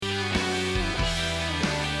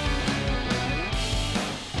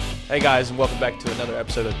Hey guys, and welcome back to another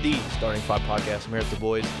episode of the Starting Five Podcast. I'm here with the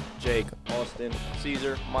boys, Jake, Austin,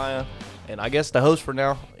 Caesar, Maya, and I guess the host for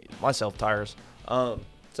now, myself, Tyrus. So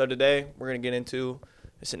today we're gonna get into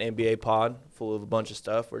it's an NBA pod full of a bunch of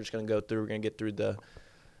stuff. We're just gonna get through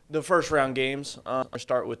the first round games. I'll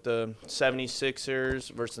start with the 76ers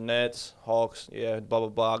versus the Nets, Hawks, blah blah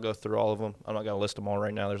blah. I'll go through all of them. I'm not gonna list them all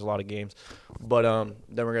right now. There's a lot of games, but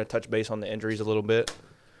then we're gonna touch base on the injuries a little bit.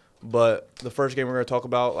 But the first game we're going to talk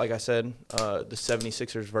about, like I said, the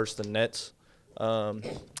 76ers versus the Nets. I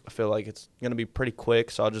feel like it's going to be pretty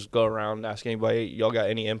quick, so I'll just go around and ask anybody, y'all got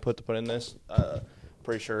any input to put in this?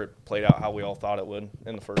 Pretty sure it played out how we all thought it would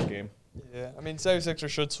in the first game. Yeah, I mean, 76ers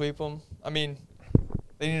should sweep them. I mean,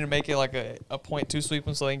 they need to make it like a 0.2 sweep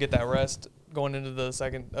them so they can get that rest going into the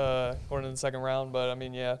second round. But, I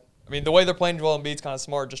mean, yeah. I mean, the way they're playing Joel Embiid's kind of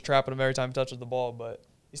smart, just trapping him every time he touches the ball, but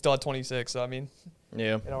he still had 26, so, I mean –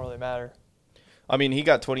 yeah, it don't really matter. I mean, he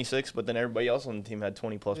got 26, but then everybody else on the team had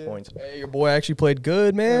 20-plus points. Hey, your boy actually played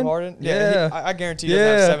good, man. Harden? Yeah. I guarantee he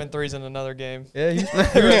doesn't have 7 threes in another game. Yeah,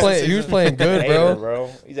 he was playing good, bro.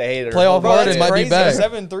 He's a hater. Playoff Harden might be back.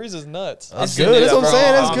 7 threes is nuts. That's good. That's what I'm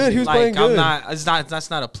saying. That's good. He was playing good. That's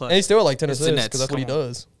not a plus. And he's still at like 10 assists because that's what he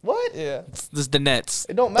does. What? Yeah. This is the Nets.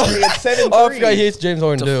 It don't matter. He had 7 threes. Oh, I forgot he hates James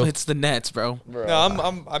Harden, too. It's the Nets, bro.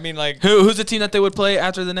 No, I mean, like. Who's the team that they would play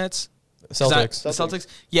after the Nets? Celtics. The Celtics?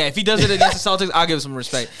 Yeah, if he does it against the Celtics, I'll give him some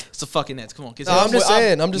respect. It's the fucking Nets. Come on. No, I'm just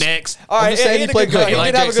saying. Next. I'm just saying he played good. He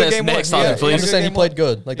did have a good game. I'm just saying he played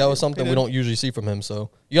good. Like, that was something we don't usually see from him.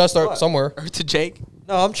 So, you got to start somewhere. Or to Jake.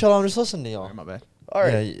 No, I'm chill. I'm just listening to y'all. Right, my bad. All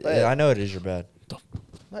right. Yeah, I know it is your bad.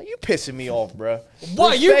 Now you pissing me off, bro.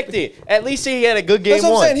 What? Respect it. At least he had a good game. That's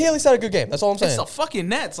what I'm saying. He at least had a good game. That's all I'm saying. It's the fucking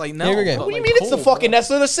Nets. Like, no. What do you mean it's the fucking Nets?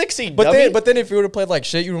 They're the 6th seed. But then if you would have played like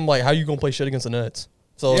shit, you'd be like, how you going to play shit against the Nets?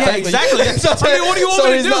 So yeah, exactly. I mean, what do you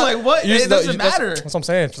want me to do? Like, what? It doesn't matter. That's what I'm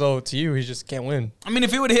saying. So, to you, he just can't win. I mean,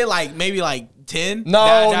 if he would hit, like, maybe, like, 10.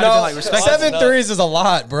 No. Like, 7 threes is a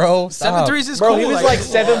lot, bro. 7 threes is cool. Bro, he was like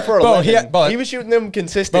 7 for 11. He was shooting them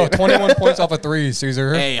consistent. Bro, 21 points off of threes,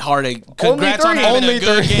 Caesar. Hey, Harden. Congrats on having a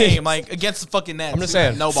good game. Like, against the fucking Nets. I'm just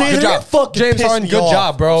saying. Nobody. Good job. James Harden, good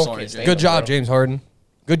job, bro. Sorry, good job, James Harden.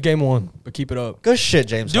 Good game 1, but keep it up. Good shit,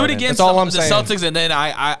 James Harden. Do it against That's all I'm the saying. Celtics, and then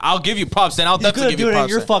I'll give you props. Then I'll definitely give you props. do it in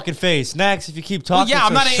your fucking face. Next, if you keep talking, yeah,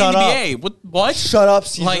 I'm not an NBA. What? Shut up,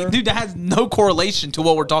 Caesar. Like, dude, that has no correlation to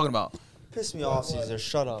what we're talking about. Piss me off, Caesar.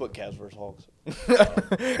 Shut up. Put Cavs versus Hawks.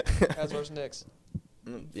 Cavs versus Knicks.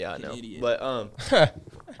 Yeah, I know. Idiot. But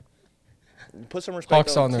put some respect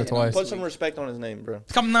Hawks on there twice. Put some respect on his name, bro.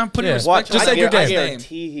 Come on, putting respect. Just say good game.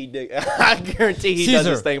 I guarantee he does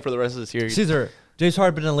this thing for the rest of the series. Caesar, James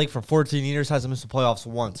Harden been in the league for 14 years, hasn't missed the playoffs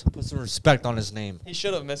once. Put some respect on his name. He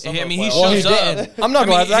should have missed some. I mean, he playoffs. shows up. I'm not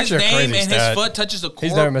going to. That's his actually a name crazy and stat. his foot touches the court,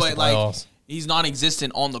 He's never missed but the like playoffs. he's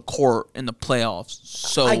non-existent on the court in the playoffs.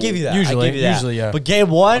 So I give you that. Usually, yeah. But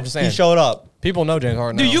game 1, he showed up. People know James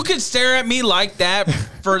Harden. Dude, you could stare at me like that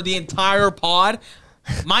for the entire pod.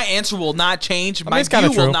 My answer will not change. My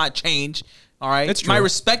view will not change. All right? It's true. My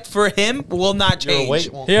respect for him will not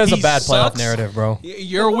change. He has a bad playoff sucks. narrative, bro.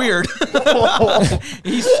 You're weird.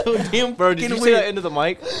 He's so damn Bro, did you say that into the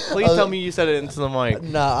mic? Please tell me you said it into the mic.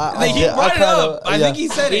 Nah, he brought it up. I think he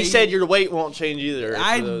said it. He said your weight won't change either.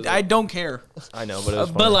 I don't care. I know, but it was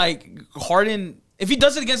funny. But like Harden, if he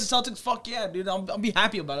does it against the Celtics, fuck yeah, dude. I'll be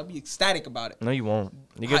happy about it. I'll be ecstatic about it. No, you won't.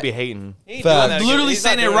 You're going to be hating. I'm literally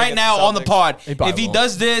saying it right now on the pod. If he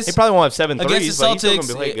does this he probably won't have 7 threes, against the but he's still gonna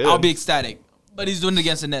Celtics, play good. I'll be ecstatic. But he's doing it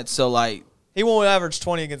against the Nets, so like He won't average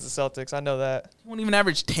 20 against the Celtics. I know that. he won't even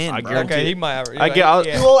average 10. I Bro. guarantee Okay, he might average.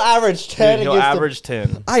 He will average 10 Dude, he'll against average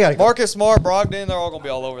 10. I got Marcus Smart, Brogdon, they're all going to be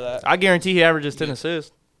all over that. I guarantee he averages 10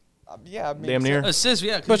 assists. Yeah, I mean, Damn near. Assists,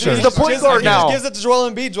 yeah. But sure. He's the point guard now. He just gives it to Joel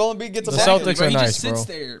Embiid. Joel Embiid gets a The bucket. Celtics bro, are he nice, just sits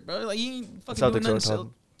bro. there, bro. Like he ain't fucking Celtics doing are nothing. tough.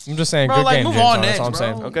 I'm just saying, Bro, good like, game, move James on Harden. That's all I'm next,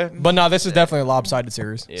 saying. bro. Okay. But no, this is definitely a lopsided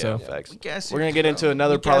series. Yeah, So facts. Weak ass We're going to series, get into bro.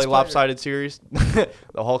 another Weak probably ass player. lopsided series. The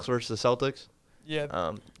Hawks versus the Celtics. Yeah.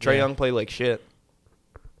 Trae Young played like shit.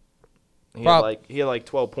 He had like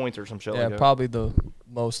 12 points or some shit like that. probably the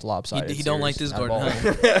most lopsided. He don't like this series Garden. out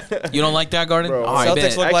of Huh? You don't like that Garden? Bro, Oh, I Celtics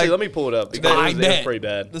bet. look Actually, like- let me pull it up because I it was bet. pretty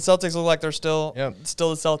bad. The Celtics look like they're still Yep. the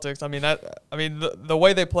Celtics. I mean, the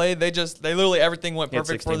way they played, they literally everything went He had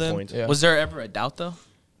perfect 16 for them. points. Yeah. Was there ever a doubt though?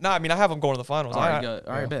 No, I mean I have them going to the finals. All right, good.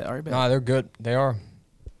 All right, bet. All right, bet. Nah, they're good. They are.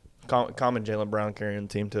 Common Jaylen Brown carrying the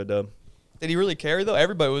team to a dub. Did he really carry though?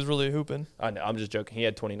 Everybody was really hooping. I know. I'm just joking. He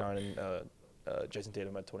had 29 and Jason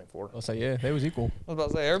Tatum had 24. I'll say, yeah, they was equal. I was about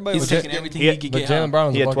to say everybody He's was taking getting- everything He- he could But get. Jalen Brown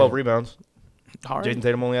was He a had 12 bucket. rebounds. Hard. Jason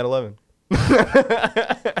Tatum only had 11.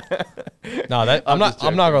 No, that I'm not just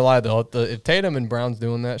gonna lie though. If Tatum and Brown's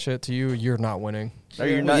doing that shit to you, you're not winning. No,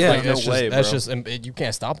 you're not. Yeah. Like, no way, bro. That's just you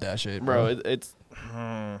can't stop that shit, bro. It's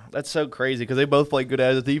that's so crazy because they both play good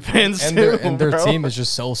as a defense And too, their bro. team is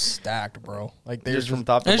just so stacked, bro. Like they're just just from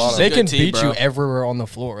top to They're just bottom. they good can team, beat bro. you everywhere on the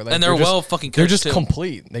floor, like, And they're well fucking They're coached, just too.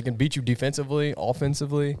 complete. They can beat you defensively,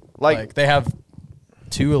 offensively. Like they have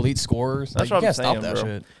 2 elite scorers. That's Like, what you I'm can't stop saying, that bro.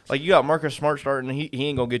 shit. Like you got Marcus Smart starting, he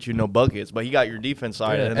ain't gonna get you no buckets, but he got your defense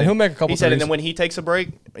side. Yeah, And and he'll make a couple He said, and threes. then when he takes a break,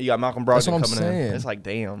 you got Malcolm That's Brogdon what I'm coming in. saying. It's like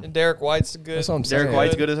damn. And Derek White's good. That's what I'm saying. Derek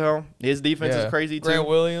White's good as hell. His defense Yeah. is crazy too. Grant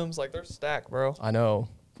Williams, like they're stacked, bro. I know.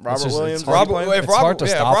 Robert It's Williams. it's hard- Robert- If it's hard to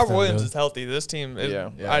stop Robert them, Williams dude. is healthy, this team is. Yeah.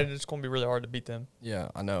 Yeah. It's going to be really hard to beat them. Yeah,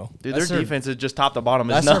 I know. Dude, That's their their- defense is just top to bottom.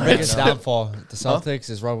 That's It's their nuts. biggest downfall. The Celtics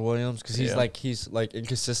is Robert Williams because he's Yeah. like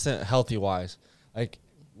inconsistent healthy wise. Like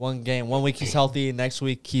one week he's healthy, next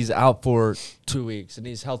week he's out for 2 weeks, and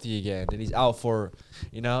he's healthy again, and he's out for,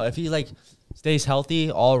 if he like stays healthy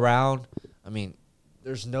all around, I mean,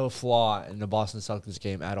 there's no flaw in the Boston Celtics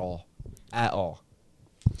game at all.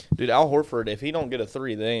 Dude, Al Horford, if he don't get a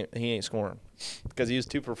 3, he ain't scoring because he was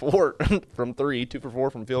 2 for 4 from 3, 2 for 4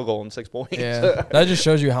 from field goal, and 6 points. Yeah, that just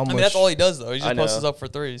shows you how much. I mean, that's all he does though. He I just know. posts up for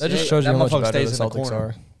threes. That just Yeah, shows you that how much motherfucker better the stays in the Celtics corner.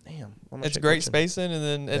 are. Damn, It's great spacing, and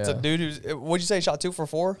then it's a Yeah. dude who's. What'd you say? Shot 2 for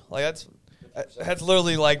 4? Like that's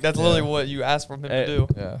literally what you asked from him to do.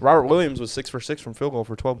 Yeah. Robert Williams was 6 for 6 from field goal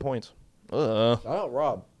for 12 points. Shout out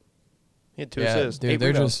Rob. He had 2 Yeah, assists. dude, 8 they're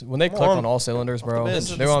rebounds. just when they Come click on. on all cylinders, bro. bench.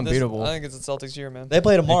 This is- They're this- unbeatable. I think it's the Celtics year, man. They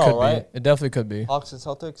play It tomorrow, could right? be. It definitely could be. Hawks and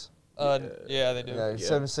Celtics. Yeah, they do. Yeah,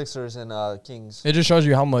 76ers and Kings. It just shows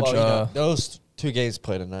you how much. Well, those 2 games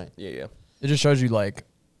play tonight. Yeah. It just shows you like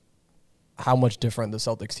how much different the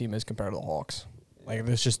Celtics team is compared to the Hawks. Like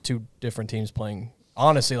there's just 2 different teams playing.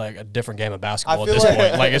 Honestly, like a different game of basketball at feel this like-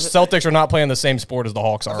 point. Like, Celtics are not playing the same sport as the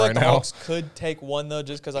Hawks I are feel like right the now. Hawks could take one though,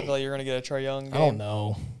 just because I feel like you're gonna get a Trae Young game. I don't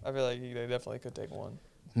know. I feel like they definitely could take one.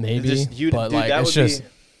 Maybe, Just, but dude, like that it's would just be.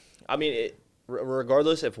 I mean,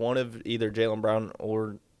 regardless if one of either Jaylen Brown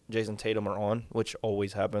or Jason Tatum are on, which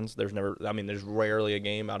always happens. There's rarely a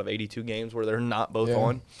game out of 82 games where they're not both Yeah.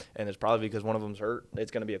 on, and it's probably because one of them's hurt.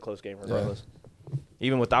 It's going to be a close game regardless.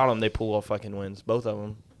 Even without them, they pull off fucking wins, both of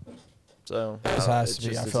them. So this has to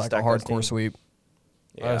be. I feel like a hardcore sweep.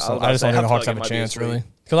 Yeah, I just don't think the Hawks have a chance really.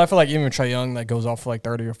 Because I feel like even Trae Young that goes off for like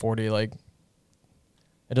 30 or 40, like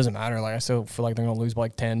it doesn't matter. Like I still feel like they're gonna lose by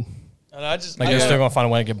like 10. And I just Like they're still gonna find a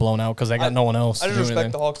way to get blown out because they got no one else. I to just do respect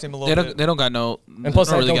anything. the Hawks team a little bit. They don't got no. And plus,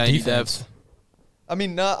 they don't they really have got no any defense. depth. I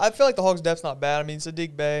mean, I feel like the Hawks' depth's not bad. I mean,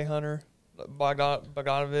 Sadiq Bey, Hunter,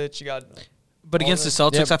 Bogdanovich. You got. But against the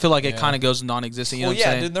Celtics, I feel like it kind of goes non-existent. You know Well, what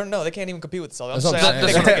I'm yeah, saying? dude, they can't even compete with the Celtics. That's what I'm saying. saying.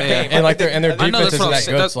 They can win a game. And like their I think- defense that's isn't what I'm that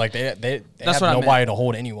saying. good. So like they That's have what I nobody meant. to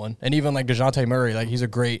hold anyone. And even like DeJounte Murray, like he's a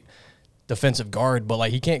great defensive guard, but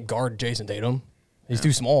like he can't guard Jason Tatum. He's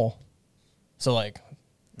too small. So like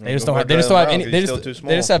they just don't have. They just don't have any. They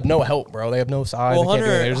just have no help, bro. They have no size. Well, They can't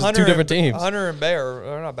do anything. They're just two different teams. Hunter and Bey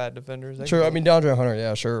are not bad defenders. They Sure, can- I mean DeAndre Hunter,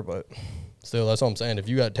 yeah, sure, but still, that's what I'm saying. If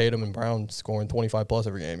you got Tatum and Brown scoring 25 plus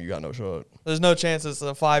every game, you got no shot. there's no chance it's a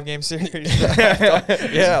 5-game series.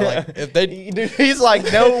 Yeah, like if they, Dude, he's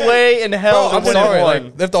like, no way in hell. I'm they're winning sorry, one.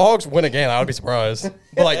 like if the Hawks win a game, I would be surprised.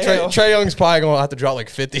 But like Trae Young's probably gonna have to drop like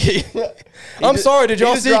 50. I'm sorry, did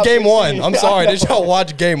y'all just see dropped game 16. one? I'm sorry, did y'all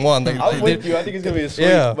watch game one? I'm with you. I think it's gonna be a sweep.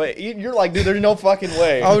 Yeah. But you're like, dude, there's no fucking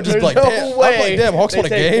way. I would just There's be like, no damn. I'm way. like, damn, Hawks they won a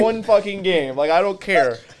take game? one fucking game. Like I don't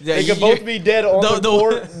care. Yeah, they could you- both be dead on the the-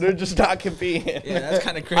 court. They're just not competing. Yeah, that's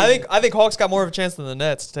kind of crazy. I think Hawks got more of a chance than the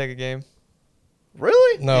Nets to take a game.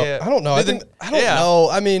 Really? No, Yeah. I don't know. I Dude, don't yeah. know.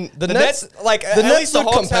 I mean, the Nets like the at Nets least the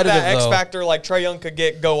look Hawks have that competitive, X though. factor. Like Trae Young could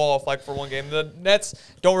go off like for one game. The Nets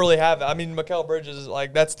don't really have that. I mean, Mikal Bridges is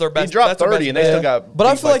like that's their He best. dropped that's their 30 best and they player. still got. But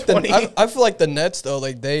I beat feel by like 20. I feel like the Nets though,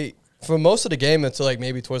 like they for most of the game until like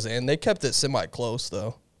maybe towards the end, they kept it semi close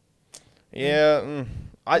though. Yeah.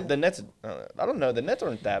 The Nets. I don't know. The Nets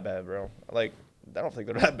aren't that bad, bro. Like I don't think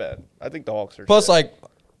they're that bad. I think the Hawks are. Plus, shit. like,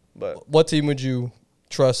 but what team would you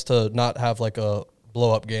trust to not have like a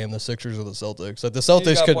blow up game? The Sixers or the Celtics? Like the You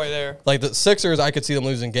Celtics got a could, point there. like the Sixers, I could see them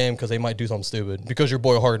losing game because they might do something stupid because your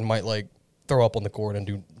boy Harden might like throw up on the court and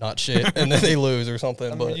do not shit and then they lose or something.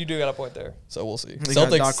 I mean, but you do got a point there. so we'll see. They got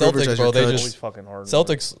Doc Rivers Celtics, as bro. your They coach. always just fucking hard.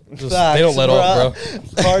 Celtics just they don't let up,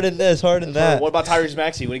 bro. Hard in this, hard in that. What about Tyrese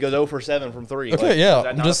Maxey when he goes 0 for 7 from 3? Okay, Like, yeah. does that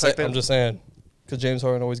I'm not just affect them? I'm just saying because James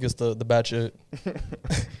Harden always gets the bad shit.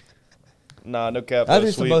 Nah, no cap. That no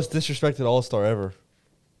is the sweep. most disrespected All-Star ever.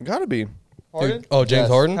 Gotta be. Harden? James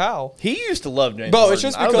Harden? How? He used to love James Bro, Harden. it's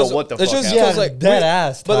just I because don't know what the fuck it's just happened. because like dead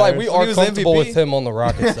ass. But like we When are he was comfortable MVP. with him on the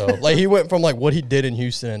Rockets though. Like he went from like what he did in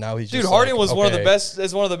Houston and now he's Dude, just Harden like, was one of the okay. best.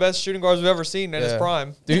 Is one of the best shooting guards we've ever seen in his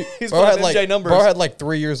prime. Dude, He's bro one of had MJ like numbers. Bro had like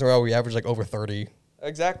 3 years in a row. We averaged like over 30,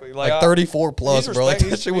 Exactly. like 34 plus, he's bro. Like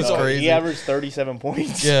respect- that shit was he's- crazy. He averaged 37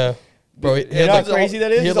 points. Yeah, bro. He You had know like how crazy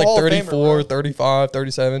that is? He had He's a like Hall of Famer, 34, bro. 35,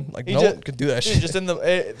 37. Like He no just- one could do that Dude, shit. just in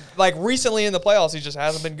the like recently in the playoffs, he just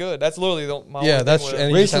hasn't been good. That's literally my Yeah, only that's thing with and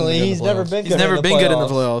him. he just hasn't Recently, been in he's the never playoffs. been. He's never been good in the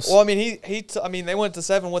playoffs. Well, I mean, I mean, they went to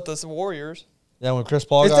 7 with the Warriors. Yeah, when Chris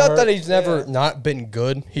Paul It's got not hurt. that he's never Yeah. not been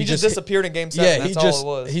good. He just disappeared in Game 7. Yeah, That's he just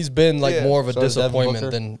all it was. he's been like Yeah. more of a So is Devin disappointment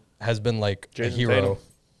Booker. than has been like a Jason hero. Tatum.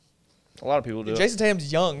 A lot of people do. Jason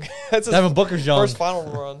Tatum's young. That's his Devin Booker's young. first final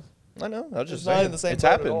run. I know. I was just It's not saying. in the same It's boat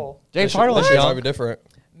at happened. all. James Harden was This year might young. be different.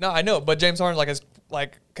 No, I know, but James Harden has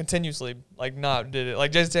continuously not did it.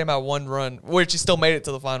 Like Jason Tatum had one run, which he still made it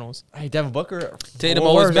to the finals. Hey, Devin Booker. Tatum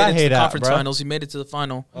Where's always that made it to hate the at, conference bruh? finals. He made it to the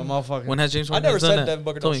final. Oh, motherfucker. When has James I Harden never done said that? Devin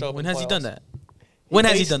Booker Tell don't me, show up when in has he playoffs. done that? When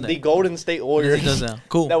has he faced done that? The Golden State When has Warriors he done that?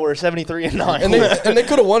 Cool. that were 73-9. And they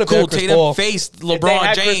could have won if they Cool. had Chris Tatum Paul. faced they LeBron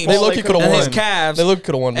had Chris James Paul, They look he could have and won. his Cavs They look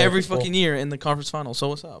could have won every Chris Paul. fucking year in the conference final. So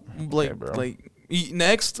what's up, Blake? Okay, bro. Like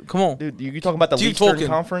next, come on. Dude, you talking about the Dude, Eastern Tolkien.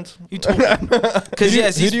 Conference? You told me. Because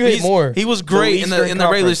yes, who do you hate he's- more? he was great in the Eastern regular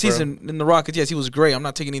Conference, bro. season in the Rockets. Yes, he was great. I'm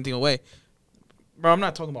not taking anything away, bro. I'm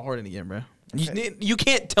not talking about Harden again, bro. You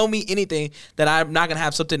can't tell me anything that I'm not gonna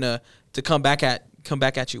have something to come back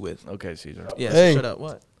at you with. Okay, Caesar. Yeah, Hey. shut up.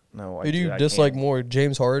 What? No, Who do you I dislike can't. more,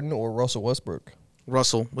 James Harden or Russell Westbrook?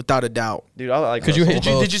 Russell, without a doubt. Dude, I like. Could you Russell. hate Did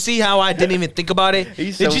you, both. did you see how I didn't even think about it?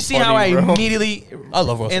 He's Did so you see how I funny, bro. immediately I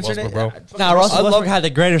love Russell answered Westbrook, it? bro. Nah, Russell I Westbrook love- had the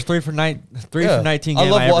greatest 3 for 19 I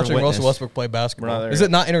game love I ever watching witnessed. Russell Westbrook play We're not basketball. there Is yet.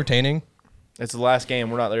 it not entertaining? It's the last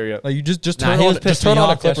game. We're not there yet. Like you just Nah, turn he on was pissing turn me on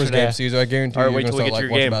a off Clippers yesterday. game, Caesar. I guarantee All right, you're wait gonna till we start get like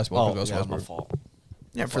your watching game. basketball Oh, because yeah, of my Westbrook. fault.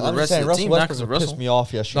 Yeah, for I'm the just rest saying, of the Russell team, not because Westbrook of pissed Russell. me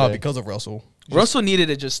off yesterday. No, because of Russell. Russell needed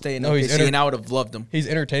to just stay in No, he's OKC, enter- and I would have loved him. He's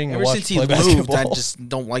entertaining Ever to watch since he play moved, basketball. I just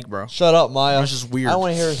don't like, bro. Shut up, Maya. That's just weird. I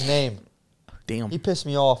want to hear his name. Damn. He pissed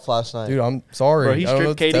me off last night. Dude, I'm sorry. Bro, he I don't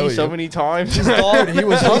know stripped what to tell KD so you. many times. Dude, he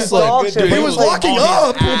was Dog hustling. shit, He but was plays locking on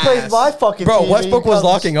up. his He plays my fucking Bro, team. and Westbrook he was comes-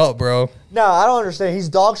 locking up, bro. No, I don't understand. He's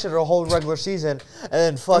dog shit the whole regular season, and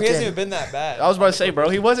then He fucking. hasn't even been that bad. I was about to say, bro,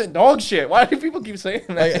 he wasn't dog shit. Why do people keep saying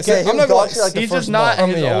that? Like, Okay, I'm he was not dog gonna shit like the he's first just not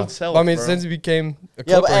month. his yeah. old self. I mean, bro. since he became a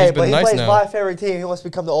Yeah, Clipper, but, hey, he's but been he nice plays now. my favorite team. He wants to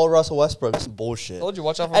become the old Russell Westbrook. Some bullshit. Told you,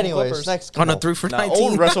 watch out for the Anyways, Clippers. next. On come a 3 for Nah, 19.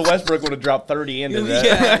 old Russell Westbrook would have dropped 30 into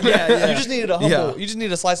that. yeah. You just needed a humble. Yeah. You just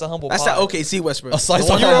need a slice of humble That's pie. that OKC Westbrook. A slice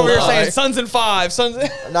The of one You were over here humble pie. saying Suns and 5. Suns.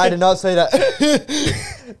 No, I did not say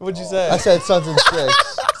that. What'd you say? I said Suns and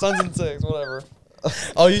 6. Suns and 6. Whatever.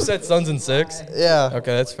 Oh, you said Suns and 6? Yeah,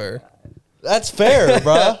 Okay, that's fair. that's fair,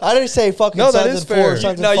 bro. I didn't say fucking No, that Suns is and 4, fair.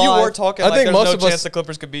 Suns No, and 5. you were talking I like think there's most no of us- chance the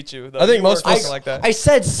Clippers could beat you. Though. I think You most were of talking us- like that. I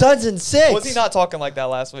said Suns and 6. Was he not talking like that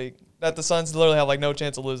last week? That the Suns literally have like no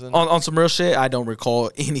chance of losing. on some real shit, I don't recall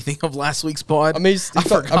anything of last week's pod. I mean, I mean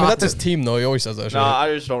forgot. that's his team though. He always says that shit. Nah,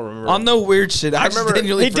 I just don't remember. on no weird shit. I remember-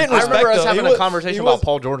 genuinely he didn't forgot. I remember respect us him. having He a was- conversation he about was-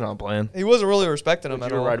 Paul George not playing, He wasn't really respecting him which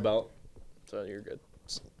at you were all. right about. So you're good.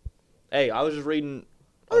 Hey, I was just reading.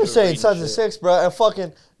 I'm just saying Suns and shit. 6, bro. And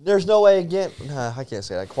fucking, there's no way again. Nah, I can't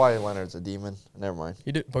say that. Kawhi Leonard's a demon. Never mind.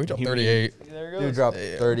 He did, but he dropped He- 38. There you go. Dude dropped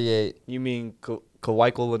 38. You mean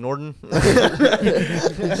Kawhi Leonard?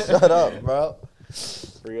 Shut up, bro.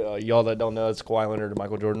 For y'all that don't know, it's Kawhi Leonard and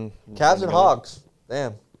Michael Jordan. Cavs and Hawks.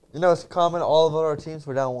 Damn. You know, it's common. All of our teams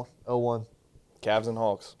were down 0-1. Cavs and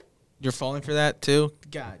Hawks. You're falling for that too.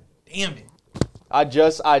 God damn it. I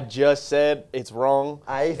just said it's wrong.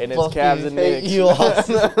 And it's Cavs and hate Knicks. you,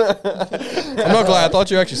 Austin. I'm not glad. I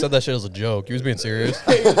thought you actually said that shit as a joke. You was being serious.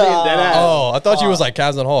 Deadass. Oh, I thought you was like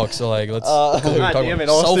Cavs and Hawks. So like, let's. God damn it,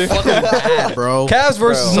 Austin. So fucking bad, bro. Cavs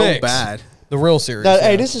versus So Knicks. bad. The real series. Now, yeah.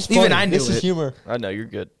 hey, this is funny. Even I knew This is it. humor. I know you're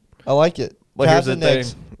good. I like it. But Cavs here's the and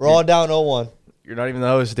Knicks. thing. We're all down 0-1. You're not even the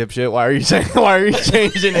host, dipshit. Why are you saying? Why are you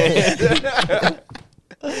changing it?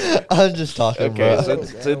 I'm just talking, Okay, bro.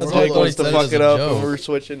 since We're Jake all wants to going fuck as it a up, joke. and we're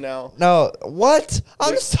switching now. No, what?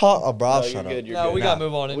 I'm just talking. Oh, bro, No, shut up. You're No, good. we gotta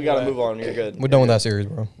move on. We gotta anyway. move on. You're good. We're done with that series,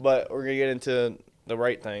 bro. But we're gonna get into the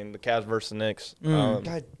right thing: the Cavs versus the Knicks.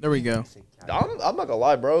 God, There we go. I'm not gonna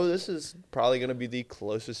lie, bro. This is probably gonna be the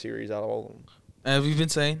closest series out of all of them. Have you been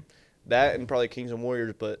saying? That and probably Kings and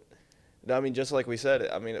Warriors, but I mean, just like we said,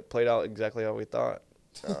 I mean, it played out exactly how we thought.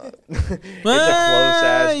 It's a close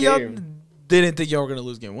ass Y'all game. didn't think y'all were gonna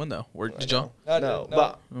lose game one though, or did y'all? I No, didn't,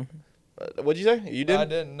 but what'd you say? You No, I did?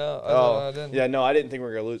 didn't. No, Oh, I didn't. yeah, no, I didn't think we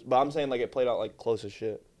were gonna lose, but I'm saying like it played out like close as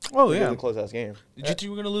shit. Oh It yeah. was a close ass game. Did you think we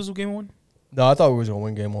were gonna lose game one? No, I thought we was gonna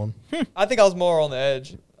win game one. I think I was more on the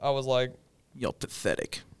edge. I was like, Y'all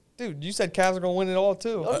pathetic. Dude, you said Cavs are gonna win it all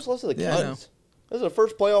too. I just listen to the Yeah, I know. Kings. This is the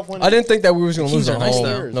first playoff win. I didn't think that we was going to lose Kings at are nice, home.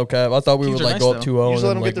 though. No cap. I thought we Kings would are like nice, go up though. 2-0 You and just let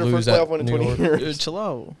then them like get their lose first playoff at win in New 20 York. years. Dude, chill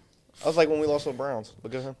out. I was like when we lost to the Browns.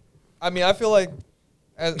 Look at him. I feel like,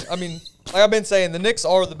 like I've been saying, the Knicks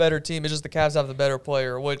are the better team. It's just the Cavs have the better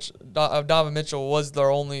player, which Donovan Mitchell was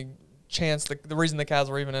their only chance. The reason the Cavs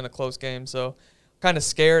were even in a close game. So, kind of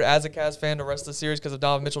scared as a Cavs fan to rest of the series because if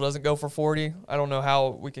Donovan Mitchell doesn't go for 40, I don't know how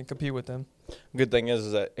we can compete with him. Good thing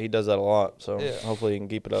is that he does that a lot, so Yeah. hopefully he can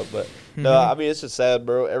keep it up. But no, I mean it's just sad,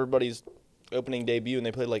 bro. Everybody's opening debut and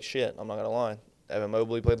they played like shit. I'm not gonna lie. Evan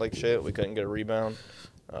Mobley played like shit. We couldn't get a rebound.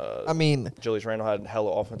 I mean, Julius Randle had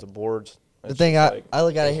hella offensive boards. the thing I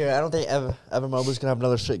look at it here, I don't think Evan Mobley's gonna have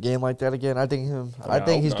another shit game like that again. I think I hope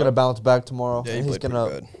he's not. gonna bounce back tomorrow. Yeah, and he he's played gonna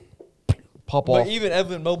pretty good. pop But off. even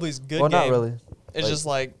Evan Mobley's good Well, game, not really. it's just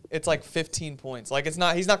like it's like 15 points. Like he's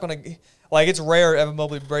not gonna like it's rare Evan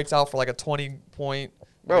Mobley breaks out for like a 20-point.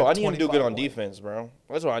 Bro, like I need him to do good on 25 point. defense, bro.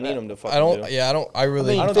 That's what I need him to fucking I don't. do. Yeah, I don't. I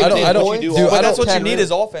really. I I mean, don't. think I don't. what you do Dude, all- But I that's don't. what you Ten need really.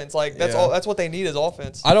 is offense. Like that's Yeah. all. That's what they need is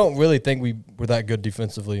offense. I don't really think we were that good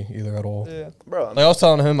defensively either at all. Yeah. Bro, Like I was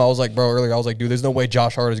telling him, I was like, bro, earlier, I was like, dude, there's no way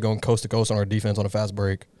Josh Hart is going coast to coast on our defense on a fast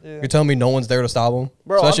break. Yeah. You're telling me no one's there to stop him,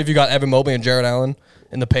 Bro, especially I'm- if you got Evan Mobley and Jared Allen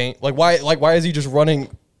in the paint. Like why is he just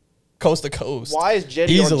running coast to coast? why is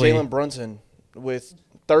Jetty Easily. on Jalen Brunson with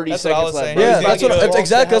 30 That's what I seconds was left? saying. bro? Yeah, He's that's getting what. cooked. That's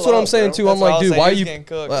exactly that's what I'm saying Bro. too. That's I'm what I like, was dude, saying. why He was you? getting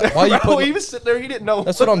cooked. Why you Bro, putting? he was sitting there. He didn't know.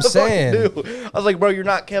 That's what I'm the fuck to saying. do. I was like, bro, you're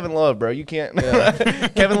not Kevin Love, bro. You can't.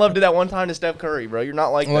 Kevin Love did that one time to Steph Curry, bro. You're not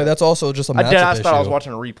like Like, that. that's also just a I matchup did. I thought I was issue.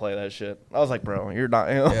 watching a replay of that shit. I was like, bro, you're not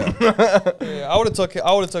him. Yeah. Yeah, I would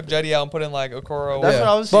have took Jetty out and put in like Okoro. That's Yeah. what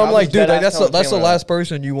I was But saying. I'm I like, was dude, like, dead-ass that's the telling last Taylor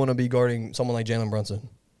person you want to be guarding someone like Jalen Brunson.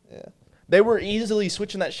 Yeah. They were easily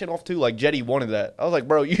switching that shit off too. Like Jetty wanted that. I was like,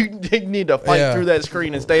 bro, you need to fight Yeah. through that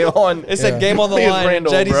screen and stay on. It said Yeah. game on the Please, line.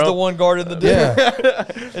 Randall, Jetty's bro. the one guarding the dude. Yeah.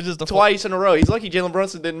 It's just a Twice in a row. He's lucky Jalen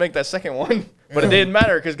Brunson didn't make that second one. But it didn't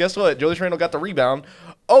matter because guess what? Julius Randle got the rebound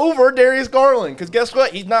over Darius Garland. Because guess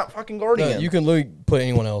what? He's not fucking guarding No, him. you can literally put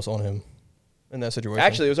anyone else on him in that situation.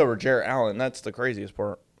 Actually, it was over Jarrett Allen. That's the craziest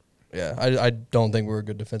part. yeah, I don't think we were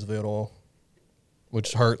good defensively at all,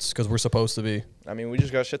 which hurts because we're supposed to be. I mean, we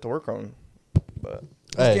just got shit to work on. But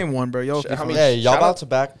It's game one, bro. Y'all, I mean, Hey, y'all shout out- bounce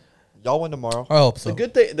back. Y'all win tomorrow. I hope so. the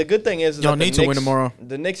good thing is Y'all that the need to win Knicks- tomorrow.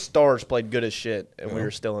 The Knicks stars played good as shit, and we were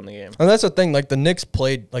still in the game. And that's the thing. Like the Knicks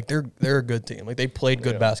played, like they're a good team. Like they played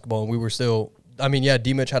good Yeah. basketball, and we were still. I mean, yeah,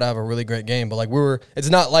 D-Mitch had to have a really great game, but like we were. It's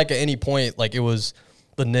not like at any point like it was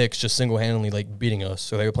the Knicks just single handedly like beating us,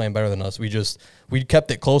 so they were playing better than us. We kept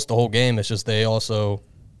it close the whole game. It's just they also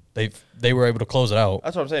they were able to close it out.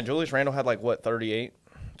 That's what I'm saying. Julius Randle had like what 38,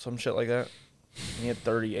 some shit like that. He had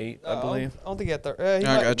 38, I believe. I don't think he had 30. I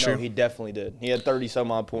got No, you. he definitely did. He had 30 some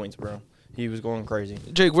odd points, bro. He was going crazy.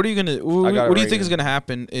 Jake, what are you gonna? I got it What do you right think here. is gonna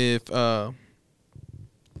happen if the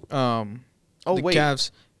wait.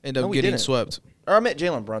 Cavs end up No, we getting didn't. swept? Or I meant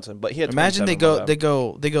Jalen Brunson, but he had. Imagine they 27,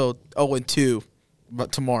 go my bad. 0-2,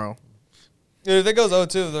 but tomorrow. Dude, if it goes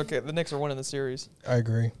 0-2, the Knicks are winning the series. I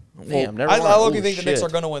agree. Damn, never I mind. look Ooh, think the Knicks shit.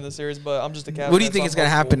 are going to win the series, but I'm just a Cavs What do you fan, think so is I'm gonna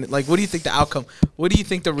hopeful. happen? Like, what do you think the outcome? What do you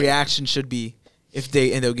think the reaction should be if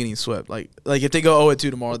they end up getting swept? Like if they go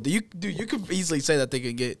 0-2 tomorrow, you could easily say that they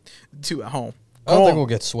could get 2 at home. I don't Come think on. we'll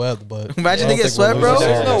get swept, but Imagine I they don't get think we'll swept, lose bro. the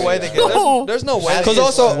There's series. no way they get. There's no way. Because they get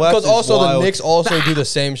also, swept. West because is also the wild. Knicks also do the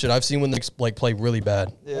same shit. I've seen when the Knicks like play really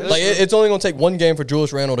bad. Yeah, Like it's only gonna take one game for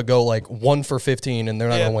Julius Randle to go like 1 for 15, and they're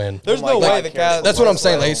not Yeah. gonna win. There's Oh no my way God, the Karis Cavs. That's what I'm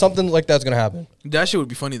saying. Like something like that's gonna happen. That shit would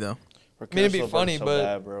be funny though. I mean, it'd be funny, but-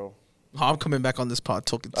 bad, bro. Oh, I'm coming back on this pod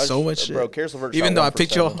talking I so just- much shit. bro, Karis LeVert Even shot though I 1 for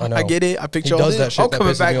picked y'all, 7. I I know. get it. I picked He y'all. does that shit. I'm That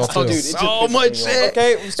coming pisses back me off, talking too. Dude, it just so pisses much me shit. off.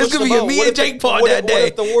 Okay, It's switch gonna the be a boat. me What and if Jake pod what that if- day. What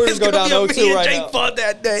if the Warriors It's go gonna down be a 0-2 me and right Jake now? pod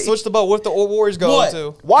that day. Switch the boat. What if the Warriors go What?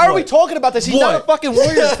 0-2? Why are we talking about this? He's not a fucking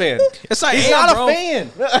Warriors fan. It's like, He's hey, not bro. a fan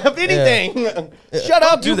of anything. Shut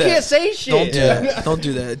up. do You that. can't say shit. Don't do Yeah. that. Don't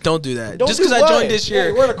do that. Don't do that. Don't Just do because I what? joined this Yeah,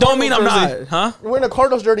 year, we're in a don't mean I'm Cardinals not, huh? We're in a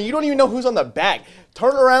Cardinals jersey. You don't even know who's on the back.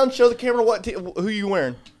 Turn around, show the camera who you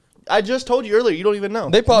wearing. I just told you earlier. You don't even know.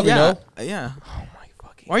 They probably yeah, know. yeah. oh my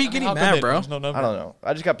fucking. Why are you getting How could mad, they- bro? there's no number. I don't know.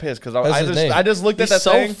 I just got pissed because That's his name. I just looked at He's that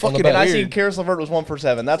so thing fucking and I weird. seen Karis LeVert was 1 for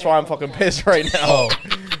 7. That's why I'm fucking pissed right now.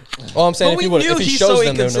 Oh, I'm saying But if we he knew if he he's shows so them,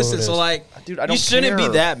 they'll know who it inconsistent. is. So like, Dude, I don't you shouldn't care.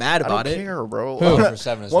 be that mad I about don't it. care, bro. Who? 1 for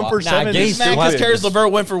 7 is 1 for wild. 7 Nah, is Gay's stupid. Because stupid. Karis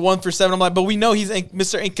LeVert went for 1 for 7. I'm like, but we know he's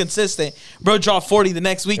Mr. Inconsistent. Bro dropped 40 the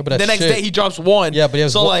next week. Yeah, but the that's next shit. day he drops 1. Yeah, but he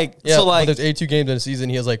has so one, like, yeah, so but like, there's 82 games in a season.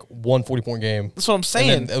 He has like 1 40-point game. that's what I'm And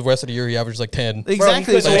saying. then the rest of the year he averages like 10. Exactly.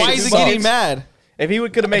 could've So made why is he 2 getting bucks. mad? If he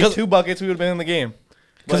could have made Because- 2 buckets, we would have been in the game.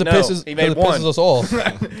 Because But it no, pisses, he cause made it pisses 1. us off.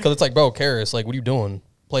 Because it's like, bro, Karis, like, what are you doing?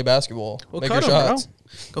 Play basketball. Well, Make cut your him, bro. shots.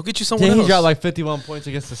 Go get you someone Didn't else. he drop like 51 points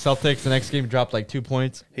against the Celtics? The next game dropped like 2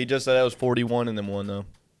 points. He just said that was 41 and then won though.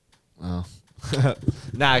 Oh.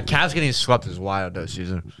 Nah, Cavs getting swept is wild though,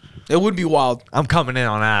 Caesar. It would be wild. I'm coming in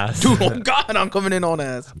on ass. Dude, oh God, I'm coming in on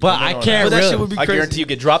ass. But I can't But that really, shit would be I crazy. guarantee you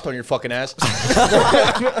get dropped on your fucking ass.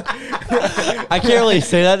 I can't really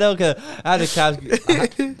say that though, because I had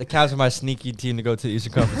the Cavs are my sneaky team to go to the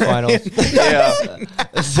Eastern Conference Finals. Yeah.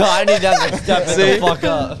 So I need them to step the fuck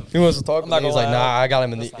up. He wants to talk not about it. He's gonna like, lie. nah, I got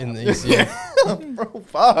him in the ECU. Bro,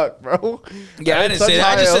 fuck, bro. Yeah, I didn't say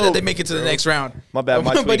that. I just said that they make it to the next round. My bad.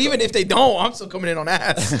 My But tweak, even if they don't, I'm still coming in on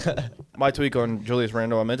ass. my tweak on Julius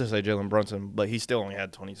Randle, I meant to say Jalen Brunson, but he still only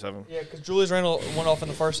had 27. Yeah, because Julius Randle went off in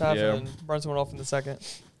the first half Yeah. and then Brunson went off in the second.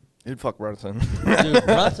 He'd fuck Brunson. Dude,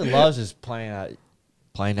 Brunson loves just playing at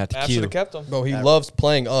the Matt Q. should have kept him. Bro, he loves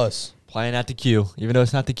playing us. Playing at the Q. Even though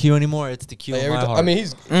it's not the Q anymore, it's the Q Like, in every my ti- heart. I mean,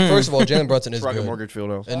 he's first of all, Jalen Brunson is It's Rocket good, Mortgage Field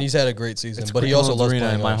now. and he's had a great season. it's But he also Quick loves Arena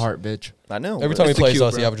playing in my us. heart, bitch. I know. Every but time he It's the plays Q,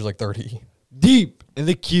 us, he bro. averages like 30. Deep in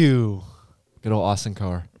the Q. Good old Austin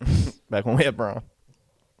Carr. back when we had Brown.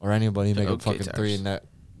 Or anybody make a Okay, fucking Tyrus. three in that.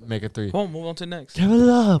 Make a three. Come on, move on to the next. Kevin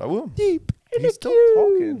Love. I will. Deep in He's the still Q.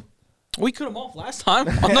 talking. We cut him off last time.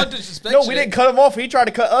 I'm not disrespecting. No, we didn't cut him off. He tried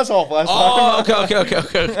to cut us off last Oh, time.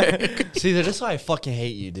 okay. Caesar, that's why I fucking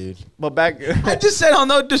hate you, dude. But back. I just said on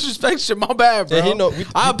no disrespect shit. My bad, bro.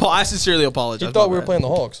 Yeah, I sincerely apologize. He thought My we were bad. playing the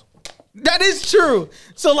Hawks. That is true.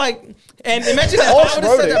 So like, and imagine that. I would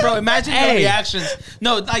have said that, bro. Imagine their reactions.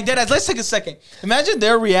 No, like that. Let's take a second. Imagine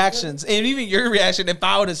their reactions, and even your reaction. If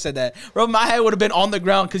I would have said that, bro, my head would have been on the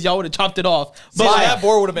ground because y'all would have chopped it off. But that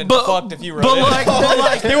board would have been fucked if you wrote but it.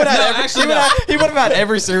 like, He would have had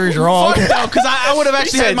every series wrong. Fuck no, because I would have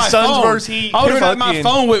actually said had my Suns phone. versus Heat. I would have had my Fucking-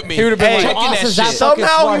 phone with me. He would have been Hey, like, checking that Austin's shit. that fucking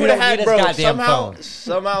Somehow smart, he would have don't had, need bro. his goddamn phone.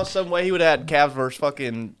 Somehow, some way he would have had Cavs versus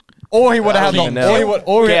fucking. or he would have had don't even the, know.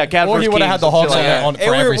 or he Yeah, Cavs would versus have had the Kings, Hawks shit on, like on that. for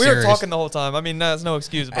Hey, we every were series. talking the whole time. I mean, that's no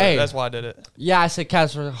excuse, but Hey. that's why I did it. Yeah, I said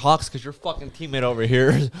Cavs for Hawks because your fucking teammate over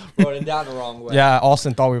here wrote it down the wrong way. Yeah,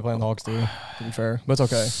 Austin thought we were playing the Hawks too. To be fair, but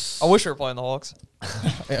it's okay. I wish we were playing the Hawks.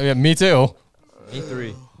 Yeah, me too. Me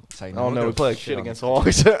three. It's like, I don't know. We played shit against the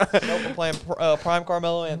Hawks. Nope, we're playing prime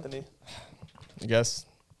Carmelo Anthony. I guess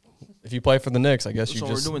if you play for the Knicks, I guess you So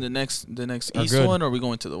just. we're doing the next are East good. one, or are we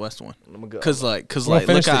going to the West one? I'm gonna go. Cause We'll like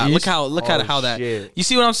finish the look East? at how that. shit. You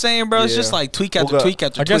see what I'm saying, bro? It's just Yeah. like tweak after We'll go- tweak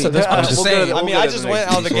after I guess tweak. at this I'm point, just we'll go to saying. the- I mean, go I to just the went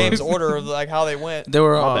next out of the East one. game's order of like how they went. They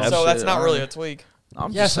were Oh, all bad. So that's not shit. really a tweak.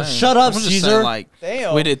 I'm Yeah, just so saying. shut up, I'm just Caesar. saying, like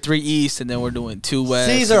Damn. we did 3 East and then we're doing 2 West.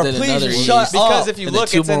 Caesar, and then please another just East, shut Because up. if you and then look,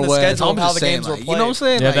 2 it's in more the West. schedule I'm of how just the saying, games were like, played. You know what I'm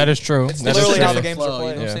saying? Yeah, Like, that is true. It's That is literally true. how the games were flow, played.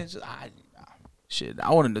 You know what I'm Yeah. saying? Shit,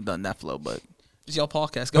 I wouldn't have done that flow, but it's y'all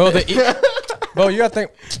podcast. Bro, Go ahead. bro, you gotta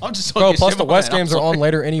think. I'm just Bro, talking plus shit, the my West bad. I'm games are sorry. on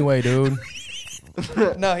later anyway, dude.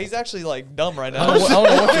 No, he's actually like dumb right I now. don't know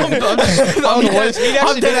what you. I don't know what he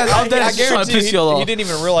actually did. I'm dead I ass trying to guarantee piss he, y'all off. he didn't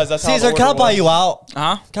even realize that's how Caesar, the can I order buy was. you out?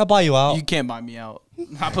 Huh? Can I buy you out? You can't buy me out.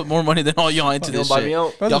 I put more money than all y'all into You this don't buy shit. me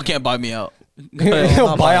out? Y'all can't buy me out.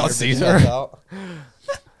 He'll buy out Caesar.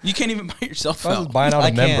 You can't even buy yourself I was out. buying out I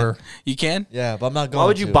a member. You can? Yeah, but I'm not going Why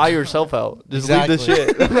would you to. buy yourself out? Just leave the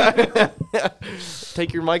shit.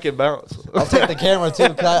 Take your mic and bounce. I'll take the camera too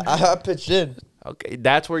because I pitched in. Okay,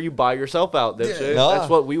 that's where you buy yourself out. Shit. Nah. That's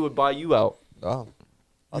what we would buy you out. Oh,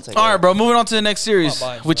 I'll take All it. right, bro. Moving on to the next series, I'm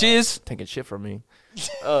not buying which you out. is Taking shit from me.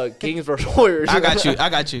 Kings versus Warriors. I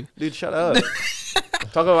got you. Dude, shut up.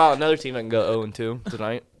 Talk about another team that can go 0-2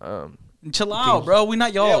 tonight. Chill out, bro. We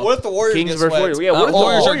not y'all. Yeah, what if the Warriors Kings get versus swept? Warriors. Yeah, what if the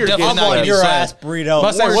Warriors are Warriors get definitely not on getting your swept. ass, burrito.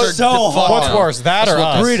 Must say, We're what's- so hard. What's worse, that or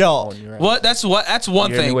us? Burrito. What? That's one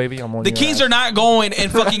You hear me, thing. Wavy? I'm on The your Kings ass. are not going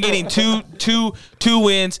and fucking getting two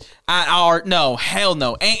wins at our hell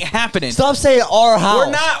no. Ain't happening. Stop saying our house.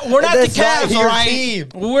 We're not the That's not Cavs, your all right? team.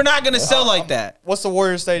 We're not gonna sell like that. What's the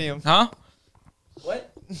Warriors Stadium? Huh?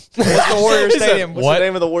 What's the Warriors Stadium? What's the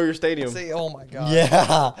name of the Warriors Stadium? See, oh my god.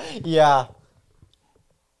 Yeah.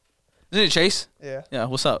 Isn't it Chase? Yeah. Yeah,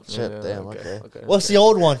 what's up? Shit, Yeah, damn, okay, okay. What's the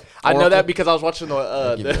old one? I know Oracle. that because I was watching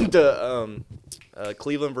the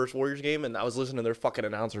Cleveland versus Warriors game, and I was listening to their fucking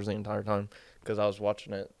announcers the entire time because I was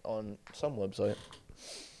watching it on some website.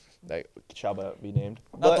 That shall not be named.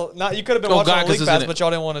 But Not you could have been Oh, watching God, on 'cause League isn't Pass, it- but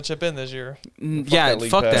y'all didn't want to chip in this year. Yeah, that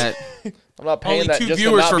league fuck pass. that. I'm not paying Only that 2 just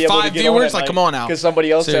viewers to not for be able to 5 get on viewers? at Like, night come on now. Because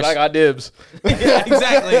somebody else Serious. said I got dibs. Yeah,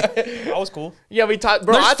 exactly. That was cool. Yeah, we talked,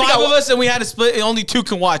 bro. There's I think 5 I, of us and we had to split and only 2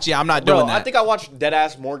 can watch. Yeah, I'm not bro, doing that. I think I watched dead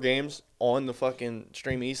ass more games on the fucking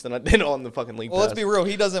Stream East than I did on the fucking league. Well, let's pass. be real.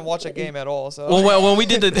 He doesn't watch a game at all. So Well, when we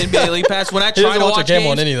did the NBA League Pass, when I tried doesn't to watch a watch game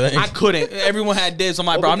on games, anything. I couldn't. Everyone had dibs. I'm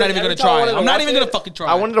like, Well, bro, I'm not because even gonna every time I try. wanted to I'm not watch even gonna it, fucking try.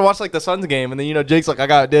 I wanted to watch like the Suns game, and then Jake's like, I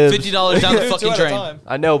got dibs. $50 down the Two fucking at a drain. time.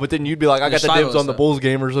 I know, but then you'd be like, I got There's the 5 dibs of on the us, Bulls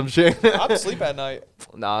game or some shit. I I'd sleep at night.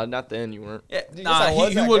 Nah, not then. You weren't. Yeah, Yes, nah, I was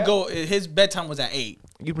he that would guy. go. His bedtime was at 8.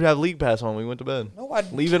 You would have league pass on when we went to bed. No,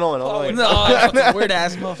 I'd Leave it on all night. No, fucking weird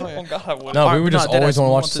ass Oh motherfucker. God, I wouldn't. No, we Alright, would no, just dead always ass, want to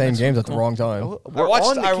move watch on the to same next games one. at the wrong time. We're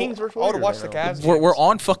on the Kings versus I would Warriors. watch the right now. Cavs. We're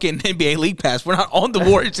on fucking NBA League Pass. We're not on the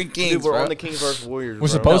Warriors and Kings. Dude, we're bro. on the Kings versus Warriors. We're bro.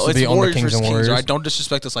 supposed to it's be on the Warriors Kings versus and Kings, Warriors. all right? Don't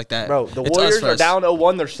disrespect us like that. Bro, the It's Warriors us are first. down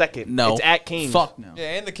 0-1. They're second. No. It's at Kings. Fuck no.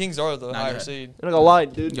 Yeah, and the Kings are the Nah, higher go ahead. seed. I'm not gonna lie,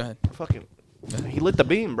 dude. Go ahead. Fucking, he lit the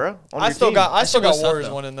beam, bro. On I your still team. got That shit was tough, Warriors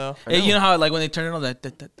though. winning though. Hey, you know how like when they turned it on,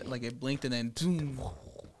 that like it blinked and then zoom.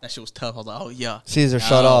 That shit was tough. I was like, oh yeah. Caesar,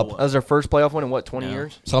 shut No. up. That was their first playoff win in what, 20 Yeah.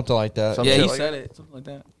 years? Something like that. Some Yeah, shit he like said it. Something like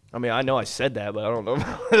that. I mean, I know I said that, but I don't know.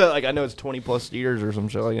 Like, I know it's 20 plus years or some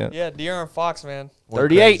shit like that. Yeah, De'Aaron Fox, man, Went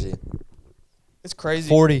 38. crazy. it's crazy.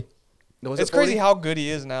 40. Was It's it 40? crazy how good he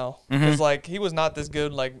is now. Because like he was not this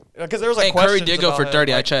good. Like because there was like Hey, Curry questions did go about for him.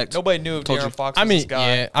 30, I Like, checked. Nobody knew if Told you. De'Aaron Fox I was mean, this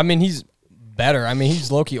guy. yeah. I mean, he's better. I mean,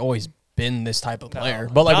 he's low-key always been this type of player.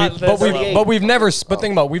 No, But like, not this level. but we've never. But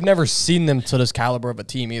think about, we've never seen them to this caliber of a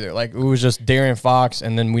team either. Like it was just De'Aaron Fox,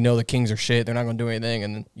 and then we know the Kings are shit. They're not going to do anything,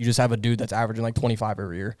 and then you just have a dude that's averaging like 25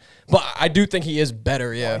 every year. But I do think he is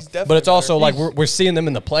better, yeah. he's definitely But it's also better. like we're seeing them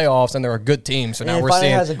in the playoffs, and they're a good team. So And now he we're finally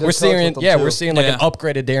seeing has a good we're coach seeing with them, yeah too. we're seeing like Yeah. an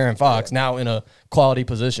upgraded De'Aaron Fox now in a quality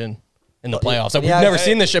position in the playoffs. Like, we've Yeah, never hey,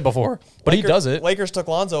 seen this shit before, but he does it. Lakers took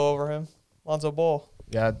Lonzo over him. Lonzo Ball.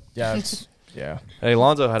 Yeah, yeah, it's, yeah. Hey,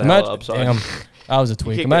 Lonzo had a hell Imagine, of upside. damn, that was a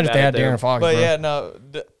tweak. can't Imagine get if they mad had at them. De'Aaron Fox, But bro. yeah, no.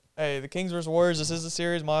 Hey, the Kings versus Warriors. This is the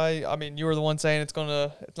series. I mean, you were the one saying it's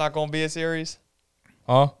not gonna be a series.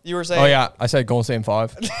 Huh? You were saying. Oh yeah, I said Golden State in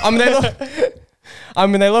 5. I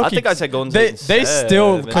mean, they low I key. think I said Golden They State. in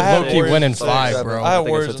still seven. could I had low key Warriors win in in 5, six. bro. I had think I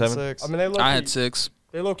Warriors said in seven. 6. I mean, they low I key, had 6.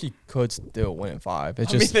 they low key could still win in 5. It's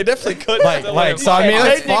I mean, just they definitely could. like so. I mean,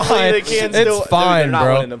 it's Technically, fine. they can It's still- they're fine, not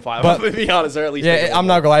bro. winning in 5. But to be honest, they're at least. yeah, making I'm it.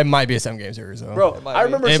 not gonna lie. It might be a 7-game series, though. Bro, It might I be.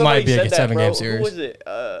 remember It somebody might be a said that, 7-game bro. series. Who was it?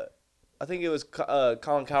 I think it was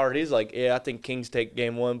Colin Coward. He's like, yeah, I think Kings take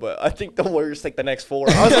game 1, but I think the Warriors take the next 4.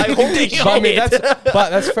 I was like, holy shit. But I mean,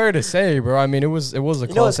 that's fair to say, bro. I mean, it was a You know what's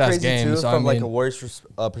close ass crazy game. too, So I from mean, like a Warriors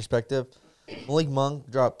perspective? Malik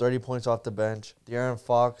Monk dropped 30 points off the bench. De'Aaron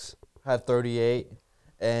Fox had 38,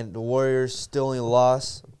 and the Warriors still only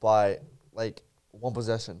lost by like 1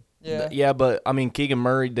 possession. Yeah. Yeah, but I mean, Keegan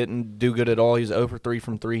Murray didn't do good at all. He was 0 for 3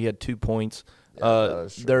 from 3. He had 2 points. that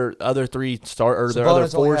is true. Their other their other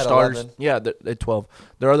Sabonis only 4 had starters. 11. Yeah, they 12.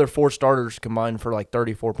 Their other 4 starters combined for like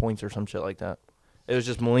 34 points or some shit like that. It was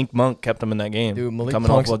just Malik Monk kept them in that game. dude, Malik coming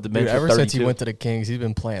Monk's, off of the bench dude, at ever since he 32. went to the Kings, he's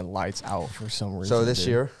been playing lights out for some reason. So this dude.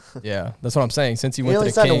 year, Yeah, that's what I'm saying. Since he he went to only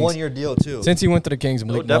the signed a Kings, 1-year deal too. since he went to the Kings, They'll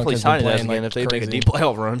Malik Monk definitely has been sign his ass playing again like if they make a crazy. deep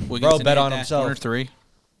playoff run. Bro, bet on himself. 1 or 3.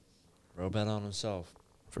 Bro, bet on himself.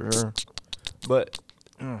 For sure. But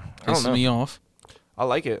I don't Pisses know. me off. I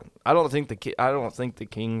like it. I don't think the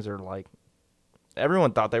Kings are like.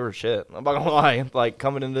 Everyone thought they were shit. I'm not gonna lie. Like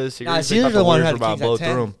coming into this series, Nah, they Caesar's thought the one who Warriors had were the about to Kings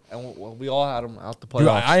blow at through 10, 'em. and we all had them out the Dude,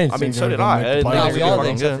 playoffs. I didn't I mean, think so they were did gonna I. make the I didn't Nah, think playoffs. we they all were did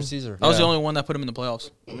fucking except good. for Caesar. I was the Yeah. only one that put him in the playoffs.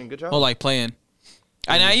 I mean, good job. Well, like playing.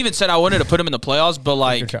 And I even said I wanted to put him in the playoffs, but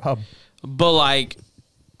like, Good job.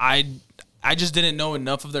 I just didn't know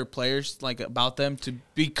enough of their players, like about them, to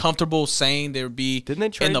be comfortable saying they would be Didn't they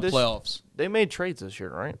trade in the this- playoffs. They made trades this year,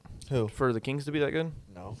 right? Who? For the Kings to be that good?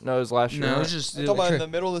 No. No, it was last year. No, it right? was just I'm talking about in the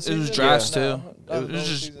middle of the it season. was drafts Yeah. too. No, It was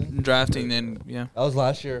just season. drafting, and yeah. That was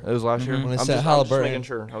last year. It was last year. Mhm. When they I'm sent just Halliburton. making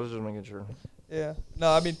sure. I was just making sure. Yeah. No,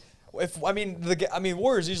 I mean,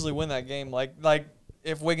 Warriors usually win that game. Like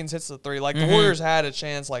if Wiggins hits the 3, like the Warriors had a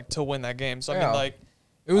chance like to win that game. So I Yeah. mean, like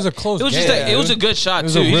It was a close It was game. just it was a good shot It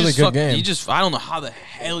was too. a He really just good fuck- game. You just I don't know how the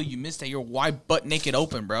hell you missed that. You're wide butt naked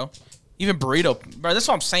open, bro. Even burrito, bro. That's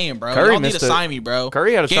what I'm saying, bro. Curry Y'all need to missed it. sign me, bro.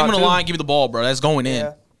 Curry had a Game shot, on the too. line. Give me the ball, bro. That's going in.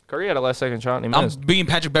 yeah. Curry had a last second shot and he I'm missed. being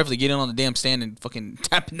Patrick Beverly, getting on the damn stand and fucking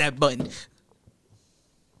tapping that button.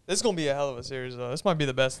 This is gonna be a hell of a series though. This might be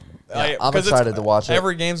the best. I'm 'cause it's- excited to watch it.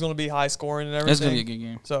 Every game's gonna be high scoring and everything. It's gonna be a good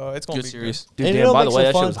game. So it's gonna Good be series. Dude, And you damn, know by what the makes way, it that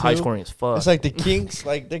shit fun, was high too? scoring as fuck. It's like the Kings,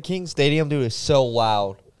 like the Kings Stadium, dude, is so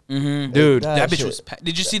loud. Mm-hmm. Dude, That bitch shit. was.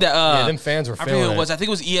 Did you see that? Yeah, them fans were I forget feeling who it. it was. I think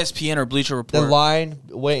it was ESPN or Bleacher The Report. line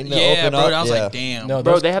waiting to Yeah, open bro. up. I was yeah. like, damn. No,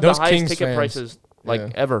 bro, those- they have the those highest Kings ticket fans. prices like Yeah.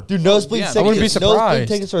 ever. Dude, nosebleed Yeah. tickets. I wouldn't be Nosebleed surprised.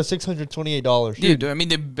 tickets are $628. Dude, I mean,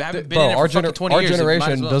 they haven't been Bro, in it our, for fucking 20 our years. It might as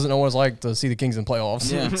generation well. doesn't know what it's like to see the Kings in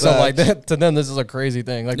playoffs. Yeah. So like that, to them, this is a crazy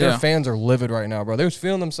thing. Like Yeah. their fans are livid right now, bro. They was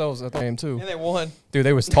feeling themselves at the game too. And they won. Dude,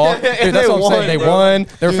 they was talking. Dude, They that's what I'm won, saying. They bro. won.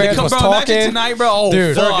 Their fans Come, was bro, imagine talking. tonight, bro. Oh,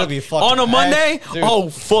 Dude. fuck. They're gonna be fucking On a Monday? Dude. Oh,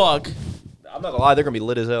 fuck. I'm not gonna lie, they're gonna be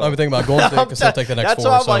lit as hell. I'm thinking about Golden State because they'll take the next That's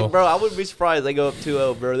 4. why I'm so. like, bro, I wouldn't be surprised if they go up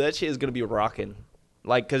 2-0, bro. That shit is gonna be rocking.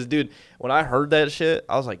 Like, cause dude, when I heard that shit,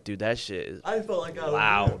 I was like, dude, that shit is I felt like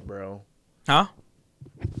loud, bro. Huh?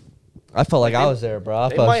 I felt like I was there, bro. I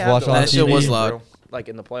They felt might like have watching the on That loudest shit was stadium, loud. bro, like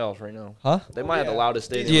in the playoffs right now. Huh? They might have the loudest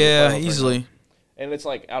stadium. in the Yeah, playoffs right easily. now. And it's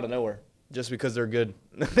like out of nowhere, just because they're good.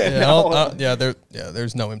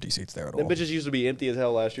 There's no empty seats there at Them all. bitches used to be empty as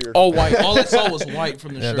hell last year. All white. All I saw was white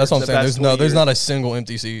from the Yeah, shirt. that's what I'm the saying. past There's 20 there's years. not a single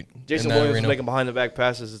empty seat. Jason in that Williams was arena. making behind the back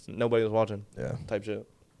passes. Nobody was watching. Yeah. Type shit.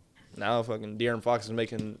 Now fucking De'Aaron Fox is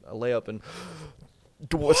making a layup and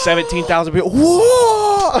 17,000 people.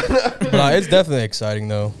 Whoa! But it's definitely exciting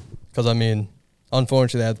though, because I mean,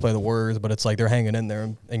 unfortunately they have to play the Warriors, but it's like they're hanging in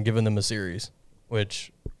there and giving them a series,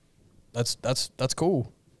 which that's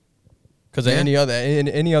cool. Because in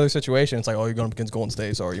any other situation, it's like, oh, you're going up against Golden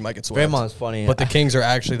State, so you might get swept. Draymond's funny. But the Kings are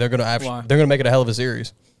actually they're gonna make it a hell of a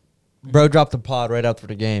series. Bro dropped the pod right after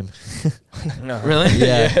the game. No. Really?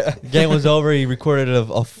 Yeah. Game was over. He recorded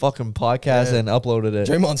a fucking podcast Yeah. and uploaded it.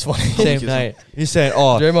 Draymond's funny. Same night. He's saying,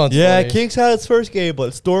 "Oh, Draymond's funny. Kings had its first game,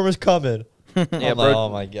 but Storm is coming." Yeah, I'm like, bro. oh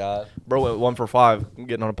my god. Bro went 1 for 5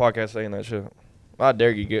 getting on a podcast saying that shit. I dare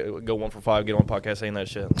you go 1 for 5 get on a podcast saying that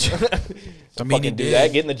shit. I mean, he Fucking do did.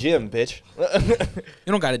 that. Get in the gym, bitch.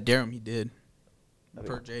 You don't got to dare him. He did.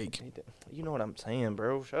 For Jake. You know what I'm saying,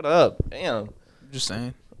 bro. Shut up. Damn. Just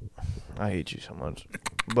saying. I hate you so much.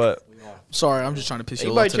 But Sorry, I'm just trying to piss you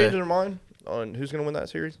anybody off today. changing their mind on who's gonna win that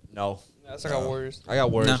series? No, I still got Warriors. I got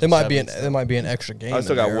Warriors. No. There might be an extra game. I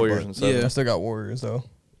still in got there, Warriors but and 7. Yeah. I still got Warriors though.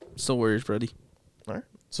 Still Warriors, Brody. So wait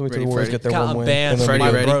till Ready, the Warriors Freddie? get their Got one a win. band and then for we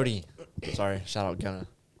Freddie, go- ready? Brody. Sorry, shout out Gunna.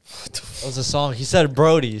 That was a song. He said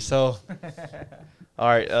Brody, so All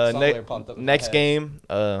right. Somewhere popped up in my Next head. game.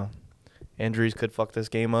 Injuries could fuck this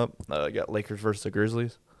game up. Got Lakers versus the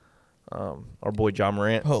Grizzlies. Our boy John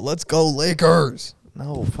Morant. Oh, let's go Lakers.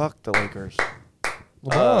 No, fuck the Lakers.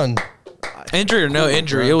 LeBron. Injury or no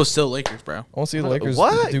injury, bro. it was still Lakers, bro. I want to see the Lakers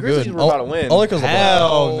What? do Grizzlies good. were about to win. Only because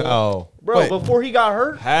hell no, Bro, Wait. before he got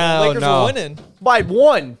hurt, hell Lakers no. were winning. by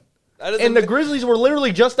 1. That doesn't And the mean- Grizzlies were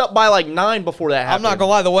literally just up by like 9 before that I'm happened. not gonna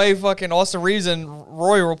lie. The way fucking Austin Reeves and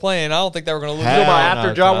Roy were playing, I don't think they were gonna lose. You know Hell about after no,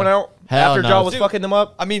 Ja John. went out? Hell After no. Ja was Dude. fucking them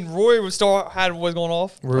up? I mean, Roy was still had what was going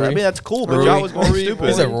off. Rory. I mean, that's cool, but Rory. Ja was going Rory. stupid.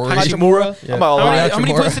 Is that Rory? Hachimura. Yeah. I'm about How many, lying. how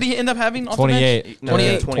many Hachimura. points did he end up having? Off 28. No,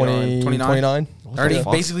 yeah, 28. 29. 29. 30,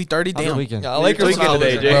 fuck? basically 30. How's the Damn. weekend? Yeah, Lakers Lakers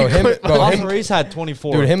today, today, Jay. Bro, him, Austin Reeves had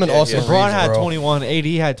 24. dude, him and Yeah, Austin yeah. LeBron Reeves, had bro. 21. AD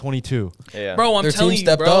had 22. Yeah. Bro, I'm Their telling team you,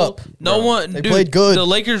 stepped bro. up. No Bro. one, They dude. played good. The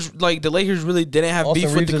Lakers really didn't have Austin beef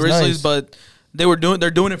with Reeves the is Grizzlies, nice. but they're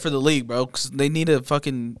doing it for the league, bro. Because they need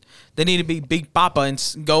to be Big Papa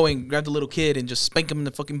and go and grab the little kid and just spank him in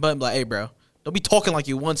the fucking butt and be like, hey, bro, don't be talking like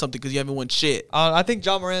you won something because you haven't won shit. I think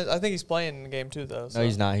John Morant. I think he's playing in the game too, though. So. No,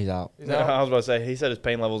 he's not. He's out. He's No, out. I was about to say, he said his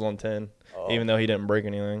pain level's on 10, even though he didn't break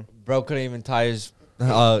anything. Bro couldn't even tie his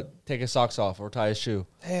take his socks off or tie his shoe.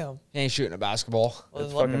 Damn. He ain't shooting a basketball. Well, It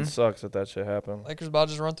then fucking sucks that shit happened. Lakers about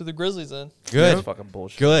to just run through the Grizzlies then. Good. It's fucking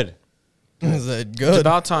bullshit. Good. Is it It's good?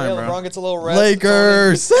 about time, Yeah, bro. LeBron gets a little rest.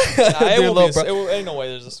 Lakers. Nah, Dude, ain't no way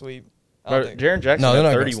there's a sweep. I Bro, don't think. Jaren Jackson No, they're had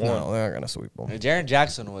not 31. They're not gonna sweep them. Jaren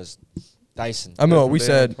Jackson was Dyson. I mean, what we They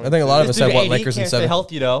said. had I think a lot of us said Dude, what AD Lakers in can't stay 7.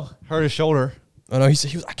 healthy though. Hurt his shoulder. Oh no, he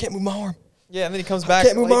said I can't move my arm. Yeah, and then he comes back.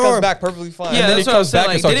 can't move he my comes arm. back perfectly fine. Yeah, And then he that's what I was comes back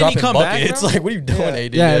saying, and starts like, didn't he dropping come back, buckets. bro? Like, what are you doing, Yeah. AD? Yeah,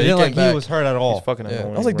 he it didn't came like back. he was hurt at all. He's fucking Yeah.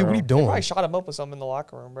 annoying, I was like, dude, what are you bro. doing? Probably shot him up with something in the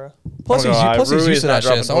locker room, bro. Plus, I'm not gonna lie, he's Rui used is to not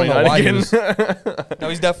that shit. So I don't know dropping why he was. 29 again. No,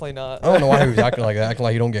 he's definitely not. I don't know why he was acting like that. Acting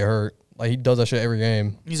like he don't get hurt. Like he does that shit every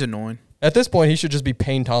game. He's annoying. At this point, he should just be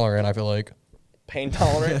pain tolerant. I feel like Pain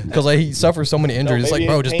tolerant. because like he suffers so many injuries. It's like,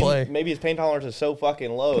 bro, just play. Maybe his pain tolerance is so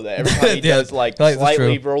fucking low that every time he Yeah, does like that's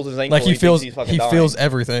slightly true. rolls his ankle, Like he feels, thinks he's he fucking feels dying.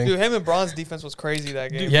 everything. Dude, him and Braun's defense was crazy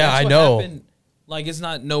that game. Yeah, That's I what know. happened. Like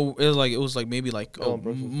it was like maybe like a Dylan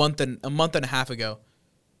Brooks. month and a half ago.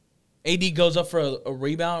 AD goes up for a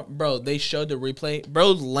rebound, bro. They showed the replay.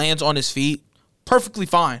 Bro lands on his feet, perfectly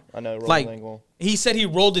fine. I know, rolled Like his ankle. he said, he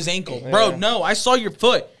rolled his ankle, bro. Yeah. No, I saw your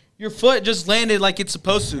foot. Your foot just landed like it's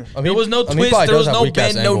supposed to. I mean, there was no I mean, he twist. probably There does was have no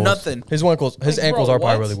weak-ass bend. No ankles. nothing. His ankles Bro, are probably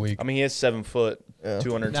what? really weak. I mean, he is 7 foot, 200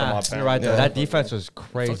 some odd Nah, pounds. you're right though. Yeah. That defense was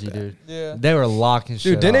crazy, dude. Yeah. They were locking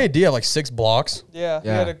shit Dude, didn't up. AD have like 6 blocks? Yeah, he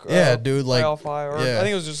Yeah. had a Yeah, dude, like, playoff high, or yeah. I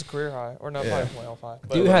think it was just a career high, or not Yeah. probably playoff high.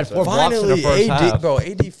 But Dude had 4 blocks in the Finally, first AD, half. bro.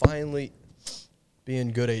 AD finally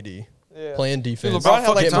being good. AD yeah. playing Dude, defense. LeBron had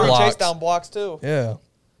like getting 3 blocks. chase down blocks too. Yeah.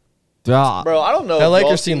 Duh. Bro, I don't know. That if y'all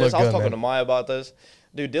Lakers seen team this. looked I was good, talking man. to Maya about this.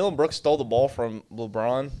 Dude, Dylan Brooks stole the ball from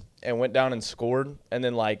LeBron and went down and scored, and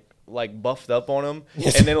then like buffed up on him,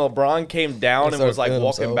 and then LeBron came down and started was like feeling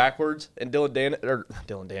walking himself. backwards, and Dylan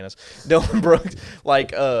Brooks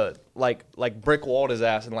like brick walled his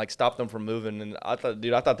ass and like stopped him from moving, and I thought they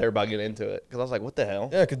were about to get into it because I was like, what the hell?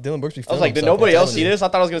 Yeah, because Dylan Brooks be I was feeling like, did himself, nobody I'm else telling see you. this? I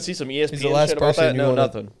thought I was gonna see some ESPN the last shit about person that. you No, wanna-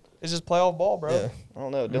 nothing. It's just playoff ball, bro. Yeah. I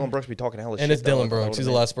don't know. Dylan Brooks be talking hella shit. And it's Dylan though. Brooks. He's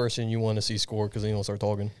the last person you want to see score because then he'll start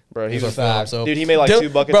talking. Bro, He's was a fact. So. Dude, he made like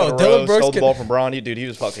 2 buckets in a row, stole the ball from Bronny. Dude, he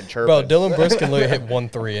was fucking chirping. Bro, Dylan Brooks can literally hit 1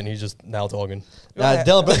 3, and he's just now talking.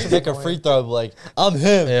 Dylan Brooks can make a free throw, like, I'm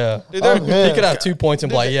him. Yeah. Dude, He could have 2 points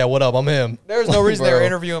and be like, yeah, what up? I'm him. There's no reason they Bro. were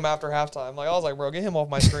interviewing him after halftime. Like I was like, bro, get him off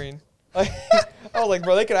my screen. Like, I was like,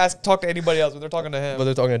 bro, they could talk to anybody else, but they're talking to him. But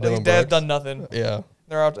they're talking to Like, Dylan his dad's Brooks. done nothing. Yeah.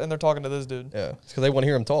 They're out and they're talking to this dude. Yeah. It's because they want to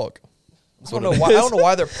hear him talk. I don't know why. I don't know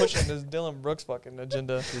why they're pushing this Dylan Brooks fucking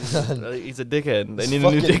agenda. He's a dickhead. They It's need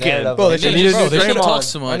a new fucking dickhead. narrative. Bro, they They should just- they they should talk have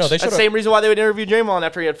so I know, much. they That's should the same reason why they would interview Draymond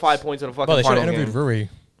after he had 5 points in a fucking Bro, they should final have interviewed game. Rui.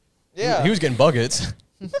 Yeah, He was getting buckets.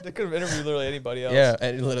 they could have interviewed literally anybody else. Yeah,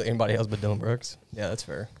 and literally anybody else but Dylan Brooks. Yeah, that's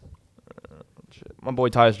fair. My boy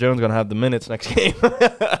Tyus Jones going to have the minutes next game. Oh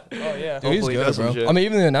yeah. Dude, he's Hopefully he good, does some bro. shit. I mean,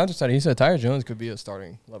 even the announcer said he said Tyus Jones could be a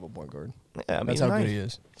starting level point guard. Yeah, I mean, That's he's how nice. good he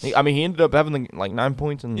is. He ended up having like 9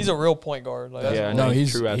 points. And He's a real point guard. Like, that's Yeah, No,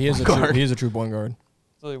 he's he's true he is a point true guard. he is a true point guard.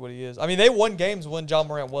 really what he is. I mean, they won games when John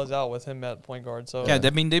Morant was out with him at point guard. So Yeah, I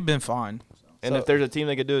mean they've been fine. And So- if there's a team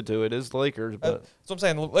they could do it to, it is the Lakers. But So I'm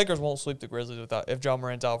saying the Lakers won't sweep the Grizzlies without if John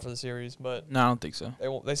Morant's out for the series, but No, I don't think so. they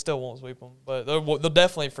won't. They still won't sweep them, but they'll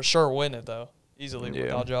definitely for sure win it though, easily Yeah.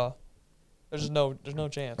 without Ja. There's no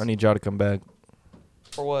chance. I need Ja to come back.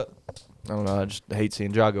 For what? I don't know. I just hate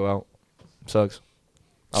seeing Ja go out. Sucks.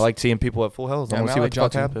 I like seeing people at full health. I Yeah, want to I see like what the Ja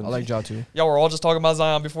fuck too. happens. I like Ja too. Y'all were all just talking about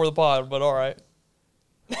Zion before the pod, but all right.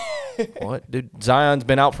 What? Dude, Zion's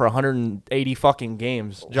been out for 180 fucking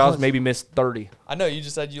games. Ja's maybe missed 30. I know you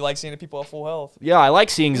just said you like seeing the people at full health. Yeah, I like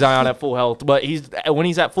seeing Zion at full health, but when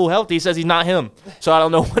he's at full health, he says he's not him. So I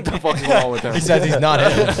don't know what the fuck is wrong with him. He says he's not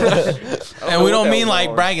him. And we don't mean like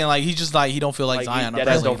like bragging. Like he's just like he don't feel like Zion. Deadass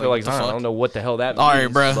apparently. don't feel like the Zion. I fuck? don't know what the hell that means. All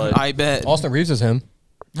right, bro. but- I bet. Austin Reeves is him.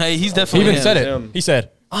 Hey, he's He definitely even him. said it. him. He said,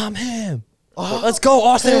 "I'm him." Let's go,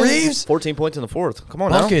 Austin Reeves. 14 points in the fourth. Come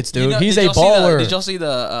on now. Buckets, dude. You know, He's did a y'all see the- baller. Did y'all see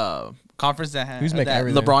the conference that had Who's making that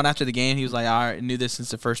everything? LeBron after the game? He was like, I knew this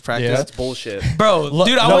since the first practice. Yeah. That's bullshit. Bro,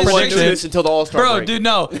 dude, I no was No one knew prediction. this until the All-Star Bro, break. dude,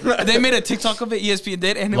 no. They made a TikTok of it. ESPN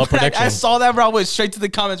did, and Love when I prediction. saw that, bro, I went straight to the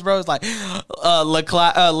comments, bro. It's like,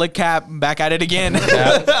 LeCap back at it again.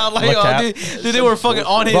 I'm like, oh, LeCap. dude, they were fucking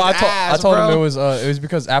on his Bro, I ass, told bro. him it was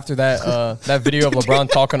because after that that video of LeBron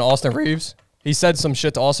talking to Austin Reeves, he said some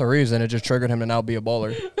shit to Austin Reeves and it just triggered him to now be a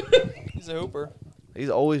baller. He's a hooper. He's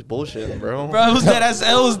always bullshitting, bro. Bro, it was that has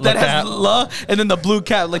LeCap. love, and then the blue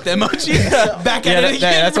cap, like the emoji, back Yeah, at that- it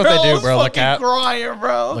again, that's bro. what they do, I was bro, fucking LeCap. crying,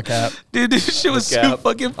 bro. LeCap. Dude, this shit was so LeCap.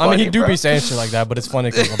 fucking funny, I mean, he do bro. be saying shit like that, but it's funny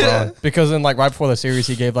because LeBron. Because then, like right before the series,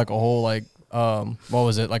 he gave like a whole like what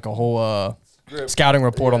was it? Like a whole scouting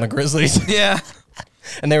report on the Grizzlies, Yeah.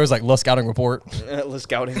 and there was like scouting report, Let's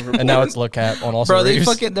scouting report. and now it's LeCap on Austin Bro,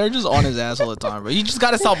 Reeves. they're just on his ass all the time, bro. You just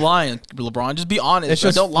gotta stop lying, LeBron. Just be honest. It's Bro.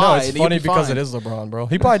 just Don't lie. No, it's funny because it is LeBron, bro.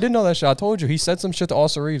 He probably didn't know that shit. I told you. He said some shit to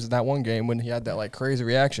Austin Reeves in that one game when he had that like crazy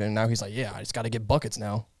reaction. And now he's like, yeah, I just got to get buckets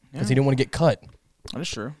now because he didn't want to get cut. That's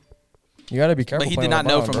true. You got to be careful. But he playing did not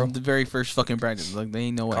with know LeBron, from bro. the very first fucking practice. Like, they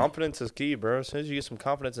ain't no way. Confidence is key, bro. As soon as you get some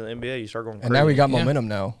confidence in the NBA, you start going crazy. And now we got Yeah. momentum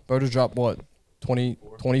now. Bro just dropped what?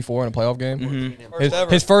 24 in a playoff game. Mm-hmm. First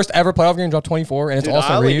ever. His first ever playoff game dropped 24, and it's Dude, I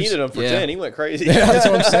Austin only Reeves. needed him for Yeah. 10. He went crazy. Yeah, that's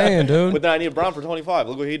what I'm saying, dude. But then I needed Brown for 25.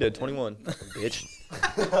 Look what he did. 21. Bitch.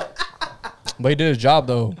 But he did his job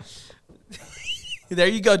though. There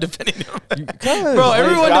you go, defending him. Bro, Bro,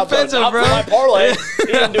 everyone defends him, Not bro. for my parlay. He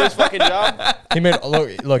didn't do his fucking job. he made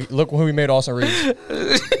look who he made Austin Reeves.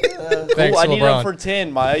 Thanks Cool, I to needed him LeBron. for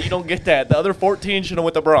 10, Maya. You don't get that. The other 14 should have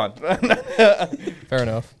went to Braun. Fair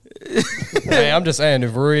enough. Hey, I'm just saying,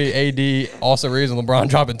 if Rui, AD, Austin Reeves, and LeBron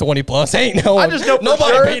dropping 20 plus, ain't no one. I just know for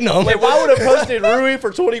nobody sure. beating them. Wait, why would have posted Rui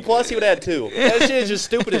for 20 plus? He would have had 2. That shit is just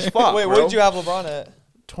stupid as fuck. Wait, bro. what did you have LeBron at?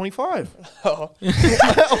 25. Oh. I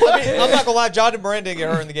mean, I'm not gonna lie. John Morant didn't get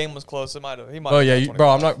hurt, and the game was close. It might have. He might. Oh yeah, bro.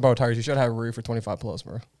 I'm not, bro. Tyrese, you should have Rui for 25 plus,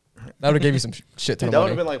 bro. That would have gave you some shit ton Dude, of that would money.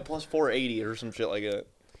 have been like plus 480 or some shit like that.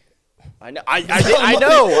 I know. I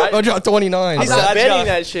know. Bro, dropped 29. I'm He said, not "I just betting got-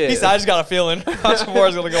 that shit. He said, "I just got a feeling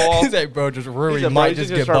Shafar's gonna go off." He's like, bro, just Rui He's a- might he's just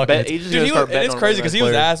gonna get start buckets. he's just Dude, gonna he start was, and betting it's on crazy the because best he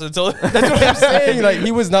was players. ass until. That's what I'm saying. Like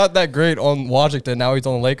he was not that great on Washington. Now he's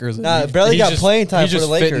on the Lakers. Nah, He- barely he's got just- playing time he's for just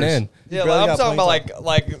the fitting Lakers. in. Yeah, barely I'm got talking playing about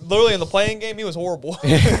like literally in the playing game, he was horrible. He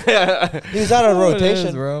was out of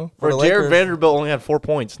rotation, bro. for the Bro, Jared Lakers. Vanderbilt only had 4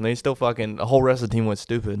 points, and they still fucking the whole rest of the team went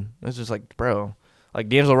stupid. It's just like, bro, like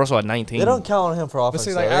D'Angelo Russell had 19. They don't count on him for offense.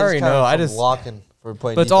 see, though. like, They I already count know. on I him just- blocking for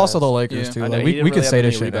playing. But it's also the defense. Lakers Yeah. too. I know, Like he we didn't could really say have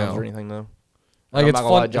this any shit rebounds now. or anything though. Like I'm it's not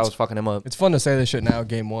gonna lie, fun. Ja was fucking him up. It's fun to say this shit now,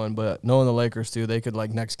 game one. But knowing the Lakers too, they could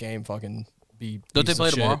like next game fucking be. Don't they pieces play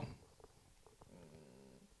of shit. tomorrow?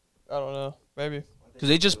 I don't know. Maybe. Because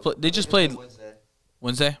they just played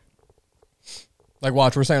Wednesday. Like,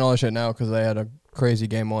 watch, we're saying all this shit now because they had a crazy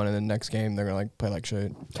game one, and then next game they're gonna like play like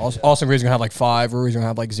shit. Austin Reed's gonna have like 5. Rui's gonna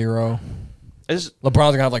have like 0. LeBron's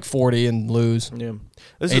gonna have like 40 and lose. Yeah.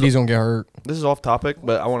 AD's gonna get hurt. This is off topic,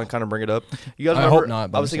 but I want to kind of bring it up. You guys I remember? hope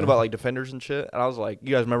not, but I was thinking about like defenders and shit, and I was like,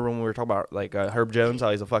 you guys remember when we were talking about like Herb Jones,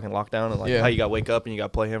 how he's a fucking lockdown, and like how you got to wake up and you got to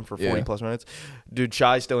play him for 40 plus minutes. Dude,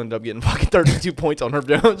 Shai still ended up getting fucking 32 points on Herb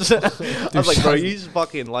Jones. I was like, bro, he's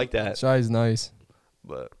fucking like that. Shai's nice,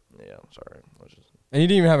 but yeah, I'm sorry. And he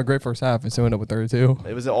didn't even have a great first half, and still ended up with 32.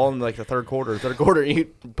 It was all in like the third quarter. Third quarter, he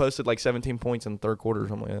posted like 17 points in the third quarter or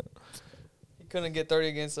something like that. Couldn't get 30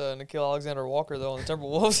 against Nickeil Alexander-Walker, though, on the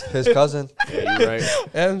Timberwolves. His cousin. Yeah, you're right.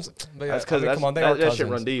 But yeah, That's because that shit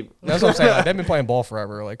run deep. That's what I'm saying. Like, they've been playing ball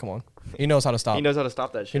forever. Like, come on. He knows how to stop. He knows how to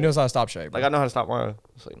stop that shit. He knows how to stop Shai. Like, I know how to stop Maya.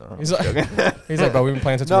 It's like, no. He's like, bro, we've been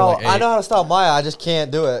playing since we were No, like 8. I know how to stop Maya. I just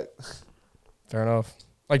can't do it. Fair enough.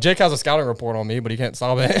 Like, Jake has a scouting report on me, but he can't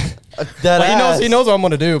stop it. Like, he knows what I'm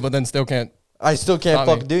going to do, but then still can't. I still can't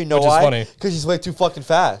fucking do it. You know which why? is funny. Because he's way too fucking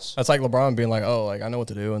fast. That's like LeBron being like, oh, like, I know what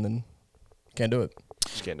to do, and then can't do it.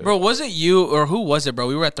 Just can't do Bro, was it you or who was it, bro?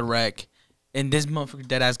 We were at the rec, and this motherfucker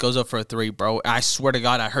deadass goes up for a 3, bro. I swear to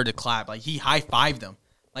God, I heard the clap. Like, he high-fived them.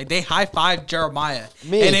 Like, they high-fived Jeremiah.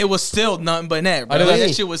 Me. And it was still nothing but net, bro. I did Like, that.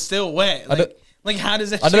 that shit was still wet. Like, how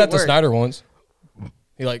does that I shit did that to work? Snyder once.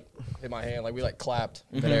 He, like, hit my hand. Like, we, like, clapped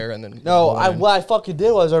midair, and then... No, what I fucking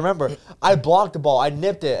did was, I remember, I blocked the ball. I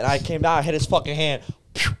nipped it, and I came down, I hit his fucking hand.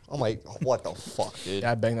 I'm like, what the fuck, dude?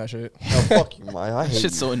 Yeah, I banged that shit. No, fuck you, Maya. I hate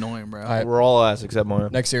Shit's you. so annoying, bro. All right, We're all ass except Maya.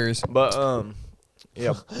 next series. But,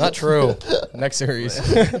 yeah. Not true. Next series.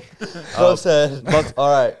 Go said. All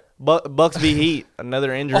right. Bucks v Heat,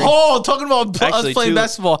 another injury. Oh, talking about Actually, us playing 2.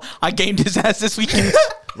 basketball. I gamed his ass this weekend.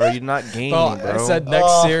 Bro, you're not gaming, Oh, bro. I said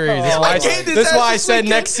next series. That's why I said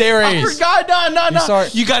next series. I forgot. No. sorry.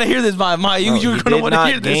 You gotta hear this, Maya. You're you gonna did want to not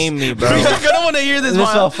hear this. game me, bro. You're gonna want to hear this, This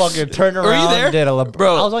is Maya. a fucking turnaround. Were you there? Did a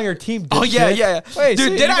Bro. I was on your team. Oh yeah. Wait, Dude, so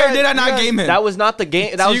did you I or guys- did I not you guys- game him? That was not the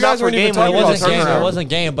game. That So was you not guys for weren't even game. talking It about wasn't this game. turnaround. It wasn't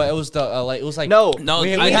game, but it was the like it was like No, No,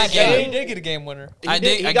 we I had did game. He did get a game winner. I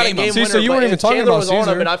did. I got a game game him. See, winner. so you but weren't even talking Chandler about was on him,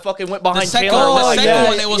 Caesar. and I fucking went behind second Chandler. one- the second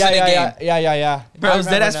one, it wasn't a game. Yeah. Bro, it was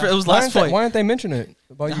dead ass. It was last point. Why didn't they mention it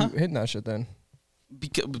about you hitting that shit then?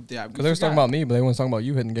 Because Because they were talking about me, but they weren't talking about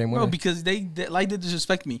you hitting game winner. Bro, because they like to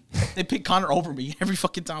disrespect me. They pick Connor over me every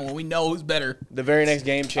fucking time when we know who's better. The very next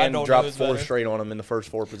game, Chandler don't dropped know who's 4 better. straight on him in the first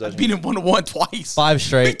 4 possessions. Beat him 1-1 twice. 5 We've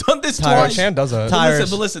straight. done this Tyrus. twice. Chan does that. Tyrus.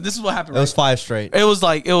 But listen, this is what happened. It was Right? 5 straight. It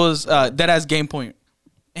was dead ass game point.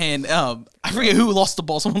 And I forget who lost the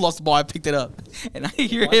ball. Someone lost the ball. I picked it up, and I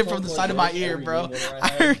hear it from the side of my ear, bro. I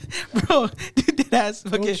heard, bro, dude, dead ass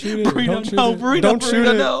fucking shoot it. burrito. Don't shoot No, it. burrito. Don't shoot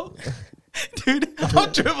Burrito, it. no. Dude, I'll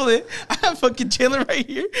dribble it. I have fucking Chandler right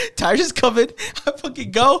here. Tires is covered. I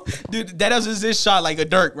fucking go. Dude, that was this shot like a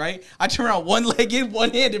Dirk, right? I turn around one leg in,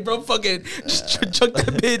 one handed, bro. Fucking just chuck that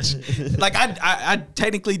bitch. Like, I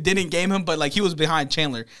technically didn't game him, but like he was behind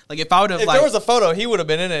Chandler. Like, if I would have If like. there was a photo, he would have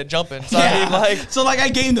been in it jumping. So I mean, like, so like I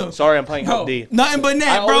gamed him. Sorry, I'm playing Bro, Help D. nothing but I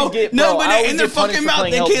net, always bro. get- Nothing bro, but I net always in their get punished fucking for mouth.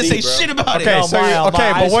 playing They Help can't D, say bro. shit about Okay, it. so Maya,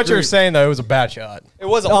 but what you're screwed. saying though, it was a bad shot. it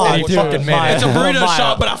was a Oh, horrible dude, shot. fucking made it. It's a burrito Maya.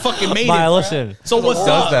 shot, but I fucking made Maya, it. listen. So what's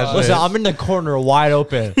Does up? that shit. Listen, I'm in the corner wide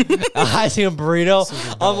open. I see a burrito.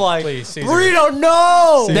 I'm like, Please, Caesar. burrito,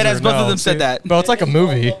 no! Caesar, Dead ass both no. of them said that. Bro, it's like a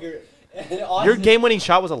movie. Your game-winning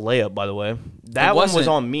shot was a layup, by the way. That one was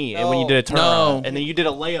wasn't. on me, and when you did a turnaround, No. and then you did a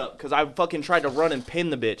layup because I fucking tried to run and pin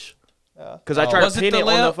the bitch. Because I tried Was to it pin the it on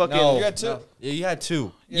the layup? fucking. No. You got 2. Yeah, you had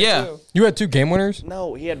 2. Yeah. You had 2 game winners?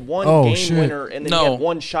 No, he had one Oh, game shit. winner, and then No. he had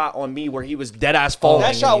one shot on me where he was dead ass falling. That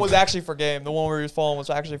and shot he- was actually for game. The one where he was falling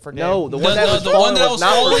was actually for game. no, the one that No, was the falling one that was was not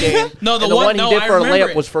for falling? game. No, the And one- he no, did I for a remember layup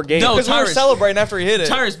it. was for game. No, because we were Tyrus. celebrating after he hit it.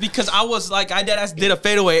 Tyrus, because I was like, I dead ass did a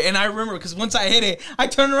fadeaway, and I remember because once I hit it, I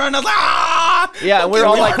turned around and I was like, ah! Yeah, and we're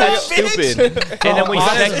all like, Fucking that's bitch. stupid. And then we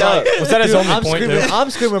stacked up. Was that his Dude, only I'm point, screaming, dude? I'm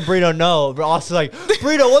screaming burrito, no. But Austin's like,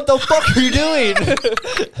 burrito, what the fuck are you doing?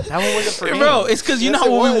 That one wasn't for game. Bro, it's because you know Yes,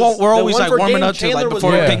 how it was. we're The always one like for warming game, up to like Chandler was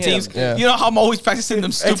before we winning pick him. teams. Yeah. You know how I'm always practicing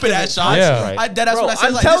them stupid ass shots. Yeah. Right. I, that's Bro, what I said.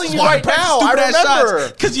 I'm like, telling this is you why I right practice now, I stupid ass remember.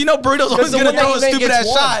 shots. Because you know Burrito's always the gonna one that throw you a make stupid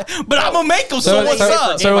gets ass shot, but I'm gonna make them. So what's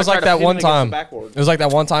up? So it was I like tried to that pin one him against the time. backboard. It was like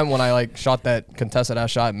that one time when I like shot that contested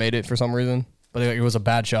ass shot and made it for some reason, but it was a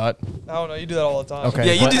bad shot. I don't know. You do that all the time. Okay.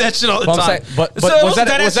 Yeah, you but- do that shit all the but I'm time. saying- but so was that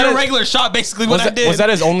that's your his- regular shot, basically what was I that, did. was that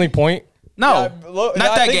his only point? No, look,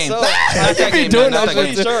 not I that think game. so. Not that game. doing Not that that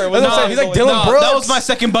shit. game. Sure, it That's was what I'm saying. He's like Dylan Brooks. That was my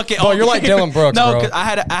second bucket. Bro, you're like Dylan Brooks, No, bro. 'cause I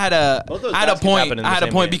had Both those a baskets point. happened in the I had a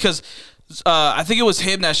same point game. because I think it was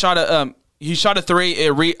him that shot a He shot a three.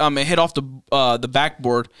 It hit off the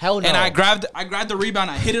backboard. Hell no. And I grabbed the rebound.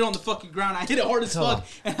 I hit it on the fucking ground. I hit it hard as fuck.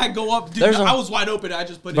 And I go up. Dude, I was wide open. I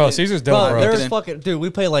just put it in. Caesar's dope, bro. There's fucking dude. We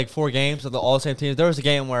played like 4 games of the all same teams. There was a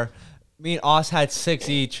game where me and Oz had 6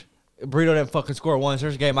 each. Burrito didn't fucking score once.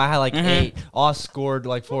 There's a game I had like 8. Oz scored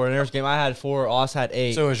like 4. And there's a game I had 4. Oz had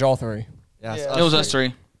 8. So it was y'all 3. Yeah, It was us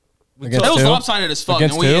 3. Against It was 2? lopsided as fuck.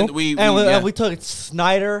 Against And 2? we took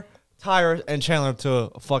Snyder, Tyre, and Chandler to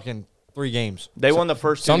fucking 3 games. They won the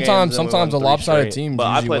first 2 games. Sometimes a lopsided team. But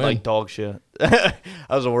I usually played win. like dog shit. That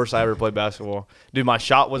was the worst I ever played basketball. Dude, my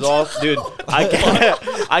shot was off. Dude,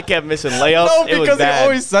 I kept missing layups. No, it was because he bad.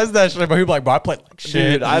 always says that shit, but he's like, bro, I played like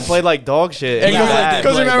shit. Dude, I played like dog shit. It was bad.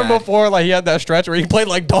 Because remember before, like, he had that stretch where he played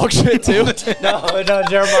like dog shit, too? No,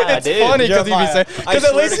 Jeremiah. It's funny because he be saying, because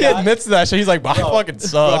at least he admits that shit. He's like, bro, I fucking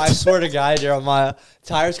Bro, I sucked. swear to God, Jeremiah,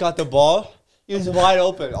 Tyre's got the ball. He was wide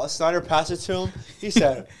open. Snyder passed it to him. He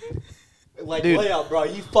said, like, Dude. layup, bro.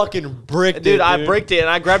 You fucking bricked it, Dude, I bricked it and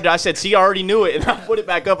I grabbed it. I said, see, I already knew it. And I put it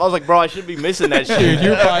back up. I was like, bro, I should be missing that shit. Dude,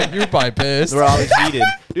 you're probably pissed. Bro, I was heated.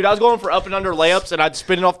 Dude, I was going for up and under layups and I'd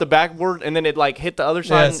spin it off the backboard and then it'd like hit the other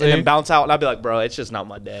side and see? then bounce out. And I'd be like, bro, it's just not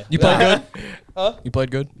my day. You played good? Huh? You played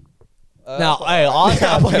good? Now, hey, Oz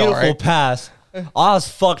had a played beautiful alright. pass. Oz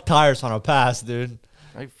fucked Tires on a pass, dude.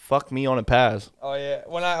 Like, fuck me on a pass. Oh yeah,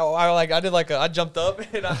 when I jumped up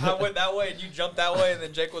and I went that way and you jumped that way and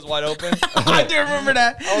then Jake was wide open. I do remember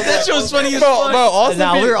that. That shit was funny as Bro, fuck. Austin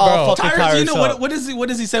Now beat- we're all bro. fucking Tyrus, you Tires know up. what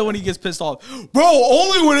does he say when he gets pissed off? Bro,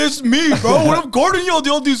 only when it's me, bro. When I'm guarding y'all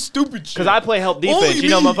do stupid shit. Because I play help defense. Only You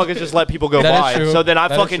know, me. motherfuckers just let people go That is by. true. So then I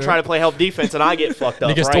That is fucking true. try to play help defense and I get fucked up.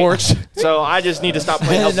 He gets right? torched. So I just need to stop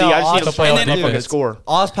playing help No, defense. I just need to Oz play to help play defense defense. score.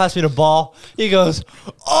 Oz passed me the ball. He goes,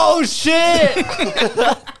 oh, shit.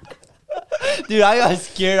 Dude, I got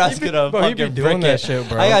scared I was going to bro, he be fucking doing brick that it. shit,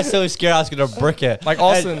 bro. I got so scared I was going to brick it. Like,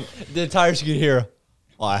 Austin- And the Tires could hear,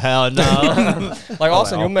 oh, hell no. Like,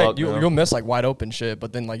 Austin, oh, fuck no. you'll miss like wide open shit,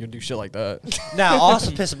 but then like you'll do shit like that. Now,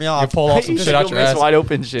 Austin pissed me You off. pull off some You shit out still your miss ass. wide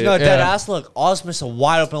open shit. No, dead Yeah. ass. Look, Oz missed a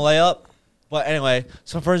wide open layup. But anyway,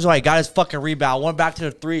 so first of all, he got his fucking rebound, went back to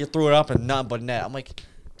the 3, threw it up, and nothing but net. I'm like,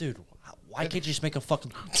 dude, why can't you just make a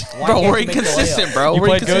fucking? Bro, we're inconsistent, bro. You We're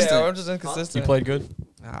played good? inconsistent. Yeah, I'm just inconsistent. You played good.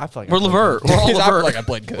 I feel like We're Levert. We're all I feel Levert. like I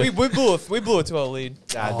played good. We blew a 2-0 lead.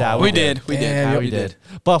 Yeah, We did. We did. Damn, Yeah, we we did.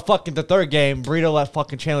 But fucking the third game, Burrito let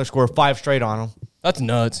fucking Chandler score 5 straight on him. That's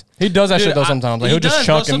nuts. He does that shit though sometimes. Like, he he'll just does,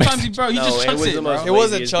 chuck bro. and Sometimes miss. he just chucks it, bro. It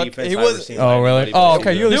wasn't chuck- he was- Oh, really? Oh,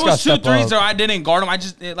 okay, you at There least got was 2 step threes up. there. I didn't guard him. I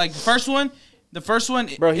just like the first one.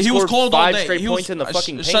 Bro, he he was scored cold 5 all day. straight He points was, in the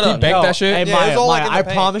fucking paint. Shut He up. banked that shit? Hey, Yeah, it was all Maya, like in the I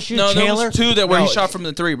paint. promise you, No, there Chandler. was 2 that where he No, shot from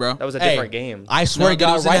the 3, bro. That was a Hey, different game. I swear No, to dude, it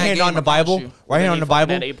God, was in right that hand game, on the I promise Bible. you. Right hand on the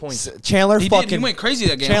Bible. Had 8 points. Chandler He fucking. did. He went crazy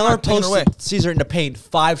that game. Chandler I'm not taking it away. posted Caesar in the paint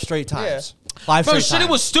 5 straight times. 5 Bro, straight shit, times. it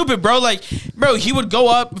was stupid, bro. Like, bro, he would go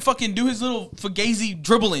up, fucking do his little fugazi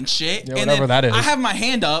dribbling shit, Yeah, and whatever then that is. I have my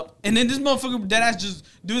hand up, and then this motherfucker deadass just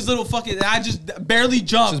do his little fucking. And I just barely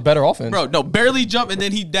jump. This is better offense. Bro, no, barely jump, and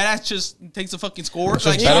then he deadass just takes a fucking score. It's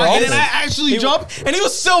just Like, better and then offense. I actually jump, and he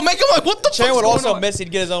was still making like, what the fuck? Chan would also on? miss.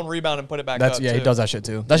 He'd get his own rebound and put it back That's up. yeah, he too. does that shit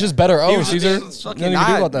too. That's just better. He Oh, was Caesar. just Nothing fucking you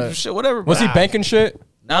can do about that. Shit, whatever. Was he bro. banking shit?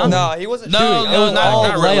 No, No, he wasn't. No, shooting. It was all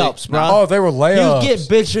not really. layups, bro. Oh, they were layups. You get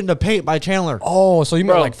bitched in the paint by Chandler. Oh, so you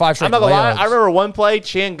meant Bro, like 5 straight I'm not gonna lie. layups. I remember one play,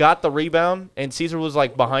 Chan got the rebound, and Caesar was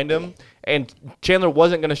like behind him, and Chandler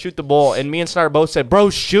wasn't gonna shoot the ball, and me and Snyder both said,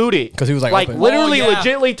 "Bro, shoot it," 'Cause he was, like, open. literally, Oh, yeah.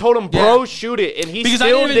 legitimately told him, "Bro, shoot it," and he Because I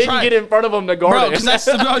still didn't even didn't try. get in front of him to guard Bro, it. because that's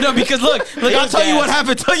no, because look, I'll tell you what happened.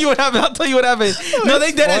 I'll tell you what happened. No,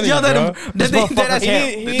 they dead ass funny, yelled at him. bro. They dead ass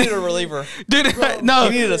He needed a reliever. Dude, no,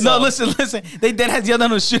 he needed a no, sub. listen. They dead has yelled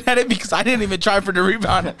at him to shoot at it because I didn't even try for the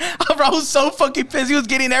rebound. Bro, I was so fucking pissed. He was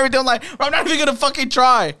getting everything. I'm like, bro, I'm not even gonna fucking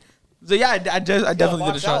try. So yeah, I definitely did a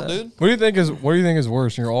Box shot, out, dude. What do you think is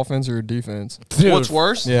worse, your offense or your defense? What's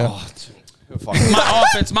worse? Yeah.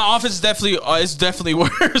 My offense is definitely worse. It's definitely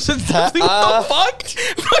what the fuck?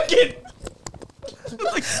 Fucking.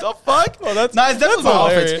 Like the fuck? Oh, that's Nah, it's definitely my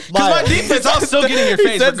hilarious. offense. Because my defense, I'll still get in your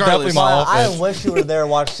face said definitely regardless. my I offense. wish you were there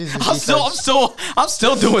watching season. I'm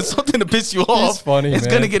still doing something to piss you off. funny, It's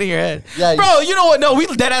man. gonna get in your head. Yeah, Bro, you know what? No, we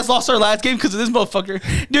dead ass lost our last game because of this motherfucker.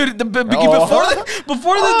 Dude,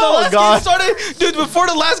 before the last God. game started, dude, before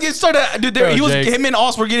the last game started, dude, Bro, Jake. him and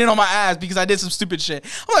Oz were getting on my ass because I did some stupid shit.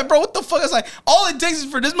 I'm like, bro, what the fuck? I was like, all it takes is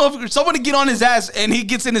for this motherfucker, someone to get on his ass and he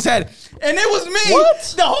gets in his head. And it was me.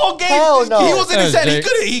 What? The whole game. Hell no. He was in his That head.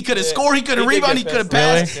 was Jake. He could have scored, he could have He did rebound, he get could have pissed.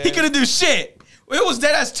 passed, Really? he could have do shit. It was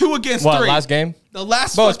dead ass 2 against What, 3. last game? The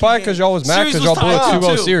last Bro, it's probably fucking because y'all was mad series because y'all blew a tied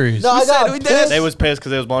 2-0 2-2. series. No, I got we did pissed. They was pissed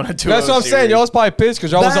because they was blowing a 2-0 That's what I'm saying. series. Y'all was probably pissed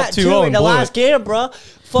because y'all was up 2-0 in and the blew last it. game, bro.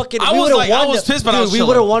 fucking. I was pissed, but I was we chilling.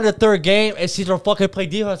 would have won the third game and Caesar fucking play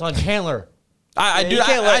defense on Chandler. You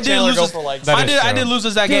can't let Chandler go for like. I did lose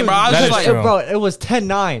that game, bro. I was That just is like, true. bro, it was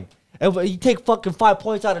 10-9. You take fucking 5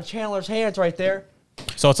 points out of Chandler's hands right there.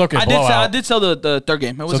 So it's okay. I did sell the third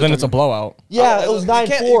game. So then it's a blowout. Yeah, it was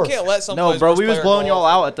 9-4. You can't let some. No, bro, we was player blowing go y'all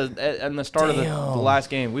off. out at the start of the last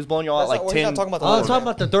game. We was blowing y'all out like We're 10. not talking about the I'm last talking game.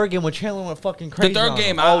 about the third game when Chandler went fucking The crazy. third on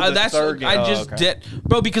game, him. the third game. I just okay. did,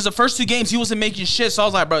 bro. Because the first 2 games he wasn't making shit, so I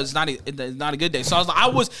was like, bro, it's not a good day. So I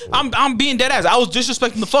was like, I'm being dead ass. I was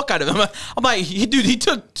disrespecting the fuck out of him. I'm like, he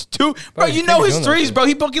took 2, bro. you You can't know be his doing that, threes, dude. bro.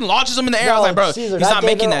 He fucking launches them in the air. I was like, bro, Caesar, he's not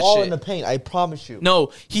making that all shit. in the paint. I promise you. No,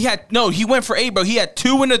 he went for 8, bro. He had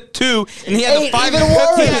 2 and a 2, and he had the 8, 5. even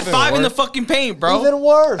worse. He had Even 5 in the fucking paint, bro. Even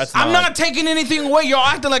worse. That's I'm not taking anything away. Y'all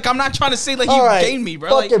acting like I'm not trying to say like All you right, gained me,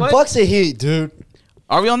 bro. Like, fucking what? Bucks and Heat, dude.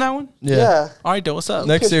 Are we on that one? Yeah. All right, though. What's up?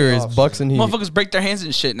 Next Piss me series, off, Bucks and Heat. Motherfuckers break their hands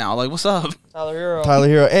and shit now. Like, what's up? Tyler Hero. Tyler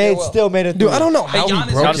Hero. And well. still made it Dude, through. I don't know Hey, how he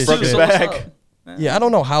Giannis broke got his sued, his so hand. what's back. up? Yeah, I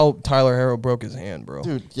don't know how Tyler Hero broke his hand, bro.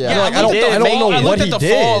 Dude, Yeah, yeah. I don't know I what looked he at the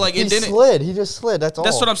did. fall. Like, He it didn't. slid. He just slid. That's all.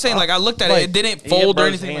 That's what I'm saying. Like, I looked at it. Like, It didn't He hit fold or bro's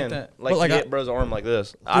anything like hand. that. Like, But, he like, hit bro's arm like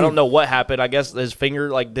this. I don't know what happened. I guess his finger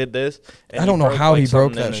like did this. and I don't he know broke, how like, he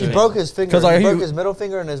broke something that in his shit. He hand. broke his finger. 'Cause, like, He he- broke his middle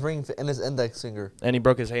finger and his ring and his index finger. And he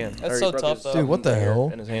broke his hand. That's Or he so broke tough, his though. Dude, what the finger hell?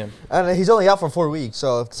 In his hand. And he's only out for 4 weeks.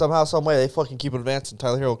 So if somehow, some way, they fucking keep him advancing,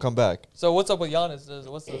 Tyler Hero will come back. So what's up with Giannis?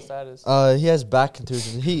 What's the status? He has back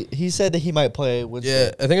contusion. He said that he might play Wednesday.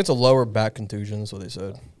 Yeah, I think it's a lower back contusion. That's what they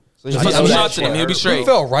said. So Just he- put some know that shots in him. shit He'll be hurt. He straight.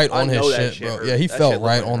 fell right I on his know that shit, shit bro. hurt. Yeah, he That fell shit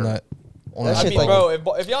right looked on hurt. that. On That that. I shit mean, like-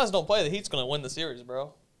 bro, if Giannis don't play, the Heat's gonna win the series,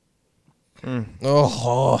 bro.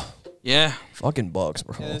 Oh, Yeah. fucking Bucks,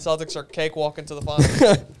 bro. And the Celtics are cakewalking to the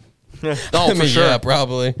finals. No, I for mean, sure. yeah,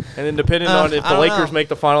 probably. And then depending on if I the don't Lakers know. make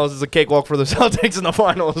the finals, it's a cakewalk for the Celtics in the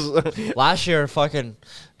finals. Last year, fucking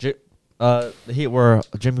the Heat were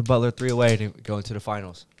Jimmy Butler 3 away to go into the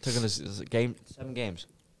finals. Took in this game 7 games.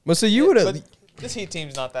 But so you would have. But this Heat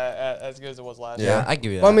team's not that as good as it was last Yeah. year. I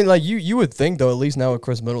give you that. Well, I mean, like you would think though, at least now with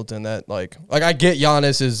Chris Middleton, that like I get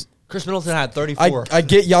Giannis is. Chris Middleton had 34. I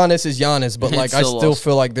get Giannis is Giannis, but like I Still still lost.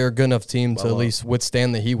 feel like they're a good enough team to at least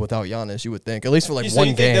withstand the Heat without Giannis. You would think, at least for like You one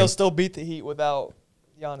think game. they'll still beat the Heat without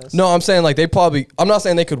Giannis? No, I'm saying like they probably. I'm not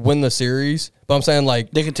saying they could win the series, but I'm saying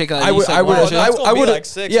like They can take at I would. least, like, I would. one. Well, that's gonna I be would. like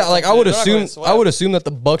 6 Yeah, or like I something. would They're not assume. gonna sweat. I would assume that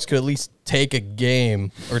the Bucks could at least take a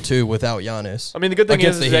game or 2 without Giannis. I mean, the good thing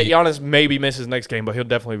Against is the that Heat. Giannis maybe misses next game, but he'll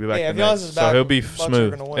definitely be back. Yeah, the if Giannis next. is So back, he'll be Bucks are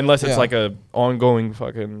smooth, gonna win. unless it's Yeah. like a ongoing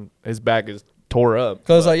fucking. His back is tore up.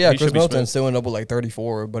 Because but like yeah, he Chris should be Middleton smooth. still ended up with like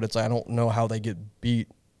 34, but it's like I don't know how they get beat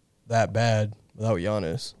that bad without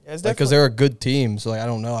Giannis. Yeah, it's Because definitely- they're a good team, so like I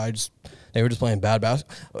don't know. They were just playing bad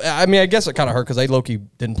basketball. I mean, I guess it kind of hurt because they low-key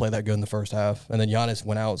didn't play that good in the first half, and then Giannis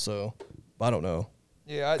went out. So I don't know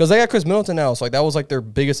Yeah, because they got Chris Middleton now. So like that was like their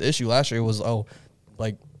biggest issue last year was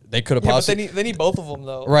like they could have but possibly. they need both of them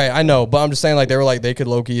though. Right, I know, but I'm just saying like they were like they could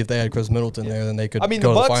low-key if they had Chris Middleton there, then they could. I mean,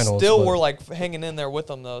 go the to Bucks finals, still but- were like hanging in there with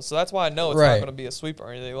them though, so that's why I know it's Right. not going to be a sweep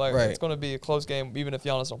or anything. Like Right. it's going to be a close game, even if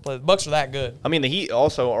Giannis don't play. The Bucks are that good. I mean, the Heat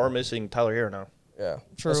also are missing Tyler Hero now. Yeah,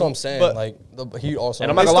 True. that's what I'm saying. But- like he also.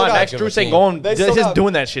 And I'm not They gonna lie, still got Max a good Strus ain't team. going. They still Just got-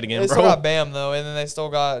 doing that shit again, They bro. still got Bam though, and then they still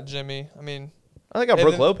got Jimmy. I mean, I think I got and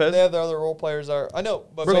Brook then Lopez. They have their other role players. I know,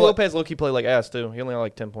 but Brook so, like, Lopez low-key played like ass too. He only had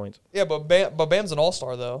like 10 points. yeah, but Bam's an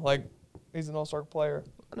all-star though. Like he's an all-star player.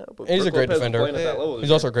 I know, but He's a Brook great Lopez was defender. playing at that Yeah. level this He's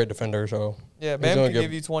year. also a great defender. So Yeah, He's Bam gonna can give-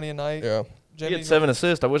 give you 20 a night. yeah. He Jimmy had 7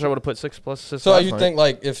 assists. I wish I would have put 6+ assists. So last you night. think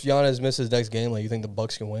like if Giannis misses next game, like you think the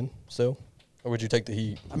Bucks can win still, or would you take the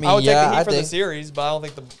Heat? I mean, I would take the Heat I for the think, series, but I don't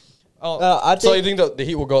think the. I don't, I So you think, think the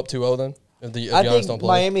Heat will go up 2-0 then if I Giannis think don't play?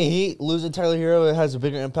 Miami Heat losing Tyler Hero has a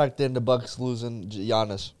bigger impact than the Bucks losing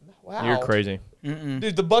Giannis. wow, You're crazy.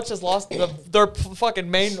 dude. The Bucks just lost their fucking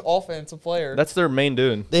main offensive player. That's their main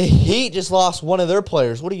dude. The Heat just lost one of their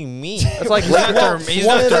players. What do you mean? That's like He's not their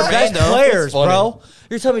one of their main, best though. players, It's funny. bro.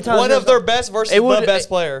 You're telling me Tyler one Hero's of their not- best versus It would- the best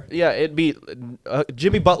player. Yeah, it'd be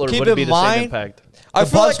Jimmy Butler Keep wouldn't in be the mind- same impact. The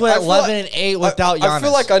Bucks went 11-8 without Giannis. I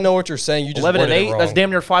feel like I know what you're saying. You just 11 and worded it 8. wrong. That's damn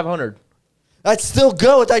near 500. That's still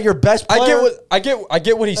good without your best player. I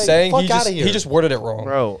get what he's Like, saying. fuck He just outta here. he just worded it wrong,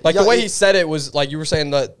 Bro. Like Yeah, the way he- he said it was like you were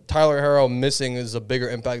saying that Tyler Hero missing is a bigger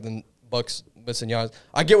impact than Bucks missing Giannis.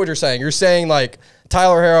 I get what you're saying. You're saying like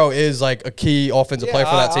Tyler Hero is like a key offensive player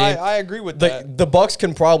for that team. I agree with that. The Bucks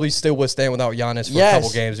can probably still withstand without Giannis for a Yes, couple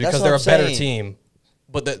games that's because what they're a I'm better saying. team.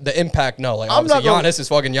 But the impact, no. Like I'm not obviously gonna- Giannis is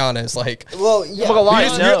fucking Giannis. Like Well, yeah. I'm not gonna lie, You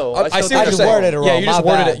just- no. I still see think what you're just saying. worded it wrong. Yeah, you just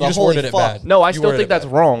My worded bad, it. but You just holy worded it fuck. bad. No, I You still worded think it that's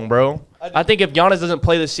bad. wrong, bro. I think if Giannis doesn't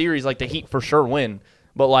play the series, like the Heat for sure win.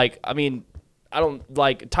 But like, I mean, I don't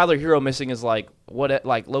like Tyler Hero missing is like what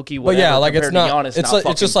like Loki. But yeah, like it's not. Giannis It's not like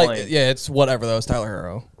it's just fucking like playing. it's whatever though. It's Tyler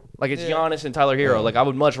Hero. Like it's Giannis and Tyler Hero. Like I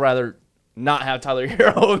would much rather not have Tyler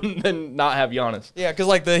Hero than not have Giannis. Yeah, because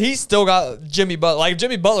like he's still got Jimmy Butler. Like if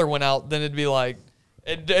Jimmy Butler went out, then it'd be like,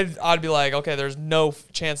 I'd be like, okay, there's no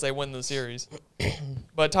chance they win the series.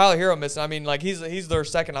 But Tyler Hero missing. I mean, like he's their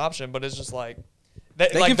second option, but it's just like they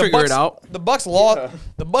can figure it out. The Bucks lost.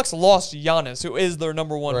 The Bucks lost Giannis, who is their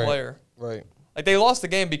number one player. Right. Like they lost the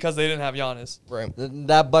game because they didn't have Giannis. Right.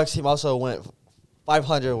 That Bucks team also went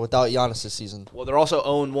 500 without Giannis this season. Well, they're also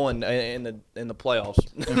 0-1 in the playoffs.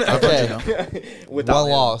 Okay. Without One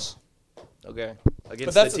him. loss. Okay. Against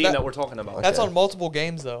But that's- the team that- that we're talking about. That's on multiple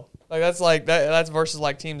games though. Like that's versus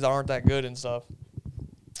like teams that aren't that good and stuff.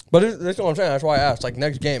 But that's what I'm saying. That's why I asked. Like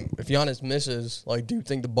next game, if Giannis misses, like, do you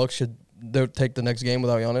think the Bucks should take the next game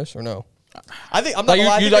without Giannis or no? I think I'm not Like, gonna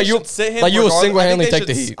lie, I you- think like, they you- should sit him. like, you will regardless. single-handedly I think take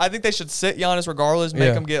they the should- heat. I think they should sit Giannis regardless, make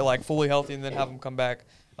Yeah. him get like fully healthy, and then have him come back.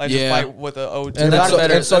 Like Yeah. just fight with a 0-2. And That's so,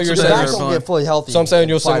 better. and so That's you're a saying, better That's fun. gonna get fully healthy. so I'm saying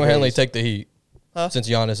you'll in 5 single-handedly days. take the heat Huh? since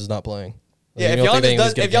Giannis is not playing. Yeah, You if don't think they Giannis can just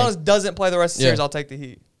does, get if a game? Giannis doesn't play the rest of the Yeah. series, I'll take the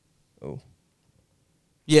Heat.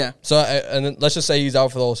 Yeah. So and then let's just say he's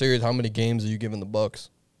out for the whole series. How many games are you giving the Bucks?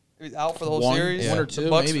 If he's out for the whole One, series. one or the two,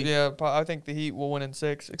 Bucks, maybe. Yeah, I think the Heat will win in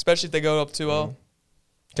 6, especially if they go up 2-0.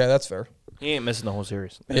 Okay, that's fair. He ain't missing the whole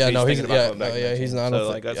series. Yeah, no, he's thinking about coming back yeah, next he's year. not. So,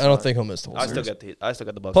 like, that's I don't not- think he'll miss the whole I series. still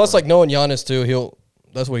got the Bucks. Plus, like knowing Giannis too,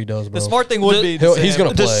 that's what he does, bro. The smart thing would be to he's sit gonna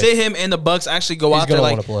him. To play. sit him and the Bucks actually go He's out there gonna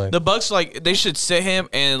like wanna play. the Bucks, like they should sit him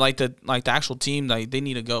and like the actual team, like they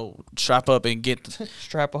need to go strap up and get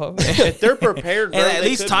strap up. if they're prepared, and bro, at they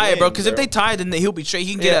least could tie it, bro. win, Because if they tie, then he'll be straight.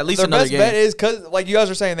 He can get Yeah, at least their another best game. bet is because, like you guys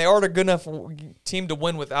are saying, they are a good enough team to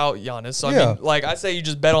win without Giannis. So I Yeah. mean, like I say, you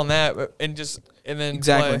just bet on that and then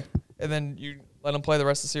Exactly. play, and then you let them play the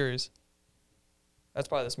rest of the series. That's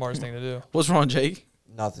probably the smartest thing to do. What's wrong, Jake?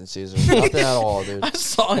 Nothing, Caesar. Nothing at all, dude. I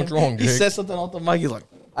saw him. What's wrong, He Jake? said something off the mic. He's like,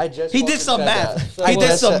 I just he fucking did some said math. that. He did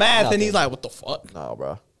Just some said math, nothing. and he's like, what the fuck? No,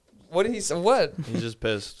 bro. What did he say? What? He's just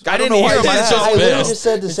pissed. I didn't know why hear him. he I said just- so. I literally pissed. just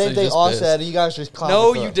said the He same said thing just all pissed. said. You guys just clowned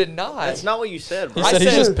No, me for you it. did not. That's not what you said, bro. He said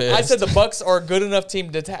he's just pissed. I said the Bucks are a good enough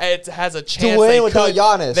team to it has a chance win they without could,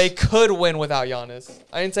 Giannis. They could win without Giannis.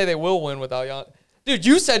 I didn't say they will win without Giannis. Dude,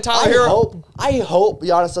 you said Tyler Hero. I hope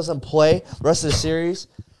Giannis doesn't play the rest of the series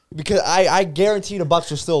because I guarantee the Bucks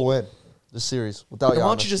will still win the series without Then Giannis. why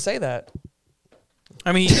don't you just say that?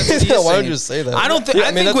 I mean, that's what he is Why don't saying. you just say that? I don't think. Yeah, I,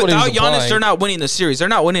 I mean, think that's what he was without Giannis, implying. they're not winning the series. They're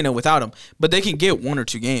not winning it without him. But they can get 1 or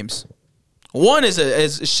 2 games. One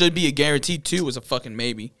should be a guarantee. 2 is a fucking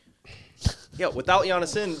maybe. Yeah, without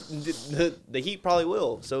Giannis in, the Heat probably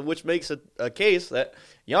will. So, which makes a case that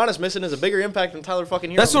Giannis missing is a bigger impact than Tyler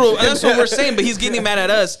fucking Hero. That's what we're saying. But he's getting mad at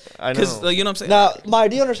us I because know. you know what I'm saying. Now, Maya,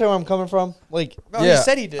 do you understand where I'm coming from? Like, Bro, yeah, he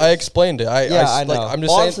said he did. I explained it. I know. I'm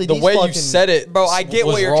just Honestly, saying the these way you fucking- said it. Bro, I get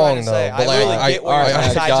was what you're wrong, trying to say. though, I but, like, really get what you're trying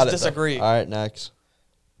to say. I got just it, though. disagree. all right, next.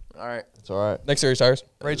 All right. It's all right. Next series, Tires.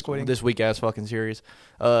 Rage quitting. This weak ass fucking series.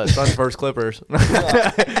 Suns versus Clippers.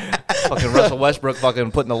 Fucking Russell Westbrook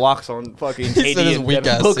fucking putting the locks on fucking said KD his and weak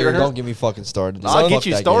Devin ass Booker. series. Don't get me fucking started. I'll Fuck get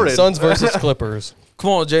you that started. game. Suns versus Clippers. Come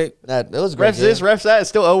on, Jake. It was a great Refs this, game. refs that. It's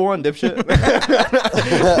still 0-1, dipshit.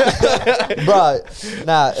 Bro,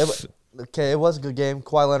 it was a good game.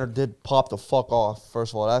 Kawhi Leonard did pop the fuck off.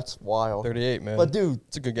 First of all, that's wild. 38, man. But dude,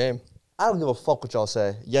 It's a good game. I don't give a fuck what y'all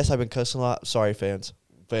say. Yes, I've been cussing a lot. Sorry, fans.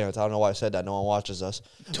 I don't know why I said that. No one watches us.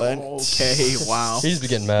 But Okay, wow. He's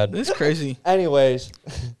getting mad. This is crazy. anyways,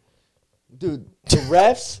 dude, the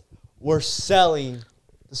refs were selling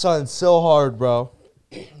the Suns so hard, bro.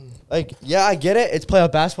 Like, yeah, I get it. It's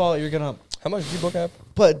playoff basketball. You're gonna, How much did you book up?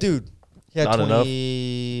 but dude, he had Not enough.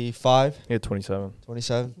 25, He had 27.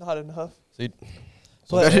 27. Not enough.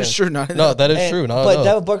 But, That is true. Not No, that is and- true. Not but enough.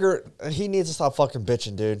 Devin Booker, he needs to stop fucking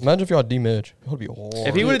bitching, dude. Imagine if y'all D-Midge. It would be horrible.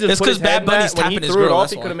 If he would have It's just put 'cause his Bad head back Bunny's when he tapping his threw it girl, off,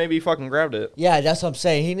 that's he why. could have maybe fucking grabbed it. Yeah, that's what I'm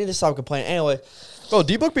saying. He needs to stop complaining. Anyway, Bro,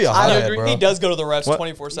 D-Book be a I hothead, agree. bro. He does go to the refs What?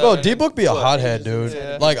 24/7. Bro, D-Book be a hothead, dude.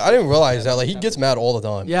 Yeah. Like, I didn't realize that. Like, he gets mad all the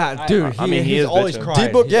time. yeah, dude. I mean, he he's is always bitching. crying.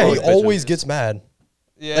 D-Book, yeah, he always bitching. always gets mad.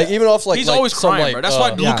 Yeah. Like, even off, like, He's like, always some, crying, like, bro. That's why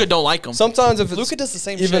yeah. Luka don't like him. Sometimes if it's Luka does the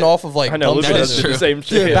same even shit. off of, like, I know, dumb Luka That shit. is does do true. the same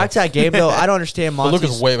shit. Dude, back to that game though. I don't understand But Monty's.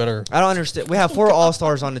 Luka's way better. I don't understand. We have 4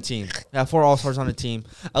 All-Stars on the team. We have 4 All-Stars on the team.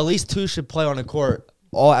 At least 2 should play on the court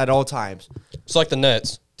at all times. It's like the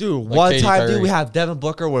Nets. Dude, Like one Katy time, Perry. dude, we have Devin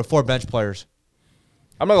Booker with 4 bench players.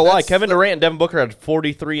 I'm not going to lie. Kevin Durant and Devin Booker had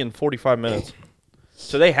 43 and 45 minutes.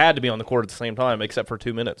 So they had to be on the court at the same time, except for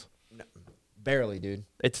 2 minutes. Barely, dude.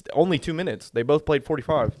 It's only 2 minutes. They both played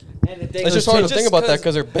 45. And the thing It's is, just hard to just think about that 'cause-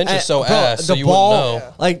 because their bench and, is so bro, ass, so the you ball, wouldn't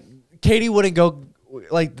know. like, Katie wouldn't go,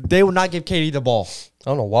 like, they would not give Katie the ball.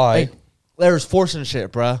 I don't know why. Larry's forcing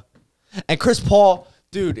shit, bruh. And Chris Paul,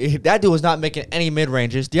 dude, that dude was not making any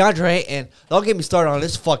mid-ranges. DeAndre Ayton, don't get me started on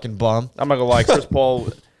this fucking bum. I'm not gonna lie, Chris Paul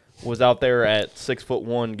was out there at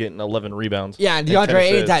 6'1", getting 11 rebounds. Yeah, and DeAndre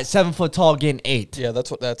Ayton's at 7 foot tall, getting 8. Yeah,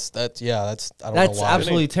 that's what that's I don't know why. That's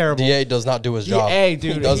absolutely terrible. DA does not do his job. DA,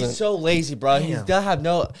 dude, He doesn't. he's so lazy, bro. He doesn't have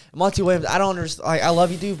no Monty Williams. I don't understand. Like, I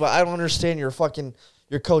love you, dude, but I don't understand your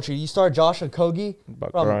coach. You start Josh Okogie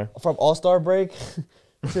from All-Star break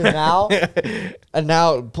to now, and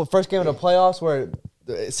now first game of the playoffs where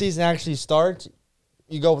the season actually starts,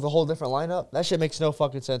 you go with a whole different lineup. That shit makes no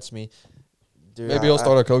fucking sense to me. Dude, Maybe he'll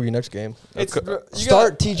start Okogie next game.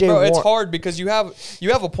 Start TJ Bro, Warren. it's hard because you have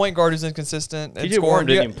a point guard who's inconsistent and TJ Warren scoring.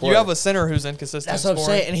 didn't even play. You have a center who's inconsistent. That's what I'm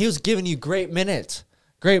scoring. saying, and he was giving you great minutes,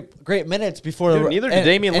 great minutes before Dude, neither did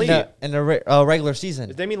Damian Lee. in the regular season.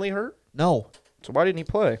 Is Damian Lee hurt? No, So why didn't he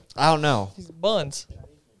play? I don't know. He's buns.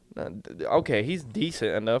 Okay, he's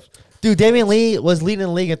decent enough. Dude, Damian Lee was leading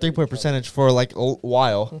the league in 3-point percentage for like a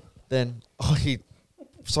while. Then for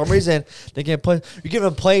some reason they can't play. You're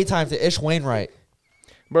giving play time to Ish Wainwright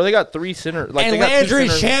Bro, they got 3 centers. Like, and they got Landry 2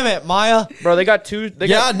 centers. Shamet, Maya. Bro, they got 2.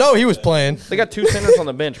 No, he was playing. They got 2 centers on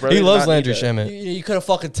the bench, bro. He They did loves not need Landry that. Shamet. You could have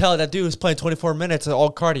fucking tell that dude was playing 24 minutes of all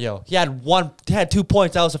cardio. He had 2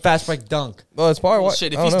 points. That was a fast break dunk. Well, it's probably why.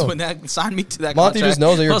 Shit, if I he's don't know. doing that, sign me to that Monty contract. just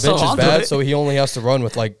knows that your Also, bench is I'll do bad, it. so he only has to run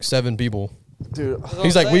with like 7 people. Dude,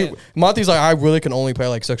 He's like, Monty's like, I really can only play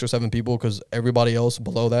like 6 or 7 people because everybody else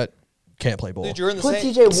below that can't play ball. Dude, you're in the put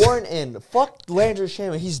same. TJ Warren in. Fuck Landry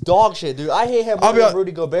Shamet. He's dog shit, dude. I hate him more than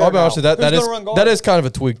Rudy Gobert. I'll be honest with you, Who's that gonna run guard? that is kind of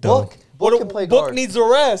a tweak though. Book can play Book guard. needs a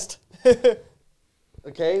rest.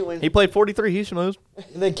 Okay, when He played 43. He knows.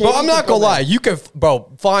 and then But KD I'm not can gonna come lie, in. you can,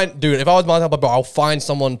 bro. Find, dude. If I was Monty, bro, I'll find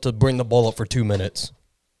someone to bring the ball up for 2 minutes.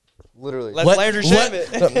 Literally. Let's Landry Shamet.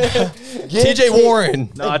 TJ Warren.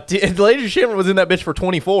 Nah, Landry Shamet was in that bitch for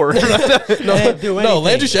 24. Can't do No, anything.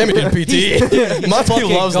 Landry Shamet did PT. Monty Fucking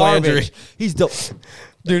loves garbage. Landry. He's dope.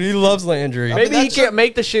 Dude, he loves Landry. Maybe he can't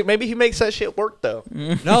make the shit. Maybe he makes that shit work, though.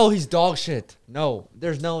 No, he's dog shit. No,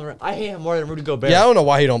 there's no. I hate him more than Rudy Gobert. Yeah, I don't know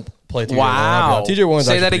why he don't play TJ Wow. Warren. TJ Warren's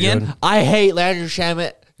Say that actually pretty again? good. I hate Landry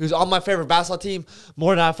Shamet, who's on my favorite basketball team,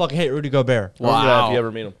 more than I fucking hate Rudy Gobert. Wow. Wow. If you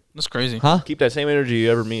ever meet him. That's crazy. Huh? Keep that same energy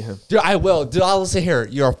you ever meet him. Dude, I will. Dude, I'll sit here.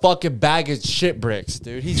 You're a fucking bag of shit bricks,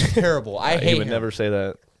 dude. He's terrible. I He hate would him. never say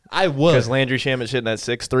that. I would. Because Landry Shamet shitting at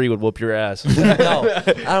 6'3" would whoop your ass. No,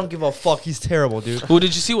 I don't give a fuck. He's terrible, dude. Who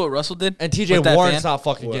did you see what Russell did? And with TJ that Warren's fan? not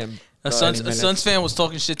fucking getting. A Suns fan was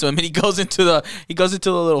talking shit to him, and he goes into the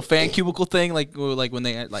little fan cubicle thing, like when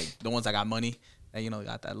they like the ones that got money, that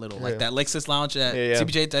got that little like that Lexus lounge at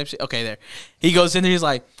CBJ type shit. Okay, there he goes in there. He's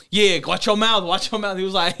like, yeah, watch your mouth. He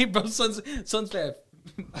was like, hey, bro, Suns fan.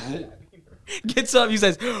 Gets up, he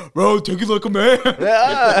says, bro, take it like a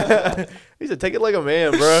man. He said, take it like a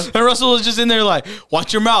man, bro. And Russell was just in there like,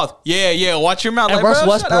 watch your mouth. Yeah, watch your mouth. And Like, Russ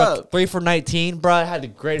bro, shut Westbrook, up. 3 for 19, bro, had the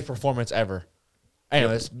greatest performance ever.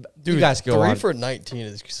 Anyways, Dude, you guys go 3 on. for 19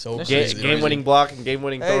 is so That crazy. shit's Game-winning block and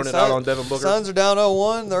game-winning throwing it out on Devin Booker. Suns are down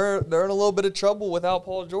 0-1. They're in a little bit of trouble without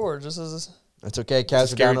Paul George. This is It's okay. Cavs are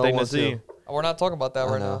Scary down thing to 0-1 see. too. we're not talking about that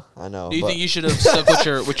right now. I know. Do you but- think you should have stuck with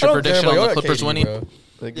your I don't care, prediction bro. on Y'all the got Clippers KD, winning? bro.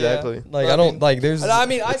 Exactly. Like, I don't, like, there's... I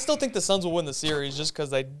mean, I still think the Suns will win the series just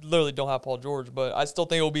because they literally don't have Paul George. But I still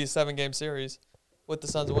think it will be a 7-game series with the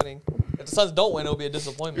Suns winning. If the Suns don't win, it'll be a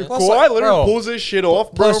disappointment. Plus, Kawhi like, Leonard bro. pulls this shit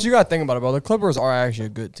off, bro. Plus, you got to think about it, bro. The Clippers are actually a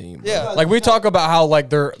good team. Bro. Yeah. Like, we talk about how,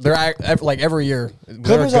 like, they're like, every year. they're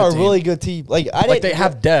Clippers good are a team. really good team. Like They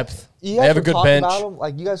have depth. You They guys have a would good talk bench. About them.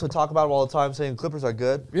 Like you guys would talk about them all the time, saying Clippers are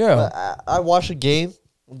good. Yeah. But I watched a game.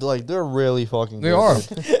 Like they're really fucking. They good. are.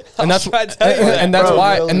 And that's trying to tell you that, and that's bro.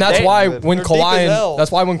 why Really and that's good. why They're when deep as Kawhi hell. that's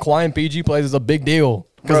why when Kawhi and PG plays is a big deal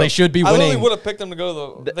because Bro, they should be I literally winning. would have picked them to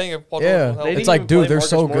go to the thing if Paul Yeah. George was They healthy. didn't It's like, even dude, play they're Marcus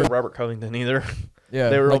so Morris, good. Robert Covington either. Yeah,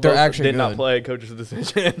 They were like they're both actually did good. not play coach's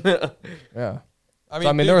decision. Yeah. I So,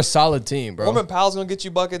 I mean, dude, they're a solid team, bro. Norman Powell's gonna get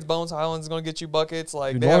you buckets. Bones Highland's gonna get you buckets.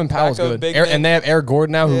 Like Dude, they Norman have Powell's backup good. big And men. they have Eric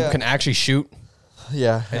Gordon now who Yeah. can actually shoot.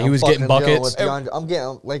 Yeah, And he was getting buckets. I'm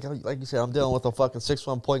getting like you said. I'm dealing with a fucking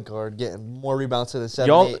 6'1" point guard getting more rebounds to the 7.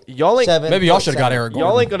 Y'all ain't- Maybe y'all should have got Eric Gordon.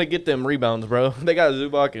 Y'all ain't gonna get them rebounds, bro. They got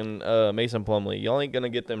Zubac and Mason Plumlee. Y'all ain't gonna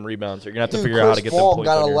get them rebounds. You're gonna have to figure out how to get them Paul points.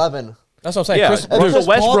 got on here. 11. That's what I'm saying. Yeah, Chris, If Russell Chris Paul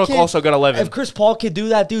Westbrook can- also got 11. If Chris Paul can do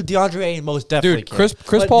that, dude, DeAndre Ayton most definitely dude, can. Chris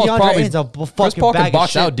But Paul's DeAndre probably Ayton's a Chris fucking Paul bag can of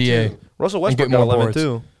box shit, out DA. too. Russell and Westbrook get got more 11 boards.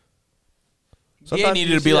 too. He Sometimes needed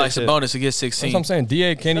you to be see that like shit. Sabonis to get That's 16. what I'm saying.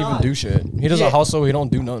 DA can't even do shit. He doesn't Yeah. hustle. He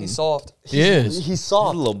don't do nothing. He's soft. He is. He's He's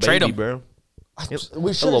soft. a little Trade baby, him. bro.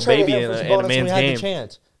 We should little have traded baby him in for a Sabonis when man's we had game. the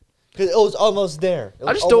chance. Because it was almost there. It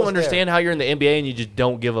I was just don't almost understand how you're in the NBA and you just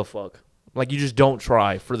don't give a fuck. Like, you just don't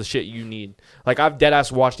try for the shit you need. Like, I've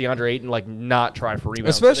deadass watched DeAndre Ayton, like, not try for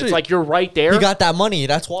rebounds. Especially, it's like you're right there. He got that money.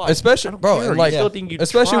 That's why. Especially, bro, and like,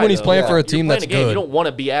 especially when he's playing for a team that's good. You don't want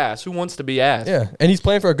to be ass. Who wants to be ass? Yeah, and he's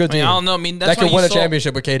playing for a good team. I don't know. I mean, that's that could win a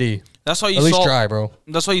championship with KD. That's why you at least try, bro.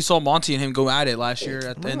 That's why you saw Monty and him go at it last year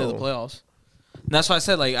at the end of the playoffs. And that's why I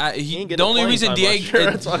said, like, the only reason DA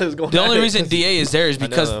is there is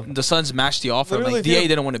because the Suns matched the offer. Like, DA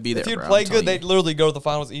didn't want to be there. If you'd play good, they'd literally go to the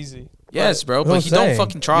finals easy. Yes, bro, but he don't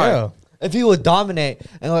fucking try. Yeah. If he would dominate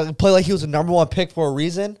and like play like he was the number 1 pick for a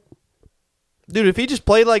reason, dude, if he just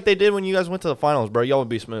played like they did when you guys went to the finals, bro, y'all would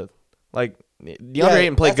be smooth. Like, DeAndre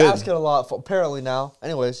Ayton played good. Asking a lot, apparently now.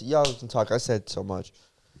 Anyways, y'all can talk. I said so much.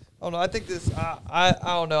 Oh no, I think this. I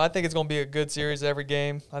don't know. I think it's gonna be a good series every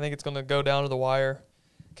game. I think it's gonna go down to the wire.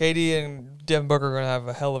 KD and Devin Booker are gonna have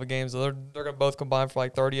a hell of a game. So they're gonna both combine for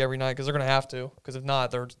like 30 every night because they're gonna have to. Because if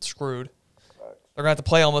not, they're screwed. They're gonna have to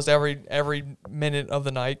play almost every minute of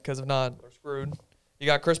the night because if not, they're screwed. You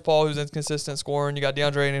got Chris Paul who's inconsistent scoring. You got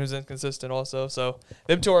DeAndre Ayton who's inconsistent also. So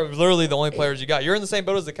them two are literally the only players you got. You're in the same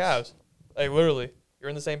boat as the Cavs. Like literally, you're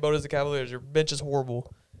in the same boat as the Cavaliers. Your bench is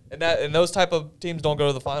horrible. And those type of teams don't go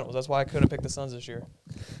to the finals. That's why I couldn't pick the Suns this year.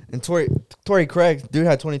 And Torrey Craig, dude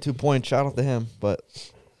had 22 points. Shout out to him. But,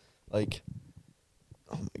 like,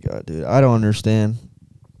 oh, my God, dude. I don't understand.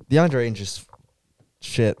 DeAndre Ayton just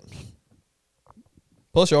shit.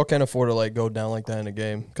 Plus, y'all can't afford to, like, go down like that in a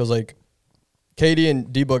game. Because, like, KD and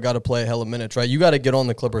Debo got to play a hell of minutes, right? You got to get on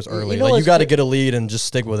the Clippers early. Like, you got to get a lead and just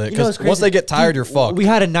stick with it. Because once they get tired, you're fucked. We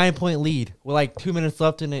had a 9-point lead with, like, 2 minutes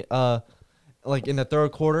left in it. Like in the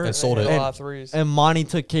third quarter, and sold it. A lot of threes. And Monty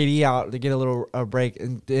took KD out to get a little break,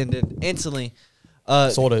 and then instantly,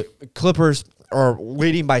 sold it. Clippers are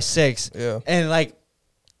leading by 6. Yeah, and like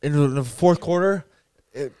in the fourth quarter,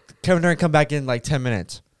 Kevin Durant come back in like 10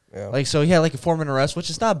 minutes. Yeah, like so he had like a 4-minute rest,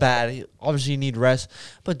 which is not bad. Obviously, you need rest,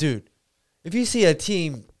 but dude, if you see a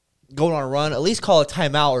team going on a run, at least call a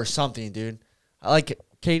timeout or something, dude. Like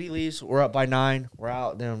KD leaves, we're up by 9, we're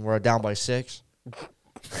out, then we're down by 6.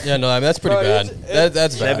 Yeah, no, I mean, that's pretty bad. That's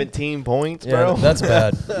bad. 17 points, yeah, bro. that's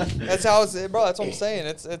bad. That's how it's, bro. That's what I'm saying.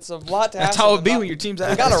 It's a lot to ask. That's how it be when your team's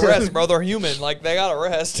They gotta rest, bro. They're human. Like they gotta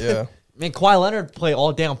rest. Yeah. I mean, Kawhi Leonard played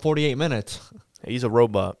all down 48 minutes. He's a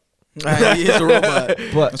robot. He is a robot.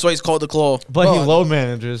 But that's why he's called the Claw. But he low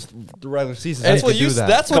manages the regular season. That's what you say.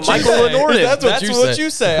 That's what you say. That's what you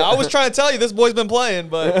say. I was trying to tell you this boy's been playing,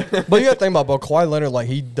 but you gotta think about, bro. Kawhi Leonard, like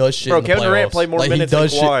he does shit. Bro, in the Kevin playoffs. Durant played more like, minutes than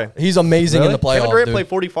Kawhi. He's amazing in the playoffs. Kevin Durant dude. played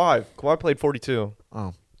 45. Kawhi played 42.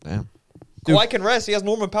 Oh, damn. Kawhi can rest. He has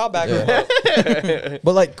Norman Powell back. Yeah.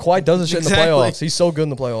 But like Kawhi does this shit in the playoffs. He's so good in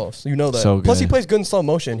the playoffs. You know that. So Plus good. he plays good in slow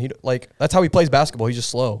motion. He like that's how he plays basketball. He's just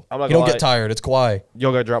slow. I'm not He don't gonna get tired. It's Kawhi.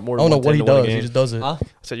 Y'all gotta drop more I than don't know what he 110 to win a does. game. He just does it. Huh? I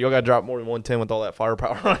said y'all gotta drop more than 110 with all that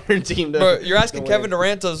firepower on your team. Bro, you're asking Kevin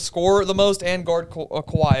Durant to score the most and guard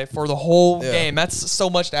Kawhi for the whole game. That's so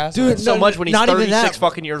much to ask. Dude, so much when he's not even 36 that.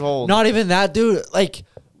 fucking years old. Not even that, dude. Like,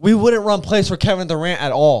 we wouldn't run plays for Kevin Durant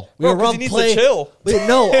at all. We Bro, would 'cause run he needs play. to chill.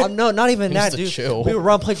 No, not even that, to dude. chill. We would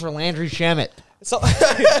run play for Landry Shamet. So,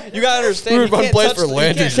 you gotta understand. We You run can't plays touch for the- you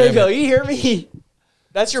Landry can't- Shamet. Shago, you hear me?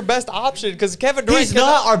 That's your best option because Kevin Durant. He's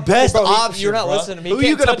not our best option, You're not bro. listening to me. Who He are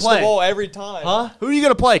you can't gonna touch play? the ball every time. Huh? Who are you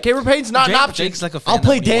gonna play? Cameron Payne's not an option. Jake's like a fan I'll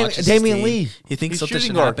play that when he watches his Damian team, Lee. He thinks He's something shooting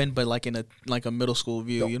should guard. happen, but like in a middle school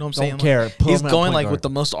view. You know what I'm saying? Don't care. Like, Put he's him at going point like guard. with the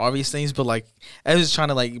most obvious things, but like I was trying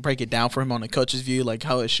to like break it down for him on a coach's view, like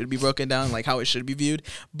how it should be broken down, like how it should be viewed.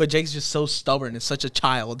 But Jake's just so stubborn and such a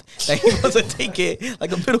child that he doesn't take it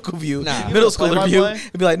like a middle school view, middle schooler view.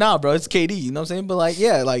 He'd be like, nah, bro, it's KD. You know what I'm saying? But like,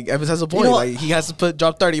 yeah, like Evans has a point. know Like he has to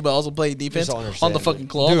drop 30, but also play defense don't understand, on the fucking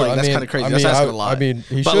claw. Dude, like I that's mean- kind of crazy. I That's mean, asking a lot. I mean,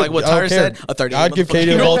 he but should. like what I don't Tyler care. said, a 30. I'd give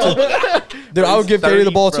KD the ball too. Dude, I would give KD the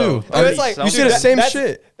ball too. Bro. Dude, it's like you see the same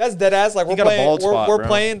shit. That's dead ass. Like we're got a playing, bald spot, we're bro.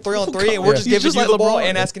 playing 3-on-3, and we're just He's giving just you like the ball LeBron.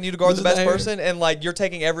 and asking you to guard the best Loses the person, and like you're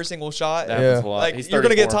taking every single shot. That happens Yeah. a lot. Like He's you're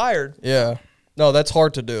gonna get 34. tired. Yeah. No, that's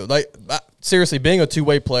hard to do. Like seriously, being a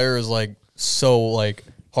two-way player is like so like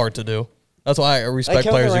hard to do. That's why I respect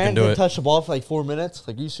players who can do it. Touch the ball for like 4 minutes.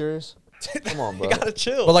 Like, you serious? Come on, bro. You gotta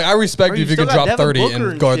chill. But like I respect Bro, you if you still can got drop Devin 30 Booker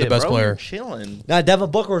and guard the shit, best bro. player. You're chilling. Now,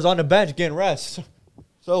 Devin Booker was on the bench getting rest.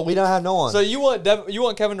 So we don't have no one. So you want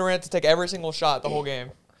Kevin Durant to take every single shot the whole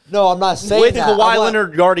game? No, I'm not saying With that. Kawhi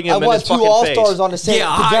Leonard guarding him I in want his two fucking all-stars face. on the same Yeah,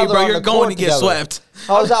 all right, together bro. on You're the going court to get together. swept.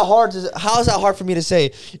 How is that hard for me to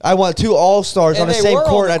say? I want two all-stars And on the they same were on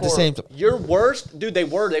court the at the court. same time. You're worst, dude. They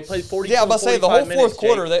played 42. Yeah, I'm about to say the whole minutes, fourth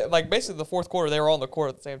quarter, Jake. they, like basically the fourth quarter, they were on the court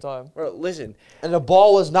at the same time. Bro, listen. And the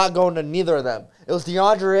ball was not going to neither of them. It was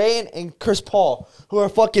DeAndre Ayton and Chris Paul who are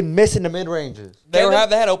fucking missing the mid-ranges. They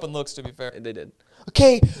had open looks, to be fair. They did.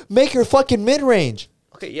 Okay, make your fucking mid-range.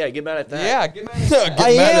 Okay, yeah, get mad at that. Yeah, get mad. I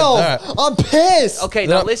am. I'm pissed. Okay,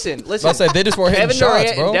 now listen. I said they just weren't hitting Kevin shots,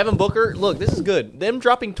 Durant bro. and Devin Booker. Look, this is good. Them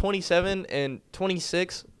dropping 27 and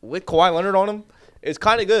 26 with Kawhi Leonard on them is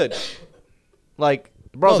kind of good. Like,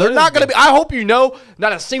 bro, they're not gonna be. I hope you know,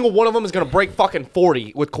 not a single one of them is gonna break fucking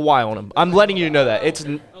 40 with Kawhi on them. I'm letting you know that. It's. I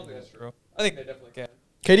don't think that's true. I think they definitely can.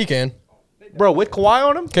 KD can. Bro, with Kawhi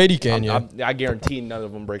on him, KD can, yeah. I guarantee none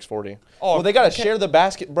of them breaks 40. Oh, well, they gotta share the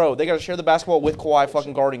basket, bro. They gotta share the basketball with Kawhi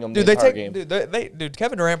fucking guarding them. Dude, the they entire take. game. Dude,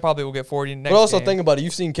 Kevin Durant probably will get 40 next. But also game. think about it.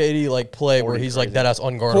 You've seen KD like play where he's like that ass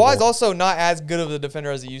unguardable. Kawhi's also not as good of a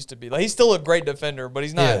defender as he used to be. Like he's still a great defender, but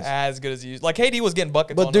he's not as good as he used. Like KD was getting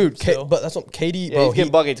buckets. But on dude, him still. but that's what KD. Yeah, Bro, he's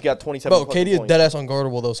getting buckets. He got 27. Bro, KD is points. dead ass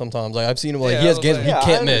unguardable though. Sometimes, like I've seen him, like Yeah, he has I was games like- where Yeah,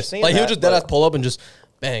 he I can't miss. understand Like he'll that, just dead ass but- pull up and just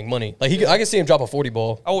bang money. Like I can see him drop a 40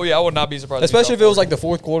 ball. Oh yeah, I would not be surprised. Especially if it was like the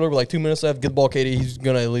fourth quarter with like 2 minutes left, get the ball KD, he's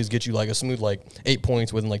gonna at least get you like a smooth like 8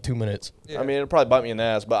 points within like 2 minutes. I mean, it'll probably bite me in the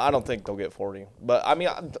ass, but I don't think they'll get 40. But I mean,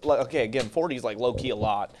 like, okay, again, 40 is like low key a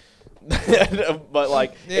lot. But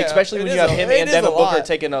like, Yeah, especially it when is you have a- him it and is a Devin Booker lot.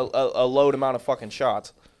 taking a load amount of fucking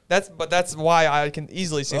shots. That's why I can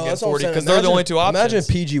easily see him Bro, get that's what I'm 40 saying. because they're the only two options. Imagine if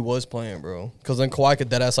PG was playing, bro. Because then Kawhi could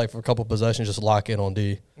dead ass like for a couple possessions just lock in on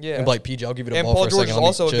D. Yeah. And be like, PG, I'll give you the and ball Paul for a George second. is I'll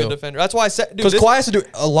also a chill. good defender. That's why I said, dude, Because this- Kawhi has to do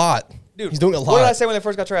a lot. dude, he's doing a lot. What did I say when they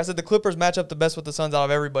first got traded? I said the Clippers match up the best with the Suns out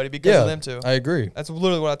of everybody because of them two. I agree. That's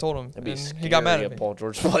literally what I told him. It'd be And scary he got mad at if me. Paul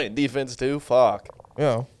George playing defense too. Fuck.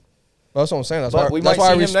 Yeah. That's what I'm saying. That's But why we that's might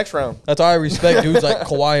why see I him next round. That's why I respect dudes like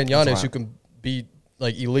Kawhi and Giannis That's who can be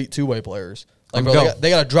like elite two-way players. Like, I'm bro, go. they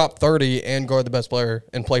got to drop 30 and guard the best player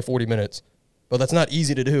and play 40 minutes. But that's not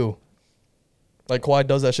easy to do. Like, Kawhi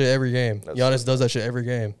does that shit every game. Giannis does that shit every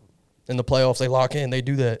game. In the playoffs, they lock in. They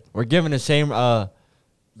do that. We're giving the same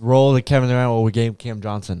role to Kevin Durant what we gave Cam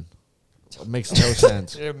Johnson. It makes no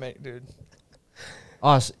sense. Yeah, mate, dude.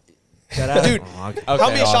 Us. Dude, how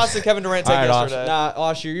many shots did Kevin Durant take yesterday? Nah,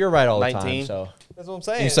 Osh, you're right all the 19. time. So That's what I'm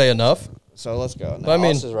saying. You say enough? So let's go. But I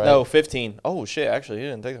mean- Osh is right. No, 15. Oh shit! Actually, he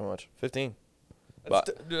didn't take that much. 15.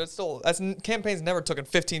 That's campaign's never taken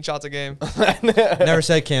 15 shots a game. Never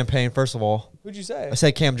said campaign. First of all, Who'd you say? I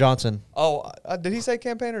said Cam Johnson. Oh, did he say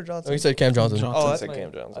campaign or Johnson? Oh, he said Cam Johnson. Oh, that's said my,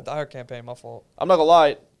 Cam Johnson. I heard campaign. My fault. I'm not gonna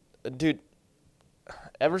lie, dude.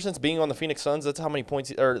 Ever since being on the Phoenix Suns, that's how many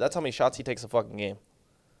points or that's how many shots he takes a fucking game.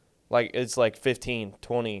 Like it's like 15,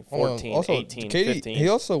 20, 14, Also, 18, KD, 15. He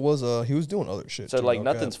also was he was doing other shit. So too, like though,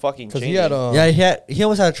 nothing's Cap. fucking changing. he had He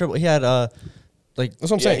almost had a triple. He had like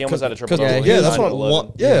that's what I'm Yeah, saying. he almost had a 'cause- triple-double. Yeah, He was that's what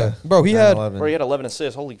 9-11. Yeah, bro, he had 9-11. Bro, he had 11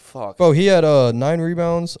 assists. Holy fuck. he had 9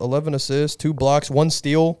 rebounds, 11 assists, 2 blocks, 1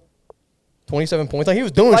 steal, 27 points. Like he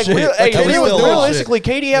was doing Like, shit. hey, Like, he was doing realistically,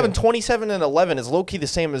 shit. KD having 27 and 11 is low key the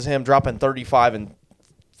same as him dropping 35 and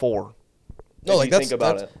 4. No, if like you that's think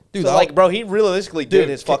about that's- it, dude. So, that- like, bro, he realistically did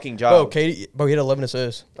his fucking job. Bro, KD, he had 11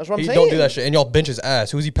 assists. That's what I'm he saying. don't do that shit, and y'all bench his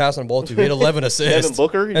ass. Who's he passing the ball to? He had 11 assists. Devin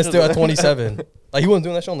Booker? He and still just- at 27. Like he wasn't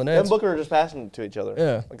doing that shit on the Them Nets. Booker are just passing to each other.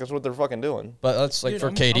 Yeah. like that's what they're fucking doing. But that's like Dude, for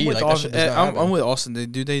I'm KD. with Like that shit does not I'm happen. with Austin. They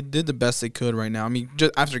did the best they could right now. I mean,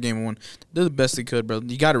 just after game one, they did the best they could, bro.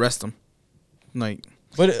 You got to rest them. Like,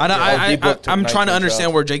 But I'm trying to 19 understand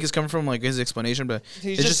shots. where Jake is coming from, like his explanation, but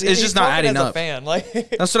He's it's he's just not talking adding as a up. fan. Like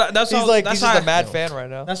That's what. That's he's how, like that's he's why just a mad fan right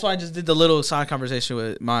now. That's why I just did the little side conversation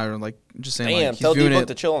with Myron, like just saying, Damn, like tell he's viewing D-Book it.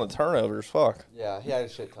 to chill on the turnovers. Fuck. Yeah, he had a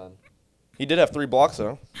shit ton. He did have 3 blocks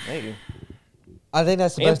though. Maybe. I think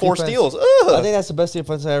that's the And best 4 defense. steals. I Ugh. think that's the best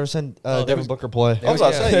defense I ever seen Devin Booker play. I was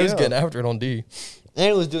about to say, he was yeah. getting after it on D. And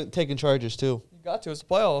he was taking charges too. You got to. It's the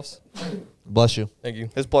playoffs. Bless you. Thank you.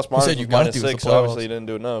 His plus You minus said you was gotta minus do it 6, the so obviously playoffs. he didn't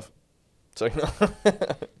do enough. So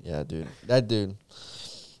Yeah, dude. That dude.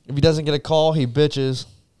 If he doesn't get a call, he bitches.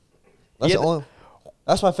 That's Yeah, the only.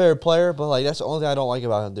 That's my favorite player, but like that's the only thing I don't like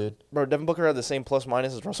about him, dude. bro, Devin Booker had the same plus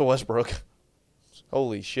minus as Russell Westbrook.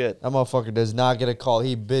 Holy shit. That motherfucker does not get a call.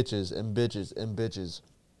 He bitches and bitches and bitches.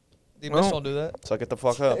 The Well- Mitch don't do that. Suck it the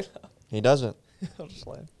fuck up. He doesn't. I'm just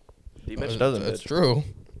playing. D-Mitch doesn't, That's bitch. true.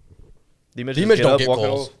 D-Mitch D-Mitch just don't up, get walk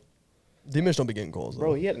calls. over. D-Mitch don't be getting calls, though.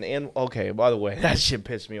 Bro, he had an and okay, by the way, that shit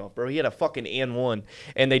pissed me off, bro. He had a fucking and one,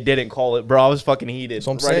 and they didn't call it, bro. I was fucking heated.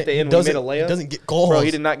 So I'm right saying at the he end when he made doesn't, a layup. he doesn't get calls. Bro,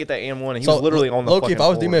 he did not get that and one. He So, was literally on the low-key, fucking if I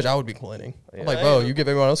was floor. D-Mitch, I would be complaining. Yeah. I'm like, bro, you give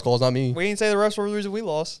everyone else calls, not me. We didn't say the refs were the reason we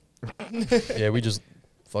lost. Yeah, we just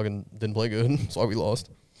fucking didn't play good. That's why we lost.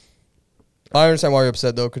 I understand why you're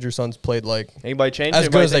upset, though, because your Suns played, like, Anybody change? as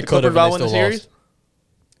good as they think the could have, Clippers and about they win the still series? lost.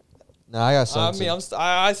 Nah, I got I Suns. mean,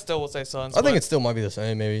 I still will say Suns. I think but- it still might be the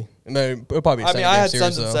same, maybe. It'll probably be a I mean, 7-game I had series,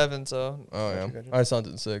 Suns in though. 7, so Oh, yeah. I had Suns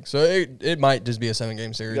in 6. So it might just be a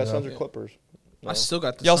 7-game series. You got now. Suns or Clippers? I still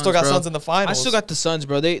got the y'all Suns, still got bro. Suns in the finals. I still got the Suns,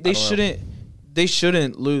 bro. They don't know. shouldn't. they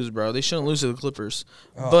shouldn't lose, bro. They shouldn't lose to the Clippers.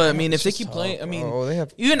 But I mean, if they keep playing, I mean,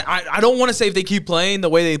 even I don't want to say if they keep playing the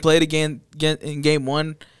way they played again in game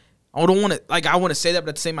one. I don't want to I want to say that, but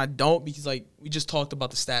at the same time, I don't because like we just talked about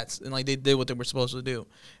the stats and like they did what they were supposed to do.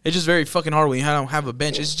 It's just very fucking hard when you don't have a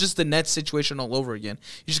bench. It's just the Nets situation all over again.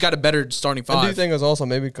 You just got a better starting five. I do think it's also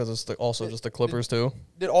maybe because it's also just the Clippers too.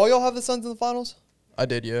 Did all y'all have the Suns in the finals? I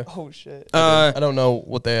did, yeah. Oh shit. I don't know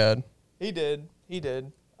what they had. He did.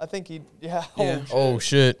 I think he. Yeah. Yeah. Oh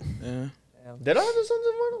shit. Yeah. Did I have the Suns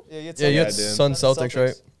in final? Yeah, You had Suns Celtics,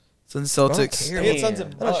 right? Suns Celtics. He had Suns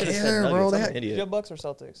and I don't Bucks. care, bro. Did you have Bucks or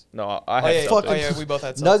Celtics? No, I had Celtics. Oh yeah, we both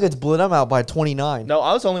had Celtics. Nuggets blew them out by 29. No,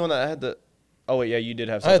 I was the only one that had the. Oh wait, yeah, you did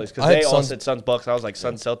have I had- Celtics because I had they all Suns- said Suns Bucks. I was like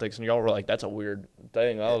Suns Celtics, and y'all were like, "That's a weird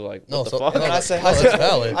thing." I was like, "What the fuck?" And then I said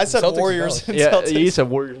valid. I said Celtics is Warriors and Yeah, Celtics. you said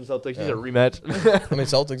Warriors and Celtics. You said rematch. I mean,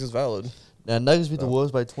 Celtics is valid. Now Nuggets beat the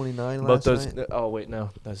Wolves by 29 Both last those. night. Oh wait, no,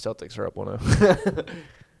 the Celtics are up 1-0.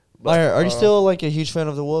 Meyer, are you still like a huge fan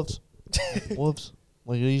of the Wolves? Wolves?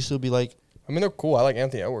 Like you used to be like, I mean, they're cool. I like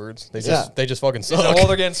Anthony Edwards. They Yeah. just fucking So, suck. well,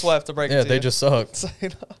 they're getting swept to break it Yeah, to they you. just suck.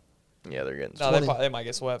 Yeah, they're getting. No, they might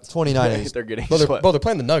get swept. 29 is. They're getting. Bro, swept. they're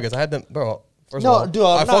playing the Nuggets. I had them, bro. First No, of all, dude,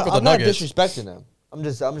 I fuck with the I'm not Nuggets. disrespecting them. I'm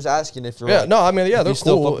just asking if you're Yeah, like, no, I mean, yeah, if they're you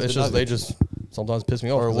still cool. fuck with It's the just they Nuggets. just sometimes piss me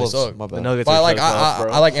off or because Wolves. they suck. My The bad. Nuggets. But I are like so tough,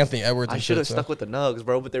 bro. I like Anthony Edwards. I and should have shit, stuck with the Nugs,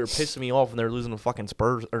 bro, but they were pissing me off when they were losing the fucking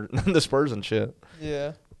Spurs or the Spurs and shit.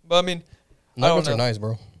 Yeah, but I mean, Nuggets I are don't know. nice,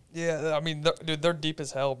 bro. Yeah, I mean, dude, they're deep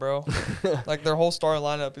as hell, bro. Like their whole starting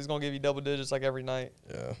lineup is gonna give you double digits like every night.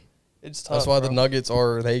 Yeah, It's tough. that's why bro. the Nuggets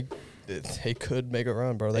are they could make a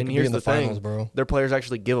run, bro. They And could be here's in the the thing. finals, bro. Their players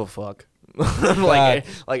actually give a fuck. like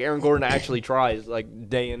Aaron Gordon actually tries like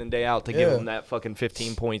day in and day out to give Yeah. him that fucking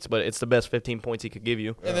 15 points, but it's the best 15 points he could give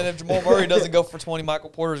you. And then if Jamal Murray doesn't go for 20, Michael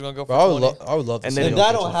Porter's gonna go for Bro, 20. I would love to And see then If Jokic that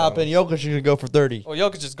Jokic don't in the happen, finals. Jokic is gonna go for 30. Well,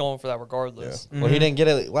 Jokic is going for that regardless. Well, he didn't get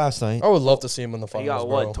it last night. I would love to see him in the He finals, got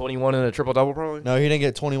bro. what, 21 and a triple double probably? No, he didn't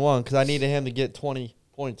get 21 because I needed him to get 20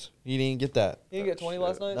 points. He didn't get that. He didn't get 20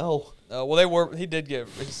 last night. No. Well, he did get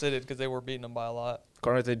rescinded because they were beating him by a lot.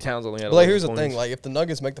 Karl-Anthony Towns only had But like, 11 here's the points. thing: like, if the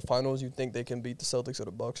Nuggets make the finals, you think they can beat the Celtics or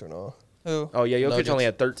the Bucks or not? Who? Oh yeah, Jokic Nuggets. only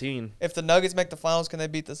had 13. If the Nuggets make the finals, can they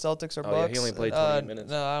beat the Celtics or Oh, yeah, Bucks? he only played 28 minutes.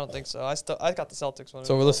 No, I don't think so. I got the Celtics one.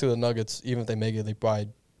 So let's see the Nuggets. Even if they make it, they probably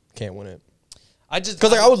can't win it. I just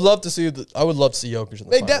Because like, I would love to see Jokic in the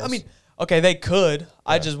They finals. I mean, okay, they could.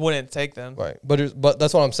 I just wouldn't take them. right? But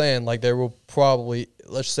that's what I'm saying. Like, they will probably,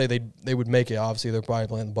 let's say they would make it. Obviously, they're probably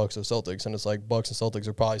playing the Bucks or Celtics, and it's like Bucks and Celtics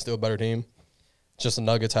are probably still a better team. Just the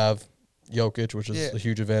Nuggets have Jokic, which is Yeah. a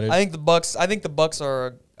huge advantage. I think the Bucks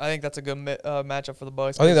are. I think that's a good matchup for the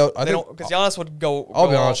Bucks. I think because Giannis would go. I'll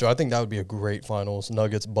be go honest off. with you. I think that would be a great finals.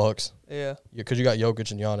 Nuggets, Bucks. Yeah, Because you got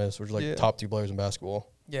Jokic and Giannis, which are like Yeah. top two players in basketball,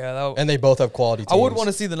 yeah. That and they both have quality teams. I would want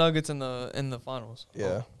to see the Nuggets in the finals.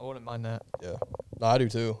 Yeah. I wouldn't mind that. Yeah, no, I do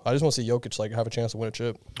too. I just want to see Jokic like have a chance to win a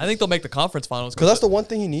chip. I think they'll make the conference finals Because that's the one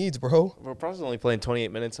thing he needs, bro. We're probably only playing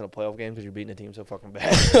 28 minutes in a playoff game because you're beating a team so fucking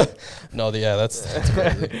bad. No, yeah, that's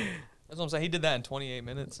crazy. That's what I'm saying. He did that in 28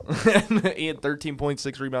 minutes. He had 13 points,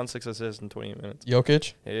 6 rebounds, 6 assists in 28 minutes.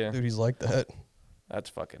 Jokic, Yeah, dude, he's like that. that's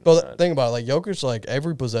fucking. But nuts. think about it, like Jokic, like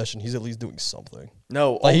every possession, he's at least doing something.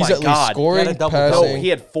 No, Like oh he's my at least god, scoring, He had a double passing. No, he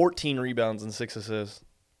had 14 rebounds and 6 assists.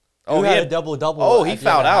 Oh, Oh, he had a double-double. Oh, he at the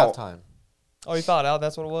end fouled of out. halftime. Oh, he fouled out.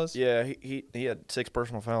 That's what it was. Yeah, he had 6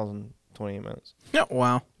 personal fouls in 28 minutes. Yeah,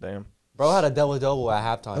 wow. Damn. Bro had a double-double at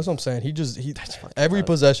halftime. That's what I'm saying. Every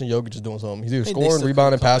possession, Jokic is doing something. He's either They scoring, still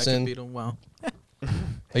rebounding, couldn't come back and passing. beat 'em. Wow.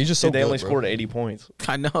 He's just so Dude, they good, only bro. scored 80 points.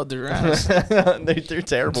 I know they're ass. They're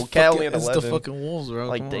terrible. Cal only had It's 11. the fucking Wolves, bro.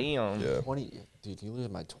 Like, Come on. damn. Yeah. 20. Dude, you lose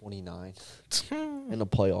by 29 in the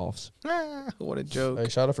playoffs. What a joke. Hey,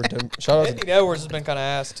 shout out for Tim. Shout out to Anthony Edwards has been kind of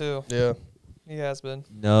ass too. yeah. He has been.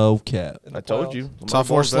 No cap. in the I told playoffs. you.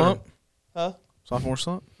 Sophomore slump? Huh? Sophomore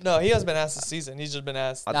slump? No, he hasn't been ass this season. He's just been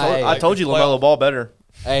ass. I told you LaMelo Ball better.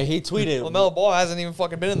 Hey, he tweeted. LaMelo Ball hasn't even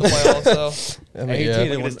fucking been in the playoffs. So I mean, Hey, he yeah. tweeted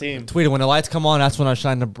Look at his when, team. tweeted when the lights come on. That's when I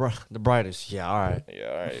shine the brightest. Yeah, all right. Yeah,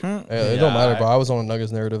 all right. Yeah, it don't matter, bro. I was on the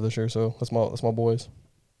Nuggets narrative this year, so that's my boys.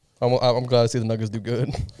 I'm glad to see the Nuggets do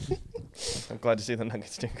good. I'm glad to see the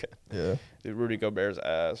Nuggets do good. Yeah. Dude, Rudy Gobert's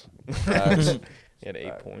ass. Facts. He had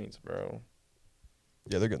 8 points, bro.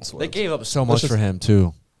 Yeah, they're getting swept. They gave up so much just- for him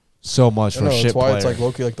too. So much I for know, a shit that's why player. it's like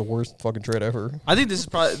low-key like the worst fucking trade ever. I think this is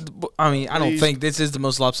probably. I mean, I don't Please. think this is the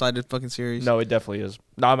most lopsided fucking series. No, it definitely is.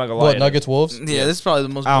 No, I'm not gonna lie. What, Nuggets, Wolves? Yeah, this is probably the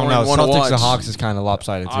most I boring don't know. one to Celtics watch. and Hawks is kind of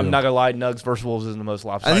lopsided too. I'm not gonna lie. Nugs versus Wolves is the most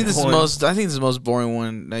lopsided. I think this is one. the most boring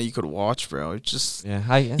one that you could watch, bro. It's just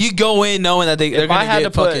Yeah, you go in knowing that they're If I gonna had to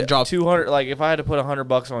get fucking put dropped. 200, like if I had to put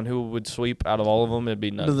 $100 on who would sweep out of all of them, it'd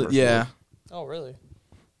be Nugs. versus Yeah, Wolves. oh really?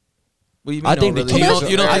 What do you mean? I think the really?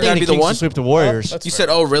 Kings. You don't I think that'd think be the the Kings one? will sweep the Warriors. You said,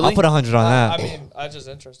 "Oh, really?" I'll put 100 on that. I mean, that's just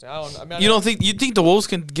interesting. I mean, You don't think the Wolves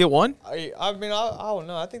can get one? I don't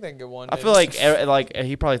know. I think they can get one. I maybe. feel like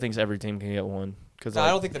he probably thinks every team can get one. Cause I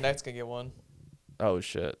don't think the Nets can get one. Oh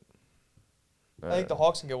shit. I think the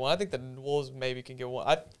Hawks can get one. I think the Wolves maybe can get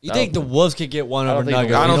one. You think the Wolves could get one I over don't think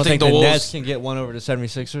Nuggets? the- I You don't don't think think the the Wolves- Nets can get one over the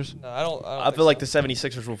 76ers? No, I don't. I feel like the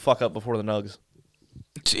 76ers will fuck up before the Nugs.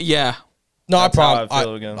 Yeah. No, That's how I I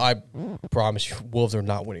feel again. I promise you, Wolves are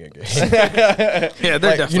not winning a game. Yeah, they're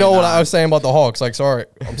definitely You know what not. I was saying about the Hawks? Like, sorry,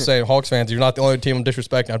 I'm saying Hawks fans, you're not the only team I'm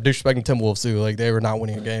disrespecting. I'm disrespecting Timberwolves too. Like, they were not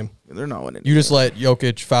winning a game. They're not winning. You just let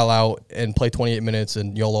Jokic foul out and play 28 minutes,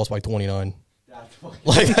 and y'all lost by 29.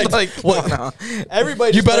 Like, what? No. everybody.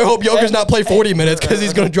 You just better play- hope Joker's not play 40 minutes because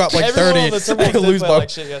he's gonna drop like Everyone 30 on the Timberwolves and did lose play by like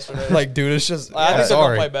shit yesterday. like, dude, it's just. I think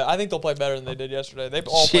sorry. I think they'll play better than they did yesterday. They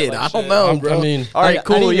all Shit, played like I don't shit. know, I bro. mean, All right, I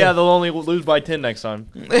cool. need Yeah, to- they'll only lose by 10 next time.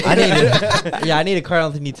 I need a Karl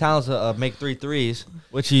Anthony Towns to make 3 threes,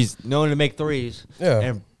 which he's known to make threes. Yeah.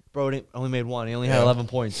 And bro only made 1. He only had Yeah. 11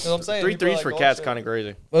 points. You know what I'm saying? 3 He played threes like for dog Cat's shit. kind of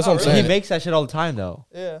crazy. that's what I'm Not saying. He makes that shit all the time though.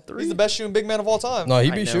 Yeah, he's the best shooting big man of all time. No,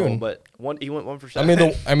 he'd I be know, shooting. but he went 1 for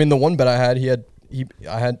 7. I mean, the one bet I had,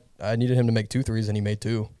 I needed him to make 2 threes, and he made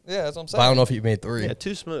 2. Yeah, that's what I'm But I saying. don't know if he made 3. Yeah,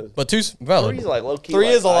 too smooth. But 2's valid. 3's like low key. 3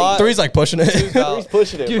 is a lot. 3's like pushing it. He's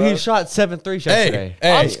pushing it, Dude, bro. he shot 7 threes yesterday.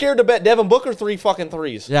 hey, I'm scared to bet Devin Booker 3 fucking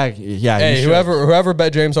threes. Yeah. hey, you should. whoever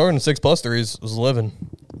bet James Harden 6+ threes was living.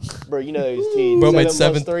 Bro, you know he was teed. Bro made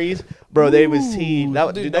 7 threes. Bro, they was teed.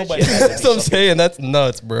 That, Dude, dude, that nobody shit. bet That's what I'm saying. That's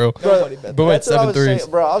nuts, bro. Nobody bet Bro made That's what I 7 was threes.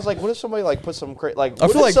 saying, bro. I was like, what if somebody like put some like? I What feel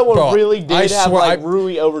if like, someone bro, really I did have swear like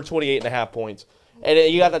Rui over 28.5 points, and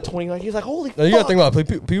then you got that 20? Like he's like, holy. No, you gotta fuck. think about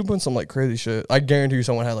it. People putting some like crazy shit. I guarantee you,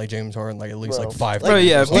 someone had like James Harden like at least Bro. like 5. Bro,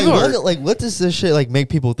 yeah, threes. people are- what does this shit like make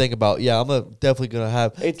people think about? Yeah, I'm definitely gonna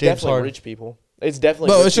have It's James definitely Harden. rich people. It's definitely.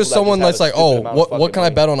 No, rich it's just people that someone have that's a like, stupid oh, amount of what fucking can I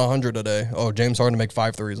money. bet on 100 today? Oh, James Harden to make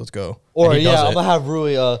 5 threes. Let's go. Or And he does yeah, it. I'm gonna have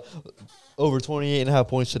Rui over 28.5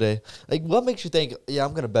 points today. Like, what makes you think? Yeah,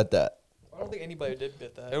 I'm gonna bet that. I don't think anybody did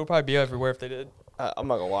bet that. It would probably be everywhere if they did. I'm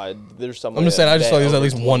not gonna lie. There's some. I'm just saying, I just thought there's at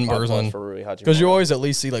least one 25 plus person. for Rui Hachimura. Because you always at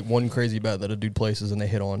least see like one crazy bet that a dude places and they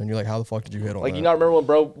hit on, and you're like, how the fuck did you hit on like that? you not remember when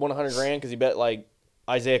bro won 100 grand because he bet like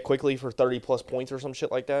Isaiah Quickly for 30 plus points or some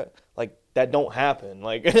shit like that. Like that don't happen.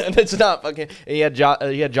 Like that's not fucking. And he had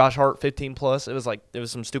Josh Hart 15 plus. It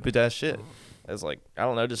was some stupid ass shit. It was like I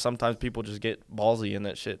don't know. Just sometimes people just get ballsy and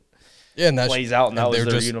that shit yeah, and that plays out, and that was they're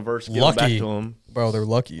their just universe giving back lucky. to him. Bro, they're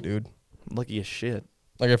lucky, dude. Lucky as shit.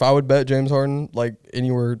 Like if I would bet James Harden like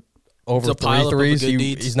anywhere over It's a pile 3 up of threes, good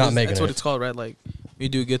deeds. he's not making That's it. what it's called, right? Like you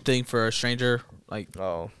do a good thing for a stranger. Like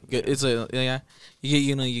Oh, it's a yeah.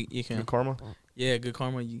 You can good karma. yeah good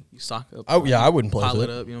karma. You stock up. Oh yeah, I wouldn't place pile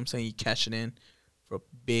it. it up. You know what I'm saying? You cash it in for a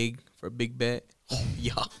big bet. Oh,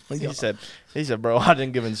 yeah. He said, bro, I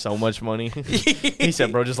didn't give him so much money. He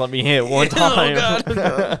said, bro, just let me hit one time. Oh,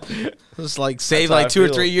 God. Just like save That's how like I 2 or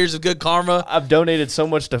feel. 3 years of good karma. I've donated so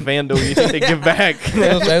much to FanDuel. You think they give back? You know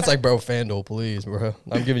what I'm saying? It's like, bro, FanDuel, please, bro.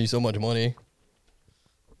 I'm giving you so much money.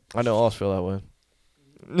 I know Oz feel that way.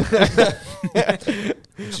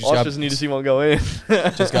 Just Oz got, just need to see one go in.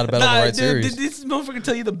 just got to bet on the right dude, series. did this motherfucker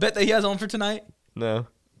tell you the bet that he has on for tonight? No.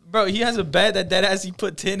 Bro, he has a bet that as he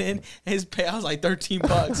put 10 in, and his payout was like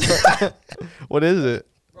 $13. What is it?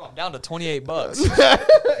 Bro, I'm down to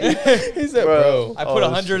 $28. He said, bro. I put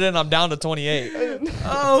 100 in. I'm down to 28.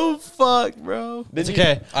 Oh fuck, bro. It's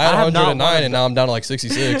okay. I had have not 109 won and now I'm down to like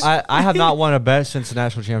 66. I have not won a bet since the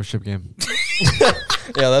national championship game.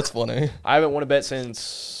 Yeah, that's funny. I haven't won a bet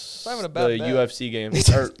since Not even a bad the bet. UFC game. Or the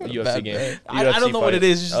UFC Bad game. bet. The I don't UFC know what fight it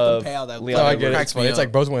is. It's just the of payout that Leon No, I Edwards. get it. cracks It's funny. me It's up.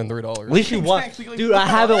 like bro's winning $3. At least you won, Exactly, like, dude. I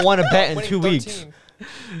haven't won a bet in Winning 2 weeks. 13.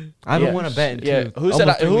 I haven't Yeah. won a bet in Yeah, two. who said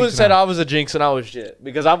almost 3 who weeks said now. I was a jinx and I was shit?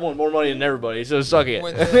 Because I've won more money than everybody, so suck it.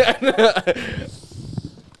 Went It's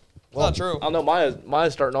not true. I don't know.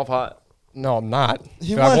 Maya's starting off hot. No, I'm not.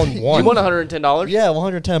 He I won- won one. You won $110. Yeah,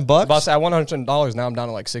 $110. I was about to say I won $110. Now I'm down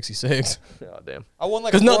to like 66. Oh damn. I won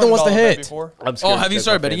like 'Cause nothing wants to $400 bet hit. before. I'm scared have to you check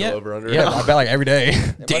started my betting FanDuel yet? over under. Yeah, I bet like every day. Yeah,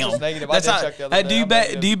 mine's Damn. just negative. That's I did not, check the other do day. you I'm bet?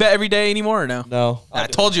 negative. Do you bet every day anymore or no? No. I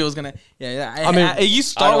told you it was gonna. Yeah. I mean, you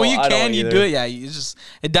start when you I don't can, you either. do it. Yeah, you just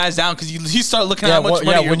it dies down because you start looking at how much one-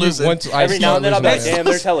 money you're when losing. Every now and then I'll be like, losing damn,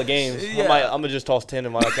 there's hella games. Yeah. I'm gonna just toss 10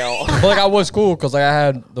 in my account. But like I was cool because like I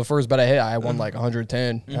had the first bet I hit, I won like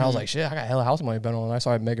 110, and I was like, shit, I got hella house money bet on. And I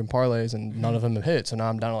started making parlays, and none of them have hit. So now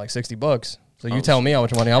I'm down to like $60. So you tell me how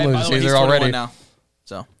much money I'm Hey, by losing, the way, he's Caesar 21 already. now.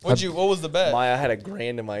 So What was the bet? Maya had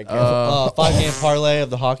 $1,000 in my account. 5-game parlay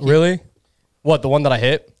of the hockey. Really? What, the one that I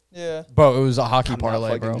hit? Yeah. Bro, it was a hockey I'm not parlay,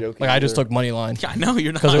 fucking bro. joking Like, I just either. took money line. I know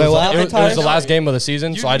you're not. Because it was the last game of the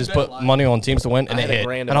season, You so I can just bet put line. money on teams to win, and I it had a hit.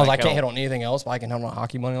 grand And in I was my like, I can't hit account. on anything else, but I can hit on a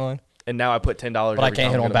hockey money line. And now I put $10. But I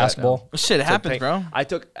can't hit on basketball. Shit, it happens, bro. I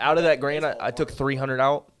took out of that grand. I took 300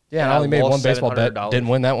 out. Yeah, and I only made lost one baseball bet. $700. Didn't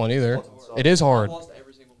win that one either. It is hard.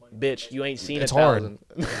 Bitch, you ain't seen It's it. hard.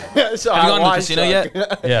 So Have you gone to the casino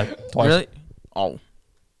yet? Yeah, twice. Really? Oh.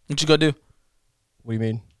 What'd you go do? What do you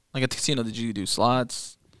mean? Like at the casino, did you do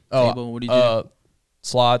slots? Oh, Table? What did you do?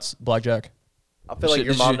 Slots, blackjack. I feel like Shit,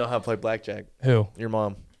 your did mom you- know how to play blackjack. Who? Your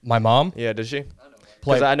mom. My mom? Yeah, does she?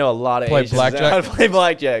 Play. Because I know a lot of play Asians that know blackjack? how to play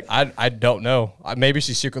blackjack. I don't know. Maybe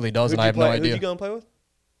she secretly does, and I have no Who'd idea. you go and play with?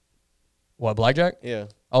 What, blackjack? Yeah.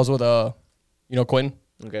 I was with Quentin.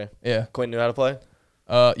 Okay. Yeah. Quentin knew how to play?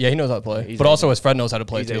 Yeah, he knows how to play. He's But also Asian. his friend knows how to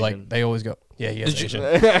play He's too. Asian. Like they always go. Yeah, he is Did you-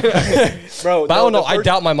 Asian. Bro, But I don't know. I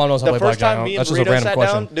doubt my mom knows how to the play first blackjack. time me and That's just a Burrito random sat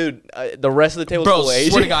question. down, dude, the rest of the table was Bro, full of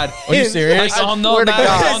Asians. swear to God. Are you serious? Like, on no, swear to not, God.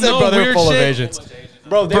 on I said, no bro, they're weird full of shit. Asians.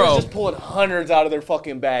 Bro, they Bro. were just pulling hundreds out of their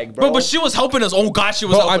fucking bag, bro. Bro, but she was helping us. Oh, God, she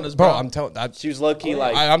was helping us, bro. I'm telling. She was low-key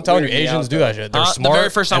like... I'm telling you, weirding me Asians out, do though. that shit. They're The smart. very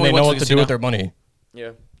first time and we they went know to what the to do with casino. their money.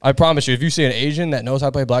 Yeah. I promise you, if you see an Asian that knows how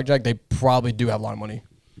to play blackjack, they probably do have a lot of money.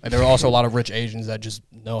 Like there are also a lot of rich Asians that just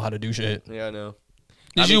know how to do shit. Yeah, I know.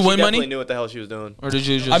 Did I you mean, win she definitely money? knew what the hell she was doing. Or did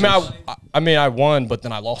you just... I mean, I won, but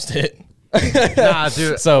then I lost it. Nah,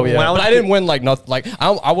 dude. So yeah, when I but was I didn't win like nothing. Like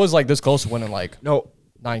I was like this close to winning like No,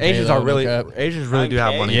 9K. Asians though, are really no cap. Asians really do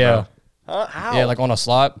have 9K? money. Yeah, Huh? How? yeah, like on a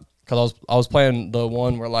slot. Cause I was playing the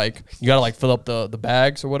one where like you gotta like fill up the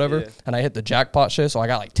bags or whatever, Yeah. and I hit the jackpot shit, so I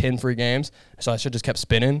got like 10 free games. So that shit just kept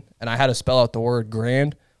spinning, and I had to spell out the word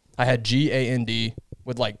grand. I had GAND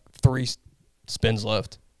with like 3 spins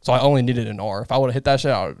left, so I only needed an R. If I would have hit that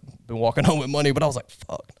shit, I would have been walking home with money. But I was like,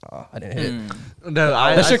 fuck, nah, I didn't hit it. No,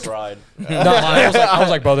 I That shit- tried. No, I was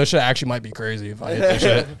like, bro, this shit actually might be crazy if I hit this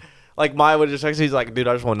shit. Like, Maya would just text me, he's like, dude,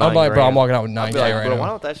 I just want 9 I'm like, bro, grand. I'm walking out with I'd 9K be like, right bro, now. why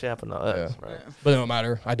don't that shit happen to us? Yeah. Right. But it don't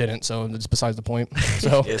matter. I didn't, so it's besides the point.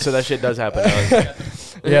 So Yeah, so that shit does happen to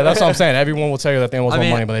us. yeah, that's what I'm saying. Everyone will tell you that they almost I won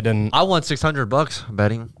mean, money, but they didn't. I won $600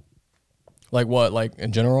 betting. Like what? Like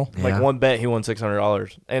in general? Like Yeah. one bet, he won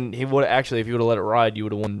 $600. And he would actually, if you would have let it ride, you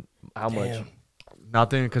would have won how much? Damn.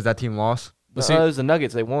 Nothing because that team lost. But No, see, it was the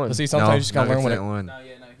Nuggets. They won. but see, sometimes you just gotta learn when it. win. No,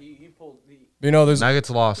 yeah, no, he pulled... You know, there's Nuggets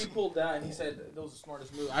lost. He pulled that and he said that was the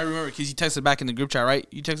smartest move. I remember because he texted back in the group chat, right?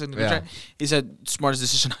 You texted in the group Yeah. chat. He said smartest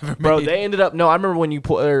decision I've ever Bro, made. they ended up. No, I remember when you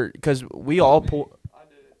pulled, because we all pulled.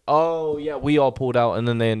 Oh yeah, we all pulled out, and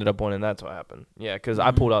then they ended up winning. That's what happened. Yeah, because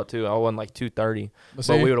I pulled out too. I won like 230, but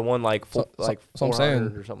see, we would have won like so I'm 400 saying.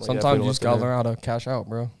 or something. Sometimes you like just that if gotta we'd learn how to cash out,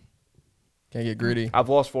 bro. Can't get greedy. I've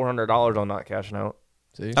lost $400 on not cashing out.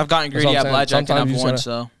 See, I've gotten That's greedy what I'm at saying. blackjack and Sometimes I've you won, just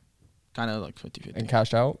so kind of like 50-50. and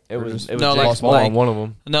cashed out. It Or was just- Jake No, like- Small like- on one of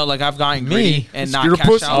them. No, like I've gotten greedy and not You're a cashed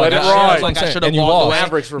pussy. out. Let it Like, ride. Like I should have And you walked lost. away.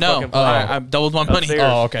 Mavericks were No, fucking I doubled my money. Upstairs.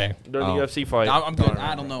 Oh, okay. During the UFC fight. I'm good.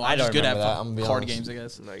 I don't know. I'm just good at remember that, I'm gonna be card honest. games, I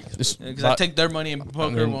guess. Just, Because I take their money in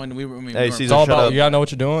poker when we were. I mean, Hey, we Caesar, it's all shut about up. you gotta know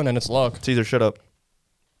what you're doing, and it's luck. Caesar, shut up.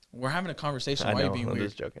 we're having a conversation. I Why are you know. being I'm weird?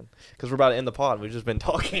 just joking. Because we're about to end the pod. We've just been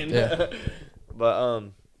talking. Yeah. But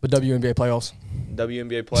But WNBA playoffs.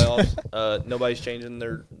 WNBA playoffs. Nobody's changing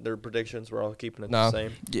their predictions. We're all keeping it No. the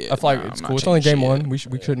same. Yeah, I feel like nah, it's I'm cool. not It's only game changing one.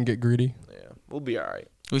 shit. We shouldn't get greedy. Yeah, we'll be all right.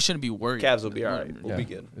 We shouldn't be worried. Cavs will be all right. We'll Yeah. be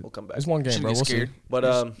good. We'll come back. It's one game, Shouldn't bro. get We'll see. scared. But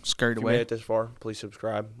Just scared if you made away. it this far, please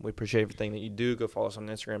subscribe. We appreciate everything that you do. Go follow us on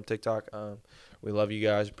Instagram, TikTok. We love you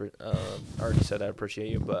guys. I already said I appreciate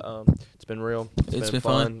you, but it's been real. It's been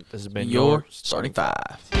fun. This has been Your starting five.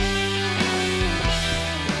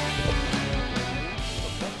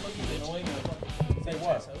 Say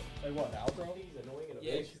what? Say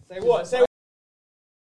what? Say what?